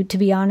CW, to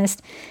be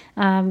honest.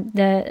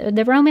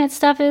 The romance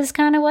stuff is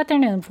kind of what they're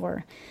known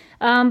for.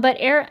 But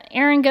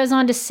Aaron goes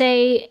on to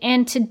say,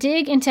 and to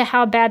dig into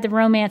how bad the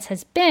romance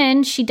has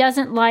been, she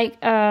doesn't like,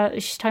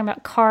 she's talking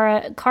about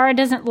Cara. Cara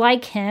doesn't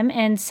like him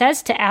and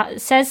says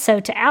so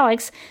to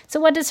Alex.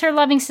 So what does her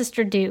loving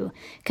sister do?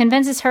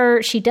 Convinces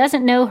her she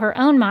doesn't know her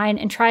own mind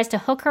and tries to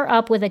hook her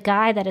up with a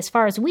guy that, as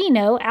far as we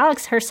know,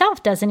 Alex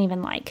herself doesn't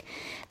even like.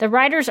 The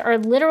writers are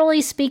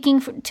literally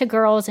speaking to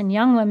girls and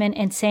young women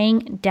and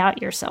saying,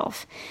 doubt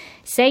yourself.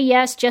 Say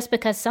yes just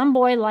because some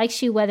boy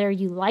likes you whether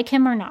you like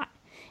him or not.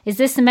 Is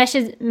this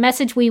the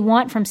message we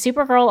want from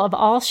Supergirl of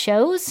all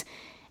shows?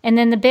 And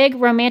then the big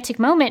romantic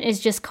moment is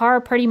just Cara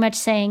pretty much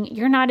saying,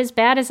 you're not as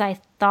bad as I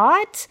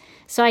thought.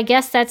 So I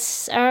guess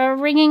that's a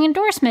ringing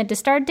endorsement to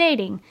start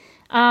dating.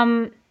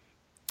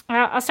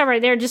 I'll stop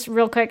right there just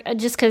real quick,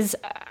 just because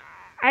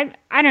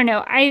I don't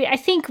know. I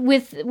think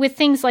with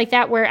things like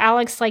that where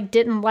Alex like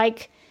didn't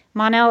like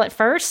Mon-El at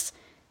first,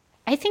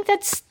 I think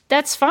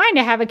that's fine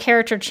to have a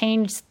character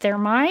change their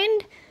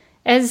mind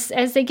as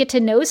they get to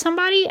know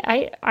somebody.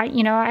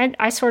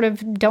 I sort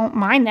of don't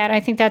mind that. I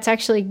think that's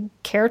actually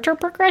character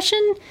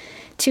progression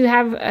to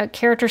have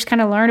characters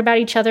kind of learn about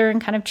each other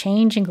and kind of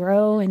change and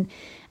grow. And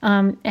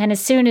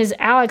as soon as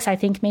Alex, I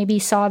think, maybe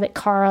saw that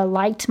Kara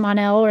liked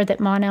Mon-El or that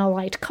Mon-El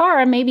liked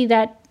Kara, maybe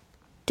that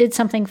did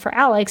something for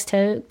Alex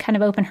to kind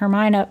of open her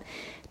mind up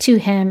to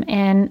him.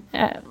 And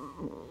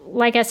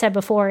like I said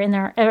before in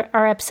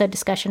our episode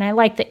discussion, I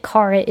like that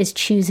Kara is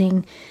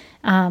choosing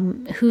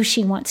who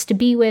she wants to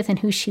be with and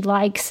who she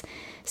likes.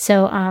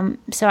 So I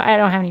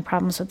don't have any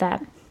problems with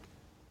that.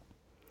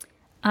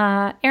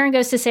 Aaron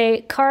goes to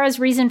say, Kara's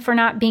reason for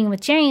not being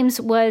with James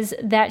was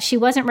that she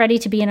wasn't ready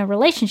to be in a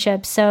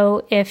relationship.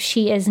 So if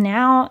she is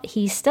now,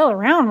 he's still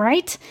around,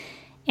 right?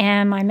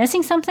 Am I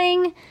missing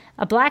something?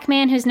 A black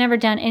man who's never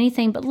done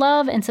anything but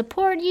love and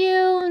support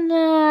you?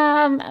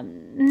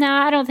 No,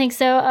 I don't think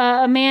so.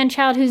 A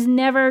man-child who's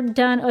never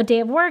done a day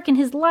of work in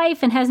his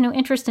life and has no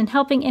interest in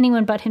helping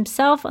anyone but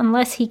himself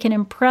unless he can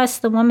impress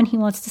the woman he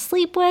wants to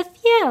sleep with?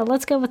 Yeah,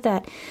 let's go with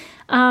that.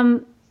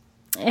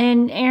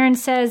 And Aaron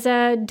says,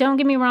 don't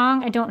get me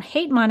wrong, I don't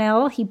hate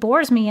Mon-El. He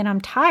bores me and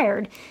I'm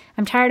tired.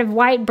 I'm tired of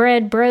white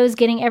bread bros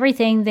getting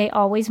everything they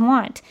always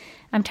want.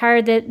 I'm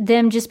tired that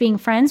them just being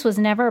friends was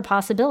never a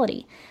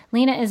possibility.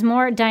 Lena is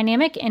more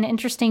dynamic and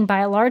interesting by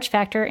a large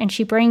factor, and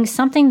she brings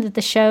something that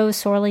the show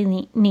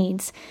sorely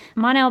needs.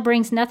 Mon-El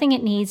brings nothing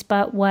it needs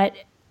but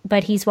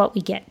he's what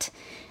we get.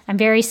 I'm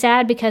very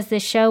sad because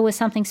this show was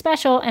something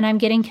special, and I'm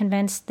getting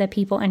convinced the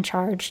people in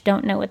charge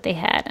don't know what they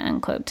had,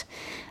 unquote.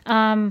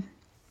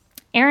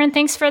 Aaron,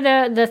 thanks for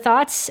the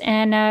thoughts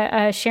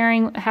and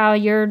sharing how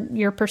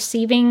you're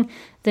perceiving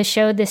the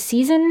show this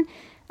season.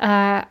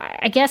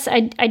 I guess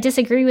I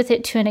disagree with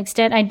it to an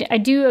extent. I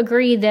do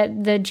agree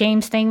that the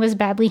James thing was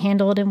badly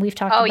handled, and we've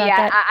talked about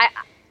that.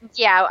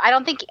 I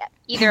don't think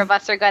either of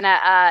us are going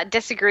to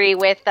disagree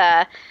with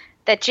that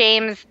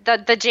James,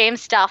 the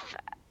James stuff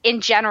in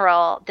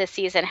general this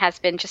season has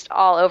been just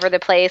all over the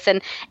place.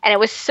 And it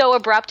was so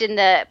abrupt in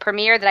the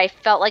premiere that I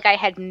felt like I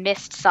had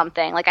missed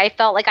something. Like I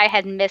felt like I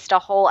had missed a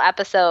whole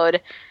episode.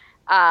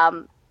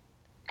 And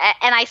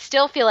I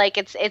still feel like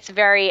it's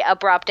very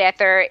abrupt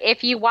after.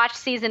 If you watch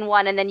season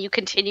 1 and then you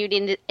continued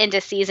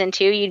into season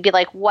 2, you'd be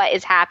like, what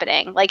is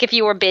happening? Like if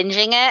you were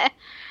binging it,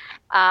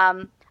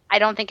 I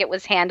don't think it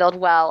was handled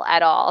well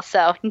at all.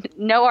 So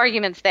no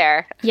arguments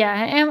there. Yeah,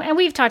 and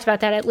we've talked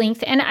about that at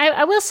length. And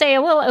I will say, I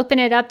will open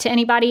it up to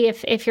anybody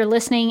if you're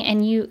listening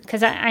and you,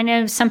 because I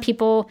know some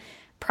people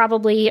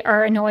probably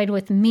are annoyed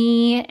with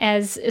me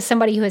as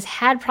somebody who has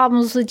had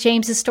problems with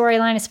James's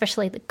storyline,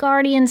 especially the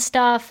Guardian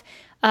stuff.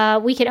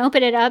 We can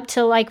open it up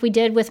to like we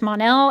did with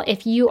Mon-El.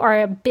 If you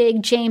are a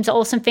big James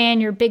Olsen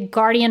fan, you're a big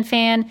Guardian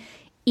fan,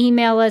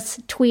 email us,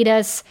 tweet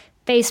us,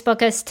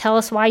 Facebook us, tell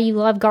us why you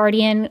love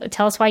Guardian,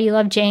 tell us why you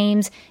love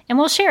James, and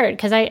we'll share it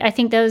because I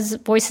think those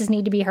voices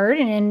need to be heard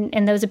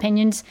and those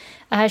opinions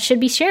should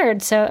be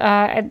shared. So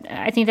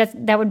I think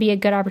that would be a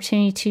good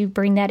opportunity to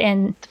bring that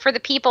in. For the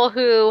people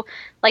who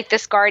like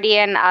this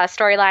Guardian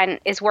storyline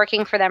is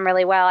working for them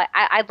really well,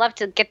 I'd love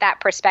to get that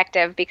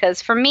perspective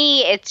because for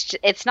me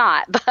it's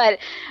not, but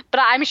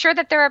I'm sure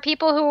that there are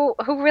people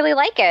who really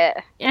like it.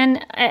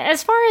 And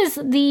as far as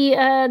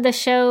the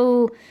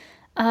show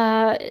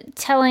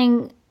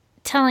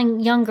telling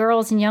young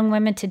girls and young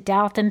women to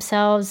doubt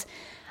themselves,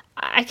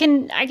 I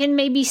can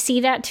maybe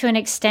see that to an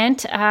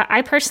extent.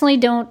 I personally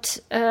don't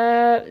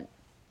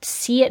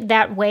see it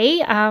that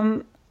way.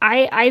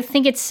 I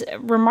think it's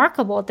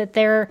remarkable that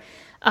they're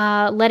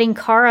letting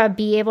Kara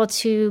be able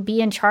to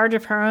be in charge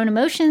of her own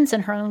emotions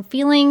and her own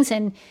feelings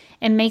and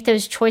make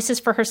those choices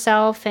for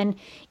herself. And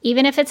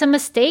even if it's a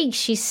mistake,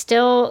 she's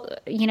still,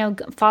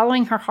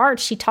 following her heart.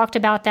 She talked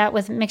about that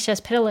with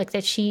Mixyas-Pitalik,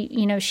 that she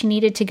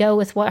needed to go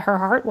with what her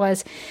heart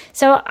was.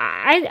 So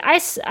I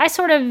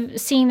sort of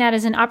seeing that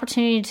as an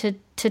opportunity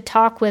to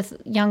talk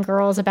with young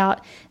girls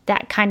about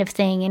that kind of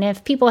thing. And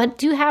if people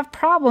do have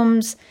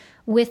problems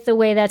with the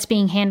way that's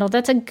being handled,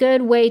 that's a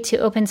good way to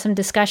open some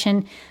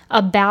discussion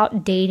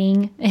about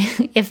dating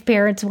if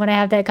parents want to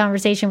have that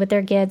conversation with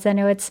their kids. I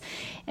know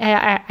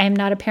I am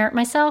not a parent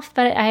myself,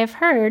 but I have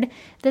heard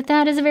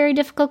that is a very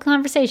difficult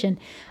conversation.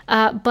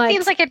 But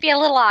seems like it'd be a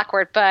little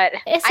awkward, but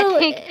it's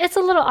a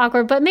little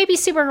awkward, but maybe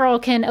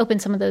Supergirl can open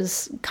some of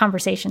those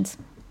conversations.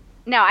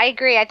 No, I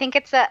agree. I think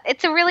it's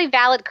a really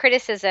valid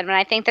criticism, and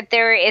I think that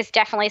there is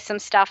definitely some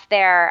stuff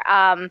there.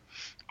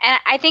 And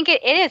I think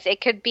it is.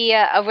 It could be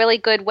a really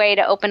good way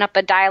to open up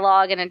a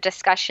dialogue and a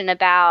discussion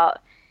about,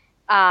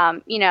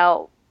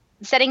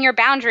 setting your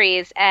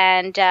boundaries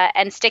and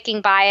sticking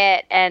by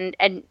it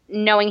and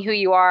knowing who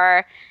you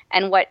are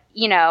and what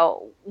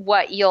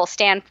you'll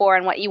stand for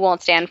and what you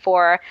won't stand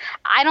for.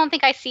 I don't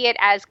think I see it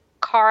as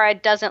Kara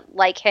doesn't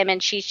like him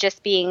and she's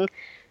just being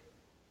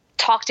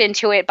talked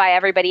into it by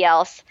everybody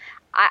else.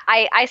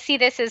 I see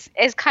this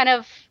as kind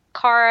of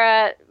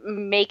Kara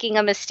making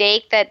a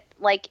mistake that,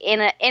 like,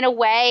 in a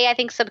way, I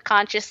think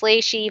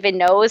subconsciously she even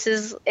knows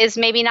is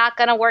maybe not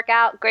going to work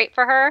out great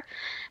for her.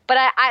 But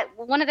I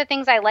one of the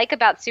things I like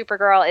about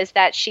Supergirl is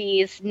that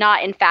she's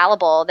not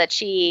infallible, that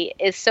she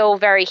is so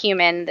very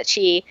human, that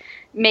she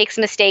makes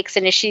mistakes,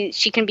 and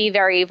she can be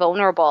very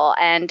vulnerable.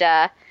 And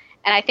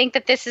I think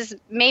that this is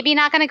maybe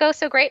not going to go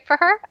so great for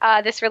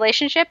her, this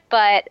relationship,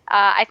 but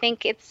I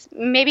think it's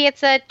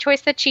a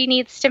choice that she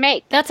needs to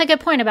make. That's a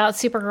good point about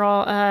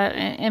Supergirl,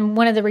 and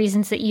one of the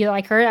reasons that you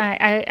like her.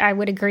 I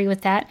would agree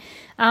with that.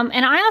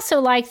 And I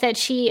also like that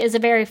she is a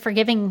very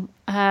forgiving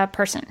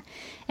person,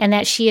 and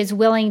that she is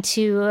willing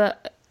to.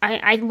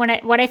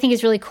 What I think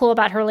is really cool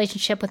about her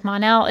relationship with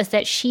Mon-El is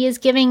that she's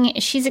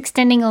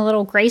extending a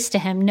little grace to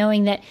him,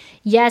 knowing that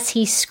yes,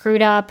 he's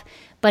screwed up,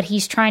 but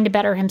he's trying to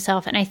better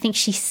himself. And I think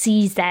she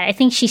sees that. I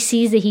think she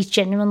sees that he's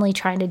genuinely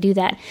trying to do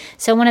that.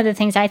 So one of the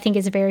things I think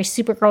is a very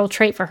Supergirl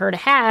trait for her to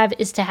have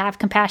is to have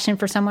compassion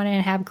for someone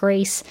and have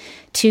grace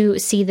to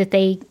see that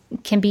they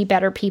can be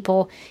better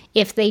people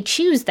if they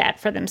choose that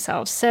for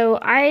themselves. So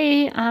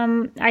I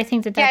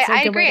think that that's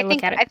a good way to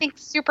look at it. I think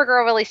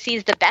Supergirl really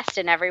sees the best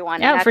in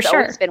everyone. And that's for sure.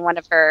 always been one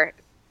of her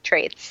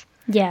traits.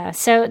 Yeah.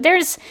 So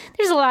there's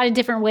a lot of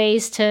different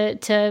ways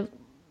to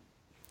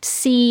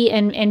see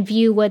and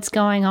view what's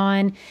going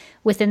on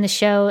within the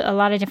show. A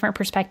lot of different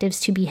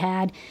perspectives to be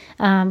had.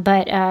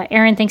 But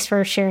Erin, thanks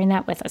for sharing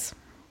that with us.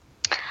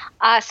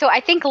 So I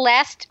think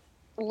last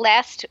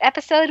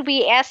episode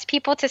we asked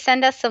people to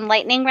send us some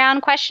lightning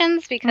round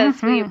questions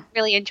because we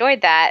really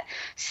enjoyed that.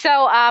 So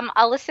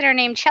a listener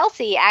named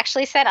Chelsea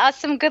actually sent us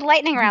some good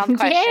lightning round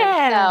questions.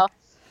 Yeah. So,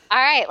 all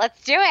right,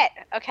 let's do it.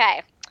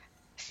 Okay.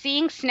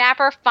 Seeing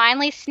Snapper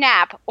finally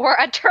snap or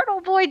a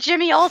Turtle Boy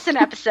Jimmy Olsen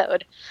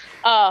episode?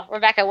 Oh,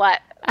 Rebecca, what?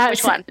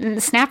 Which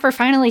one? Snapper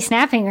finally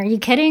snapping. Are you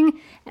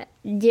kidding?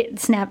 Yeah,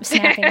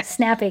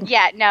 snapping.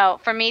 Yeah, no,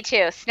 for me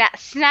too.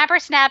 Snapper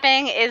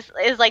snapping is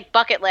like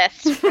bucket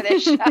list for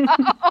this show,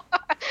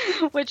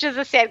 which is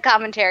a sad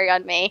commentary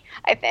on me,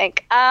 I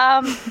think.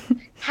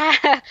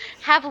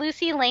 Have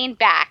Lucy Lane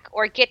back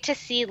or get to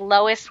see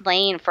Lois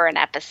Lane for an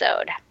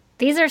episode?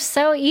 These are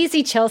so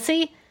easy,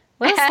 Chelsea.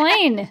 Lois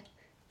Lane.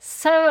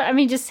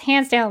 Just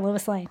hands down,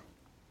 Lois Lane.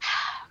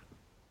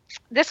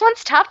 This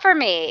one's tough for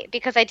me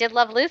because I did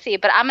love Lucy,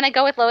 but I'm going to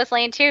go with Lois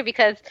Lane too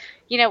because,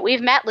 we've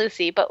met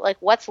Lucy, but like,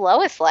 what's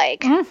Lois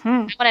like? I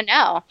want to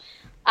know.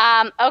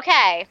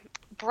 Okay.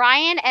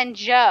 Brian and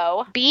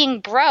Joe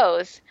being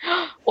bros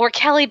or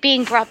Kelly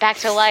being brought back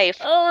to life.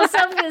 Oh,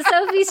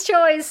 Sophie's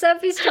choice. Oh,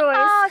 this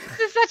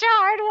is such a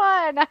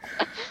hard one.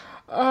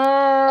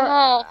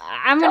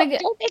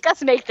 Don't make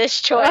us make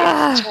this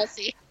choice,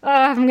 Chelsea.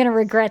 I'm going to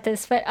regret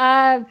this, but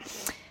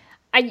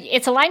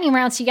it's a lightning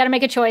round, so you got to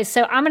make a choice.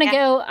 So I'm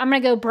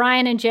gonna go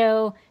Brian and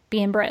Joe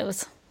being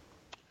bros.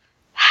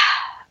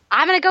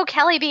 I'm gonna go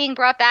Kelly being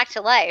brought back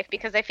to life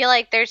because I feel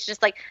like there's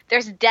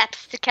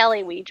depth to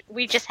Kelly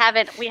we just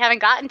haven't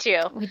gotten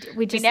to.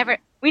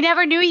 We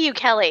never knew you,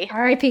 Kelly.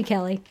 R.I.P.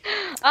 Kelly.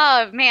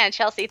 Oh man,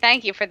 Chelsea,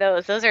 thank you for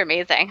those. Those are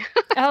amazing.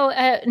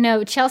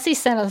 No, Chelsea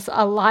sent us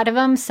a lot of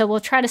them, so we'll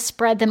try to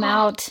spread them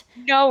out.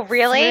 No,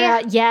 really?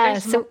 Yeah.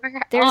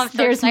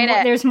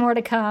 There's more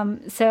to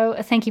come. So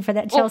thank you for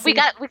that, Chelsea.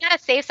 Well, we got to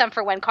save some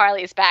for when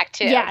Carly's back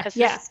too. Yeah, because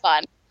this is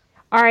fun.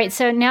 All right,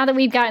 so now that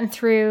we've gotten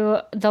through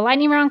the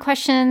lightning round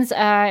questions,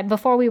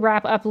 before we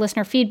wrap up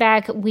listener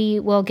feedback,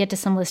 we will get to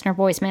some listener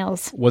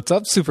voicemails. What's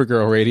up,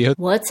 Supergirl Radio?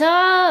 What's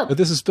up?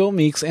 This is Bill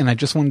Meeks, and I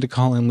just wanted to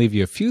call and leave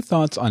you a few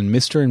thoughts on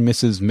Mr. and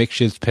Mrs.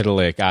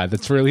 Mxyzptlk.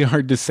 That's really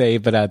hard to say,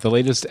 but the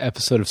latest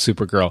episode of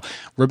Supergirl.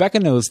 Rebecca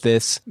knows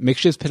this.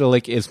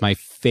 Mxyzptlk is my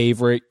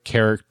favorite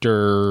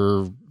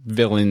character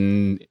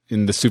villain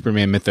in the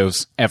Superman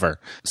mythos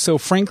ever. So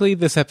frankly,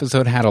 this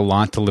episode had a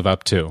lot to live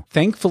up to.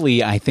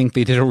 Thankfully, I think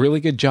they did a really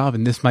good job,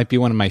 and this might be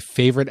one of my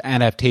favorite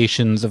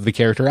adaptations of the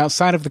character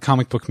outside of the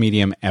comic book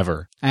medium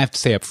ever. I have to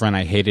say up front,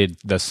 I hated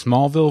the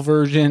Smallville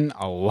version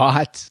a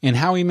lot, and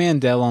Howie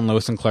Mandel on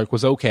Lois and Clark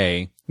was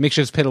okay.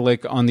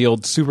 Mxyzptlk on the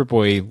old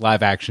Superboy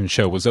live-action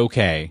show was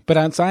okay. But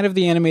outside of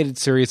the animated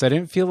series, I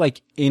didn't feel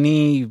like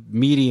any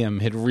medium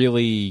had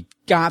really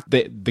got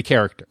the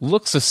character.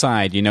 Looks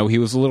aside, he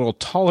was a little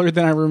taller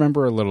than I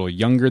remember, a little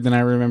younger than I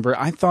remember.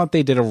 I thought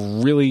they did a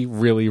really,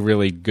 really,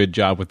 really good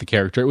job with the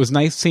character. It was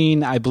nice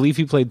seeing, I believe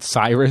he played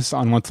Cyrus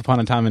on Once Upon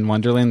a Time in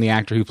Wonderland, the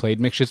actor who played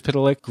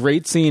Mxyzptlk.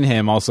 Great seeing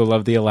him. Also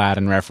love the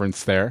Aladdin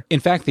reference there. In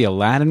fact, the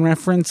Aladdin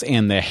reference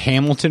and the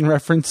Hamilton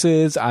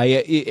references,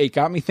 it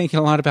got me thinking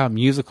a lot about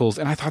musicals,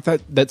 and I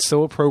thought that's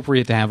so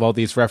appropriate to have all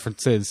these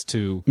references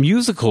to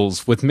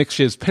musicals with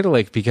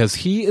Mxyzptlk because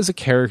he is a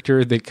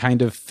character that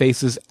kind of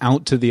faces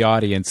out to the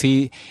audience.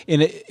 He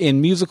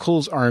in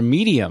musicals are a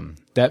medium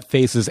that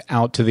faces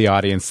out to the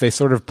audience. They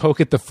sort of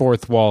poke at the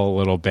fourth wall a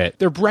little bit.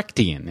 They're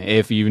Brechtian,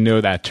 if you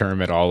know that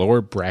term at all,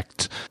 or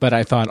Brecht. But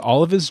I thought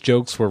all of his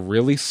jokes were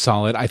really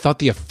solid. I thought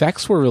the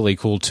effects were really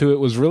cool, too. It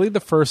was really the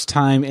first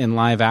time in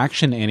live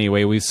action,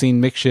 anyway, we've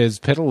seen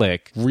Mxyzptlk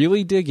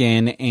really dig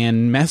in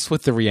and mess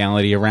with the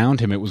reality around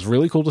him. It was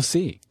really cool to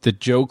see. The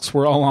jokes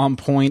were all on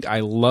point. I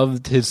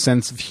loved his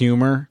sense of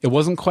humor. It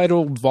wasn't quite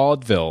old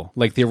vaudeville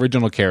like the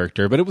original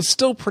character, but it was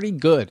still pretty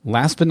good.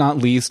 Last but not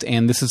least,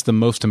 and this is the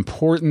most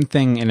important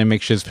thing in a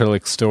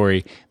Mxyzptlk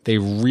story, they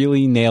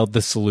really nailed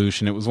the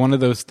solution. It was one of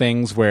those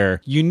things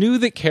where you knew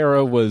that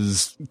Kara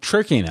was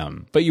tricking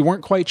him, but you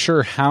weren't quite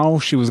sure how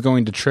she was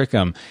going to trick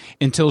him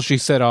until she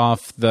set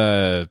off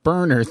the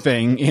burner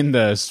thing in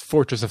the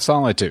Fortress of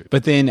Solitude.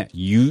 But then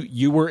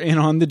you were in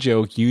on the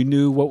joke. You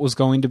knew what was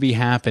going to be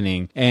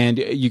happening, and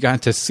you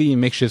got to see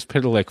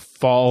Mxyzptlk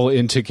fall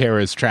into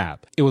Kara's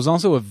trap. It was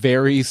also a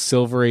very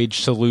Silver Age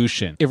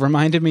solution. It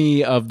reminded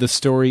me of the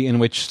story in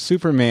which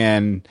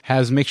Superman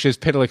has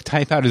Mxyzptlk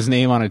type out his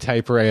name on a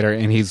typewriter,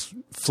 and he's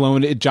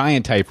flown a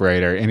giant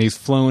typewriter, and he's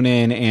flown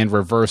in and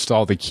reversed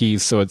all the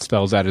keys so it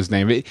spells out his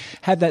name. It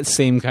had that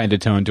same kind of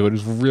tone to it. It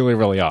was really,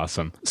 really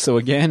awesome. So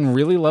again,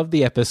 really loved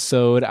the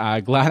episode.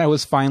 Glad I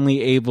was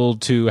finally able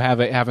to have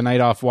a night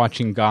off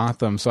watching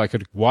Gotham so I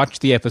could watch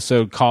the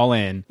episode, call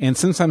in. And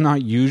since I'm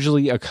not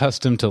usually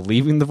accustomed to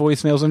leaving the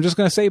voicemails, I'm just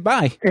going to say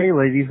bye. Hey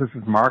ladies, this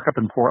is Mark up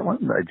in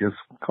Portland. I just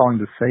calling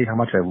to say how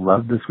much I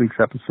loved this week's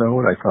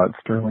episode. I thought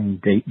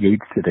Sterling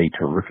Gates did a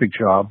terrific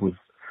job with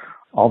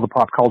all the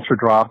pop culture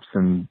drops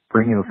and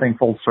bringing the thing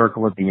full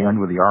circle at the end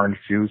with the orange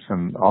juice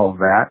and all of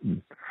that.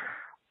 And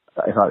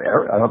I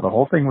thought the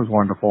whole thing was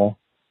wonderful.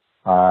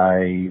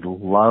 I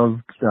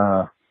loved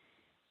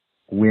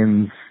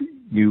Wynn's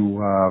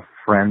new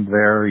friend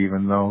there,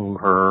 even though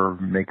her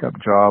makeup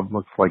job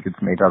looks like it's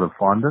made out of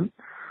fondant.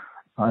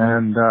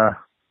 And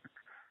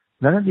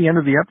then at the end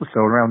of the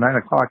episode, around 9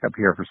 o'clock up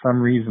here, for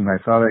some reason, I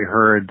thought I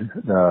heard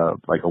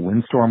like a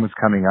windstorm was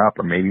coming up,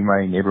 or maybe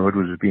my neighborhood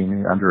was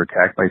being under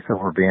attack by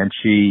Silver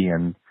Banshee.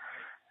 And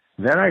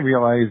then I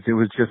realized it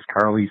was just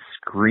Carly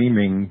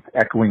screaming,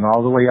 echoing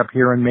all the way up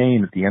here in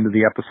Maine at the end of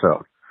the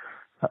episode.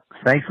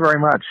 Thanks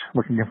very much.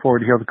 Looking forward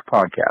to hearing the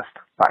podcast.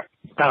 Bye.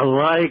 I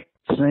like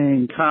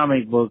seeing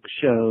comic book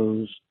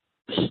shows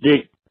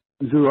stick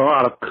to a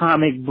lot of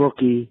comic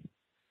booky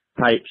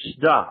type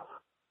stuff.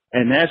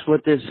 And that's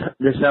what this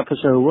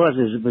episode was.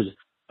 It was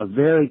a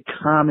very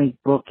comic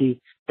booky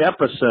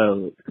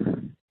episode.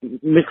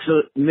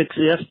 Mxyzptlk,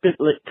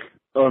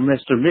 or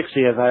Mr.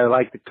 Mixie, as I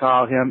like to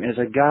call him, is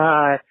a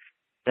guy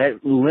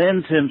that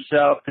lends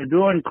himself to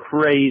doing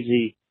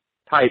crazy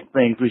type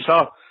things. We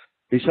saw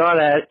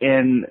that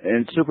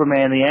in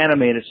Superman the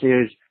Animated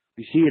Series.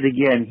 We see it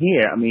again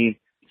here. I mean,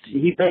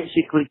 he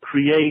basically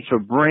creates or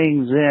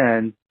brings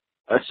in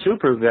a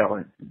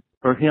supervillain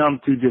for him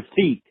to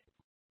defeat,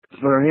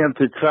 for him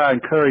to try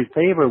and curry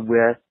favor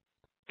with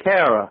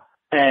Kara.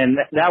 And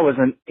that was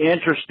an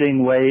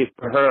interesting way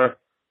for her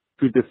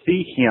to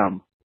defeat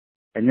him.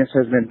 And this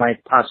has been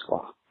Mike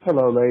Pasqua.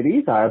 Hello,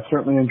 ladies. I've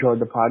certainly enjoyed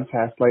the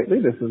podcast lately.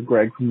 This is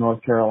Greg from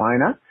North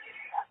Carolina.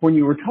 When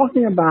you were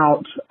talking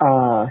about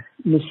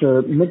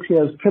Mr.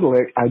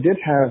 Mxyzptlk, I did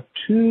have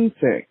two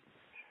things.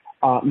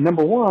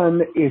 Number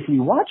one, if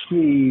you watch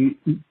the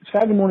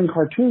Saturday morning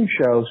cartoon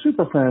show,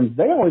 Super Friends,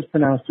 they always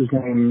pronounced his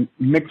name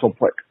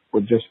Mxyzptlk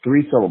with just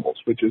 3 syllables,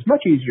 which is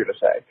much easier to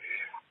say.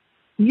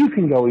 You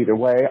can go either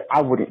way.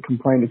 I wouldn't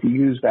complain if you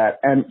use that.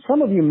 And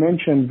some of you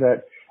mentioned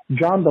that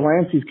John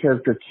Delancey's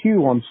character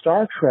Q on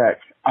Star Trek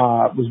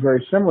was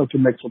very similar to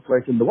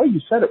Mxyzptlk, and the way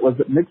you said it was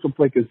that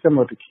Mxyzptlk is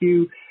similar to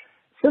Q.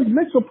 Since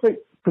Mxyzptlk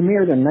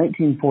premiered in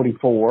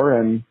 1944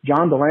 and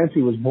John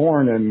Delancey was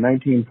born in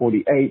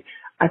 1948,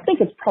 I think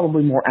it's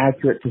probably more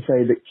accurate to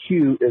say that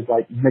Q is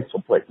like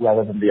Mxyzptlk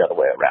rather than the other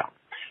way around.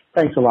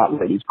 Thanks a lot,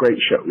 ladies. Great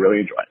show. Really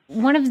enjoyed it.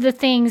 One of the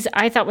things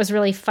I thought was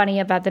really funny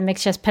about the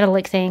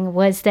Mxyzptlk thing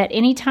was that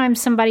anytime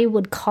somebody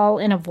would call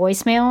in a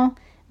voicemail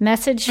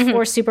message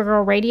for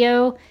Supergirl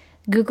Radio,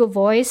 Google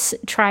Voice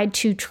tried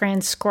to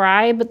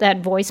transcribe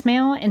that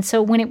voicemail. And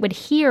so when it would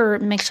hear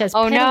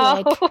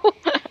Mxyzptlk,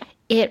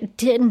 it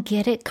didn't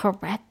get it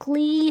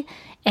correctly.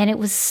 And it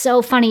was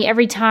so funny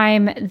every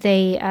time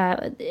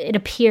it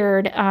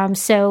appeared.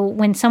 So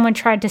when someone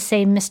tried to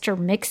say Mr.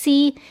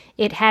 Mixie,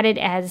 it had it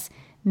as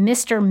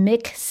Mr.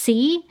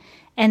 Mixie.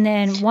 And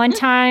then one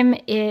time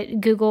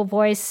Google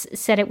Voice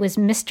said it was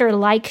Mr.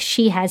 Like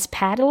She Has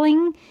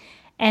Paddling.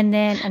 And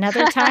then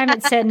another time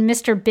it said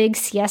Mr. Big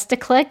Siesta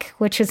Click,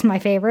 which was my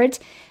favorite.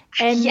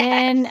 And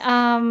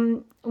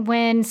then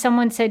when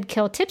someone said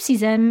kill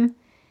Tipsy's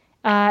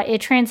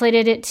it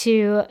translated it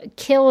to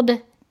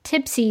killed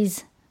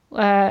Tipsy's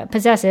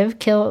possessive,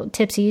 kill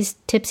Tipsy's,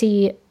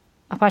 Tipsy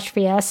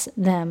apostrophe S,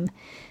 them.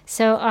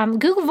 So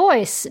Google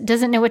Voice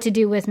doesn't know what to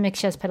do with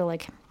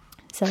Mxyzptlk.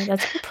 So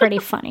that's pretty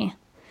funny.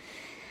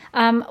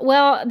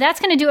 Well, that's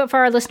going to do it for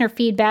our listener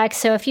feedback.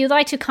 So if you'd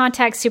like to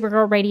contact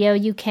Supergirl Radio,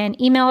 you can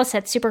email us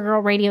at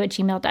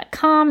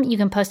supergirlradio@gmail.com. You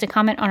can post a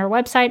comment on our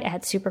website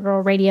at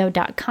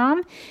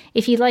supergirlradio.com.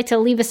 If you'd like to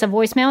leave us a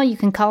voicemail, you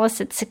can call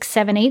us at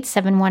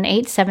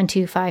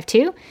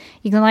 678-718-7252.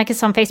 You can like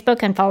us on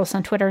Facebook and follow us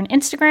on Twitter and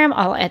Instagram,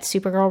 all at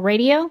Supergirl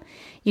Radio.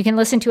 You can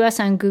listen to us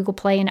on Google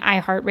Play and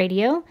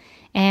iHeartRadio.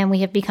 And we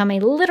have become a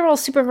literal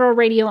Supergirl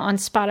Radio on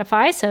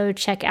Spotify, so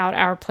check out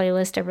our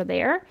playlist over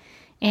there.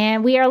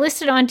 And we are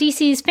listed on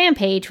DC's fan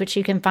page, which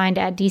you can find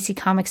at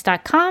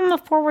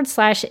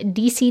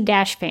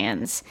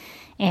dccomics.com/DC-fans.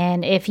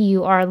 And if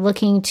you are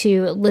looking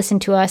to listen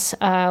to us,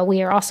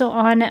 we are also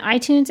on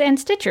iTunes and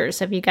Stitcher.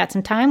 So if you've got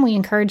some time, we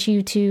encourage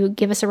you to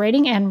give us a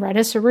rating and write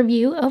us a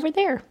review over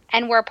there.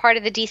 And we're part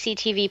of the DC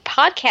TV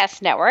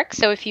Podcast Network.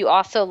 So if you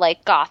also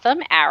like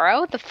Gotham,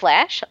 Arrow, The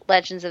Flash,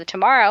 Legends of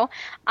Tomorrow,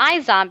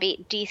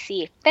 iZombie,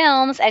 DC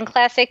Films, and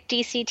classic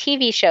DC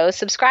TV shows,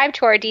 subscribe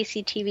to our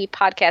DC TV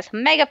Podcast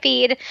mega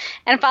feed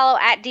and follow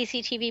at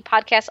DC TV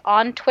Podcast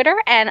on Twitter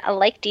and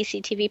like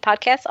DC TV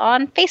Podcast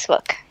on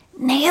Facebook.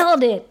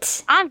 Nailed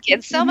it. I'm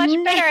getting so much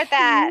better at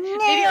that.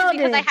 Maybe it was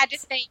because I had to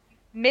say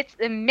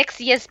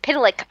Mixia's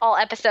Pitalik all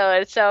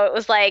episode, so it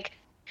was like,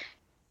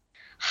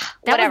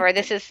 whatever.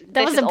 This is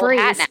a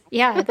breeze.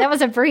 Yeah, that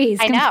was a breeze.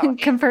 I know.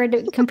 compared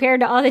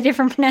to all the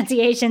different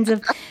pronunciations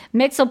of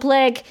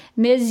Mixelplick,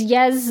 Ms.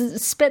 Yez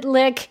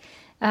Spitlick.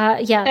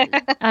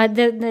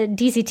 The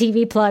DC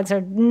TV plugs are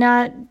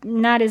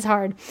not as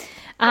hard.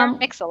 Sir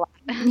Mix-a-Lot.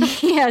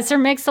 Yeah, Sir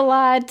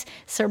Mix-a-Lot,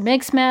 Sir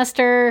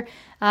Mixmaster.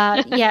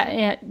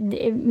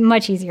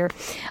 Much easier.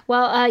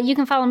 Well, you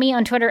can follow me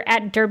on Twitter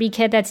at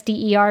DerbyKid. That's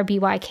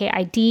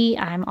DerBykid.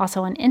 I'm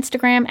also on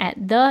Instagram at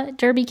The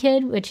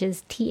DerbyKid, which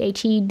is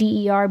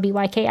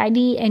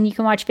TheDerbykid. And you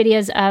can watch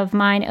videos of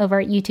mine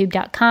over at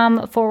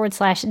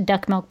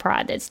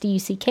youtube.com/DuckMilkProd. That's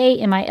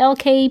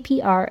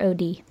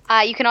DuckMilkProd.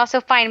 You can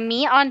also find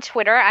me on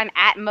Twitter. I'm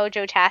at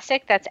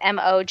Mojotastic. That's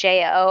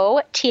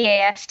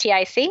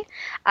MOJOTASTIC.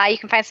 You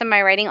can find some of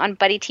my writing on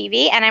Buddy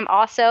TV. And I'm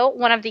also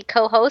one of the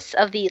co-hosts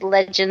of the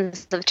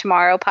Legends of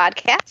Tomorrow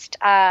podcast.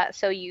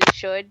 So you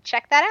should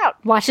check that out.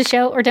 Watch the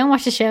show or don't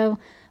watch the show,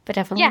 but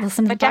definitely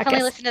listen to the podcast.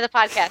 Definitely listen to the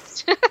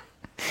podcast.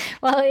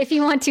 Well, if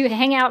you want to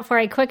hang out for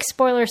a quick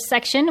spoiler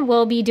section,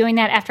 we'll be doing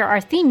that after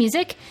our theme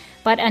music.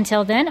 But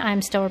until then, I'm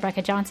still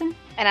Rebecca Johnson.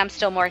 And I'm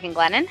still Morgan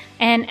Glennon.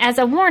 And as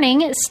a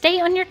warning, stay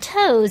on your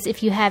toes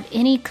if you have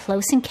any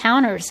close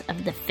encounters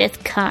of the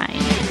fifth kind.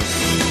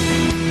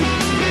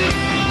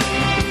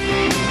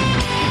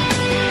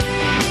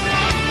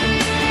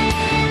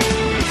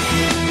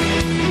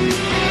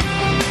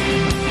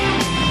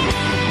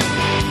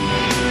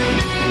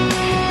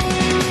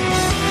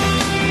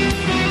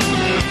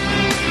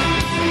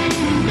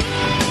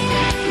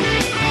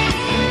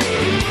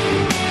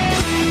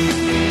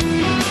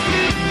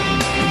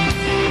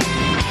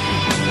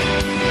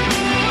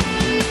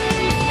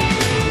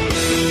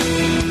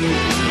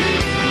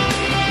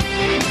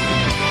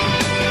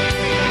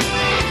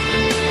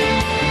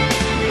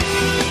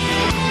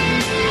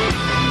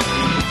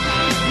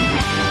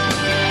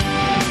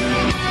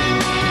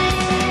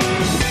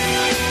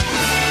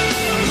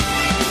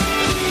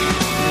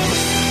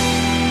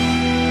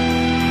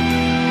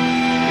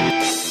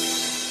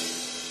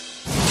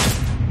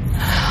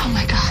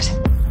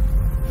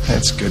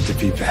 It's good to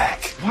be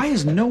back. Why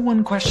is no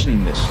one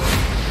questioning this?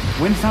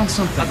 Wynn found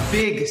something. A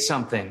big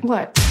something.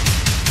 What?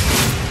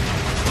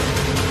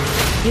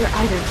 You're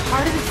either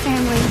part of the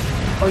family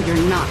or you're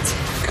not.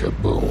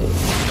 Kaboom.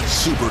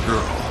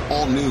 Supergirl.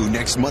 All new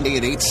next Monday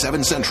at 8,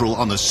 7 Central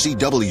on the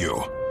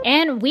CW.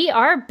 And we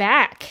are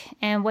back.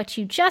 And what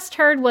you just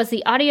heard was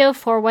the audio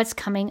for what's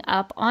coming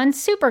up on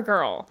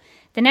Supergirl.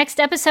 The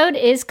next episode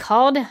is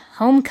called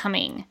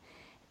Homecoming.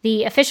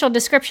 The official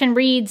description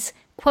reads,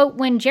 quote,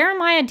 when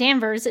Jeremiah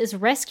Danvers is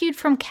rescued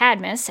from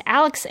Cadmus,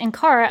 Alex and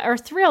Kara are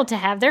thrilled to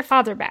have their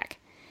father back.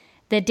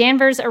 The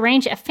Danvers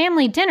arrange a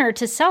family dinner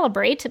to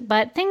celebrate,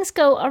 but things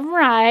go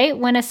awry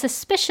when a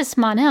suspicious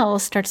Mon-El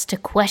starts to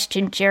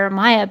question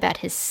Jeremiah about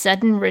his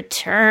sudden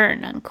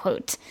return,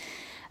 unquote.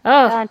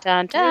 Oh, dun,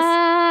 dun,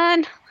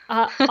 dun.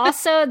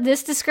 Also,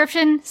 this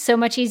description, so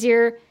much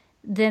easier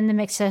than the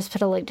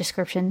Mixed-Hospital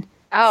description.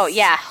 Oh,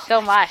 yeah, so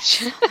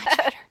much.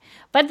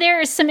 But there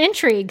is some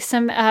intrigue,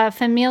 some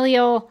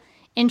familial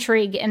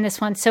intrigue in this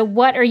one. So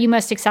what are you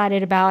most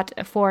excited about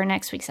for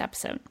next week's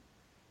episode?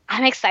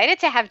 I'm excited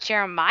to have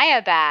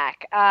Jeremiah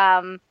back.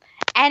 And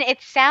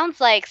it sounds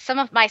like some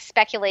of my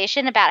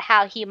speculation about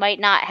how he might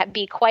not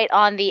be quite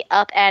on the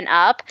up and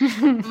up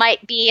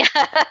might be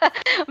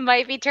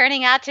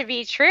turning out to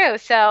be true.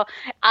 So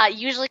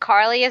usually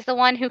Carly is the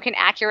one who can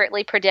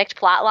accurately predict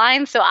plot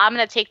lines. So I'm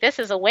going to take this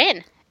as a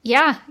win.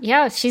 Yeah.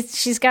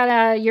 She's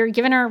got you're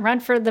giving her a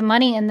run for the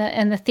money in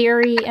the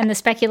theory and the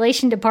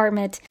speculation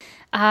department.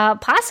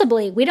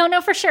 Possibly. We don't know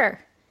for sure.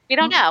 We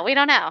don't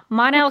know.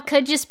 Mon-El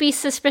could just be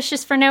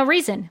suspicious for no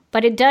reason,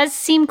 but it does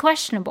seem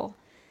questionable.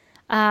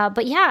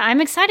 But yeah, I'm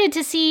excited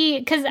to see,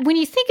 because when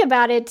you think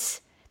about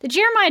it, the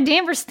Jeremiah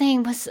Danvers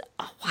thing was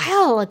a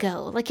while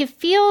ago. Like, it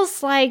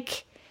feels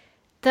like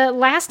the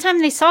last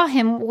time they saw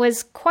him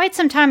was quite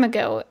some time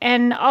ago,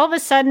 and all of a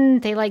sudden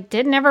they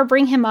didn't ever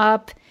bring him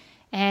up,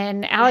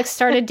 and Alex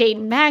started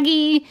dating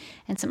Maggie,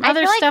 and some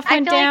other stuff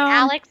went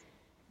down. Like Alex,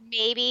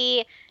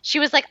 maybe she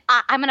was like,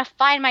 I'm gonna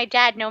find my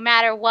dad no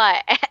matter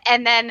what,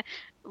 and then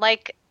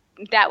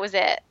that was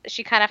it.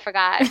 She kind of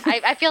forgot.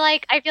 I feel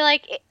like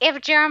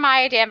if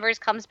Jeremiah Danvers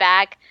comes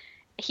back,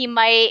 he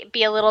might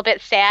be a little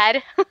bit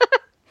sad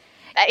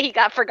that he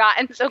got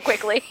forgotten so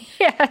quickly.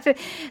 Yeah,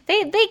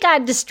 they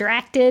got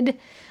distracted.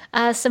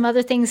 Some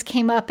other things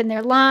came up in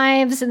their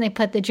lives, and they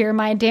put the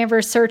Jeremiah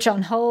Danvers search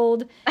on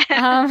hold.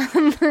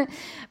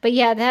 But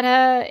yeah,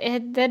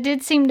 that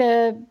did seem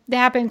to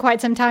happen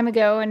quite some time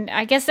ago, and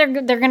I guess they're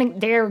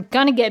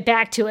gonna get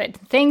back to it.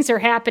 Things are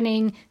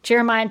happening.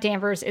 Jeremiah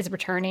Danvers is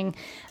returning,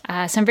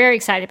 so I'm very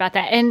excited about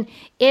that. And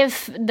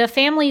if the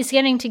family's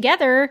getting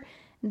together,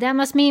 that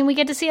must mean we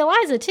get to see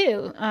Eliza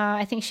too.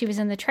 I think she was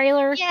in the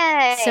trailer.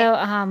 Yay! So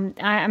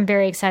I'm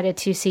very excited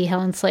to see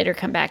Helen Slater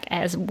come back,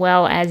 as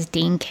well as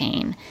Dean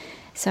Cain.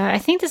 So I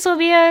think this will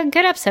be a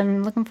good episode.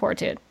 I'm looking forward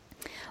to it.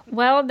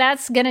 Well,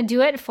 that's going to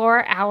do it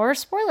for our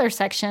spoiler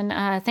section.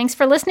 Thanks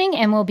for listening,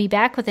 and we'll be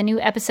back with a new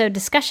episode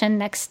discussion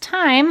next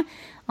time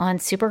on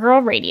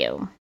Supergirl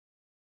Radio.